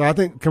court. So I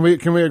think can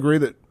we agree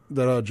that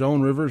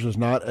Joan Rivers is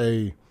not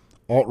a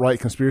alt-right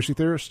conspiracy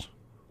theorist?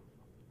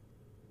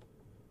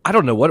 I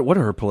don't know what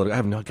are her political. I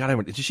have no.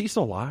 God, is she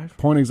still alive?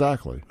 Point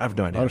exactly. I have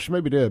no idea. She may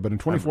be dead, but in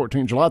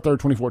 2014, July 3rd,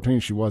 2014,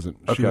 she wasn't.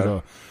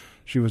 Okay.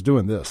 She was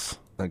doing this.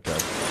 Okay.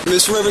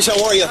 Mr. Rivers,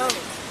 how are you?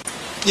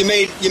 You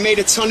made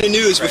a ton of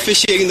news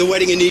officiating the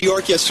wedding in New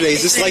York yesterday.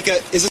 Is this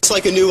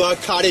like a new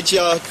cottage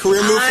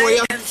career move for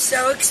you? I am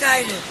so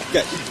excited.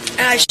 Okay.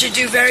 And I should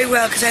do very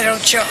well because I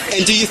don't charge.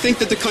 And do you think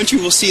that the United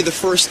States will see the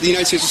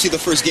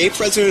first gay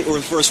president or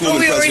the first woman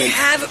president? We already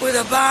have it with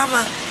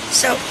Obama,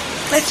 so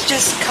let's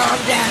just calm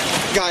down.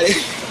 Got it.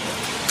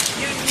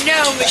 You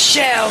know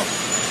Michelle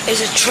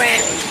is a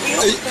trans.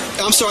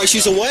 I'm sorry,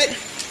 she's a what?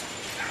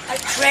 A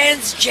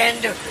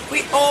transgender.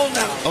 We all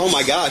know. Oh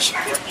my gosh.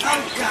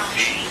 Oh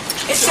gosh.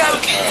 It's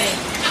okay.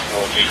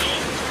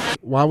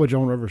 Why would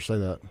Joan Rivers say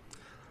that?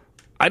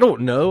 I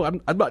don't know.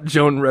 I'm not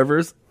Joan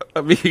Rivers.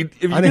 I mean,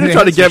 if you're going to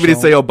try to get me to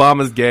say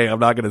Obama's gay, I'm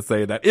not going to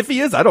say that. If he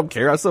is, I don't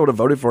care. I still would have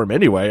voted for him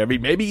anyway. I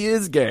mean, maybe he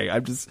is gay. I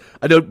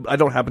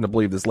don't happen to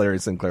believe this Larry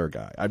Sinclair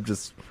guy.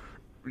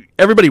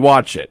 Everybody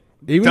watch it.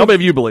 Tell me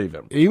if you believe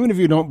him. Even if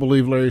you don't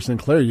believe Larry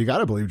Sinclair, you got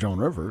to believe Joan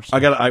Rivers. Why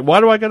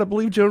do I got to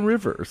believe Joan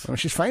Rivers? I mean,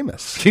 she's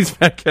famous. She's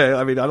okay.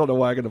 I mean, I don't know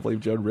why I got to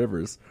believe Joan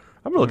Rivers.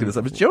 I'm going to look at this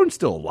up. Is Joan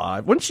still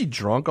alive? Wasn't she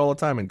drunk all the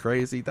time and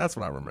crazy? That's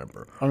what I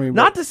remember. I mean,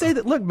 not to say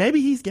that, look,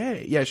 maybe he's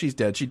gay. Yeah, she's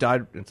dead. She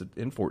died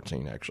in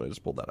 14, actually. I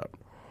just pulled that up.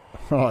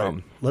 All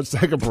right. Let's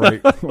take a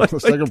break.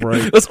 Let's take a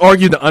break. Let's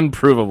argue the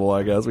unprovable,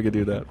 I guess. We could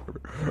do that.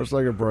 Let's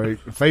take a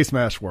break. Face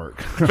masks work.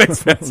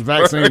 Face masks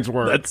Vaccines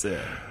work. That's it.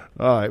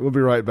 All right. We'll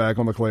be right back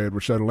on the Clay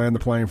Edwards Show to land the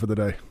plane for the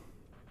day.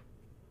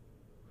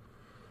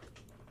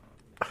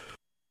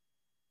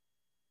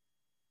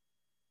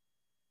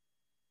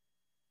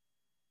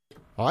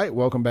 All right,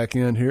 welcome back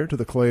in here to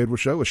the Clay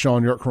Edwards Show with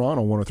Shaun YURTKURAN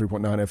on 103.9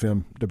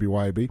 FM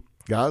WYAB.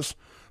 Guys,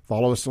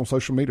 follow us on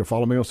social media.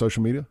 Follow me on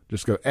social media.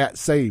 Just go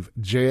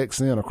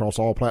 @SaveJXN across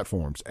all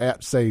platforms.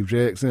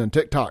 @SaveJXN,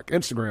 TikTok,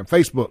 Instagram,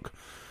 Facebook.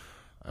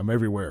 I'm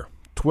everywhere.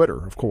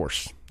 Twitter, of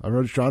course. I'm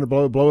really trying to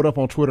blow it up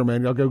on Twitter,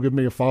 man. Y'all go give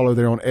me a follow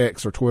there on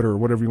X or Twitter or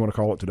whatever you want to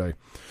call it today.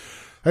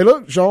 Hey,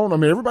 look, Shaun, I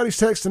mean, everybody's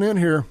texting in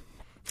here.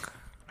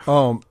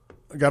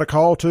 Got a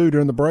call, too,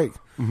 during the break.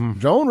 Mm-hmm.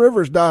 Joan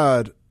Rivers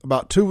died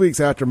about 2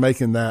 weeks after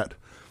making that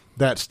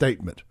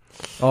statement.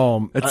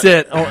 That's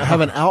it.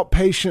 Have an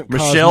outpatient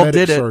Michelle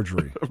cosmetic did it.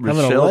 surgery. Have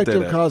an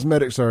elective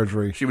cosmetic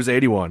surgery. She was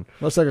 81.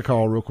 Let's take a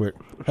call real quick.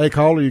 Hey,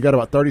 caller, you got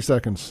about 30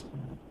 seconds.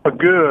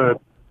 Good.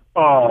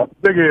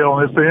 Big A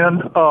on this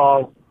end.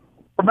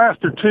 For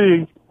Master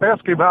T,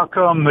 ask him how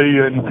come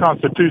in the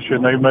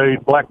Constitution they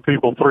made black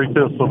people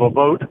 3/5 of a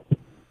vote.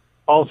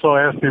 Also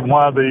asked him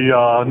why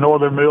the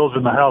Northern Mills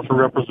in the House of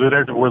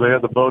Representatives, where they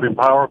had the voting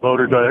power,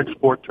 voted to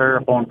export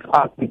tariff on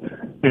cotton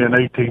in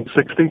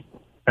 1860,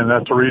 and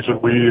that's the reason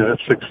we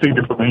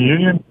succeeded from the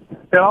Union.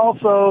 And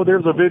also,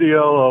 there's a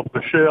video of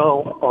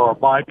Michelle or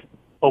Mike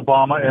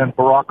Obama and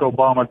Barack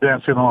Obama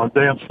dancing on a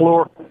dance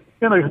floor.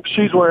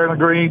 she's wearing a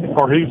green,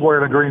 or he's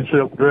wearing a green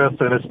silk dress,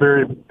 and it's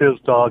his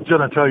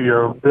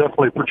genitalia are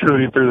definitely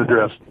protruding through the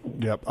dress.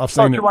 Yep, I've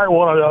seen it. You might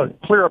want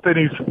to clear up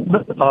any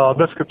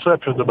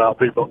misconceptions about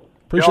people.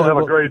 Appreciate Y'all have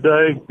it. a great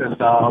day, and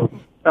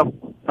have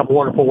a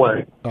wonderful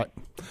way. All right.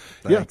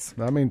 Yes,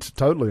 I mean,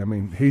 totally. I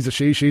mean, he's a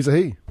she, she's a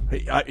he.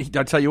 Hey, I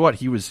tell you what,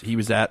 he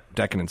was at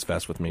Decadence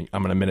Fest with me.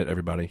 I'm going to admit it,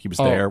 everybody. He was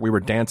there. We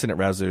were dancing at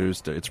Razoo's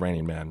to It's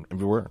Raining Man. And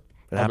we were.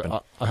 It happened.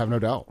 I have no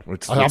doubt.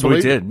 That's what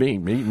we did. Me,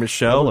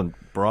 Michelle, and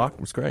Barack.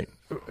 It was great.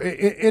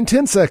 In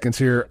 10 seconds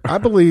here, I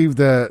believe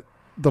that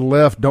the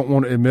left don't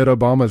want to admit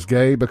Obama's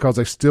gay because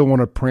they still want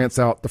to prance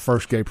out the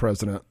first gay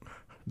president.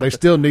 They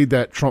still need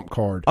that Trump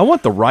card. I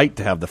want the right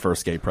to have the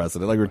first gay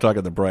president. Like we were talking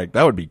at the break.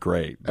 That would be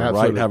great. The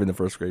Absolutely. right having the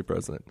first gay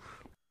president.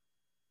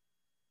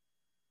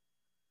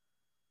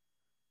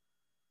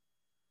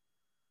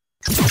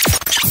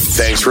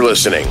 Thanks for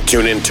listening.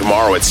 Tune in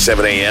tomorrow at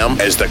 7 a.m.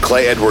 as the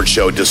Clay Edwards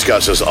Show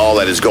discusses all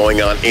that is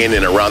going on in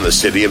and around the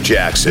city of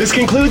Jackson. This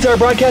concludes our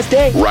broadcast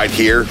day. Right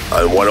here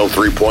on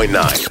 103.9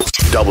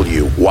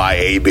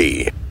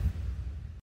 WYAB.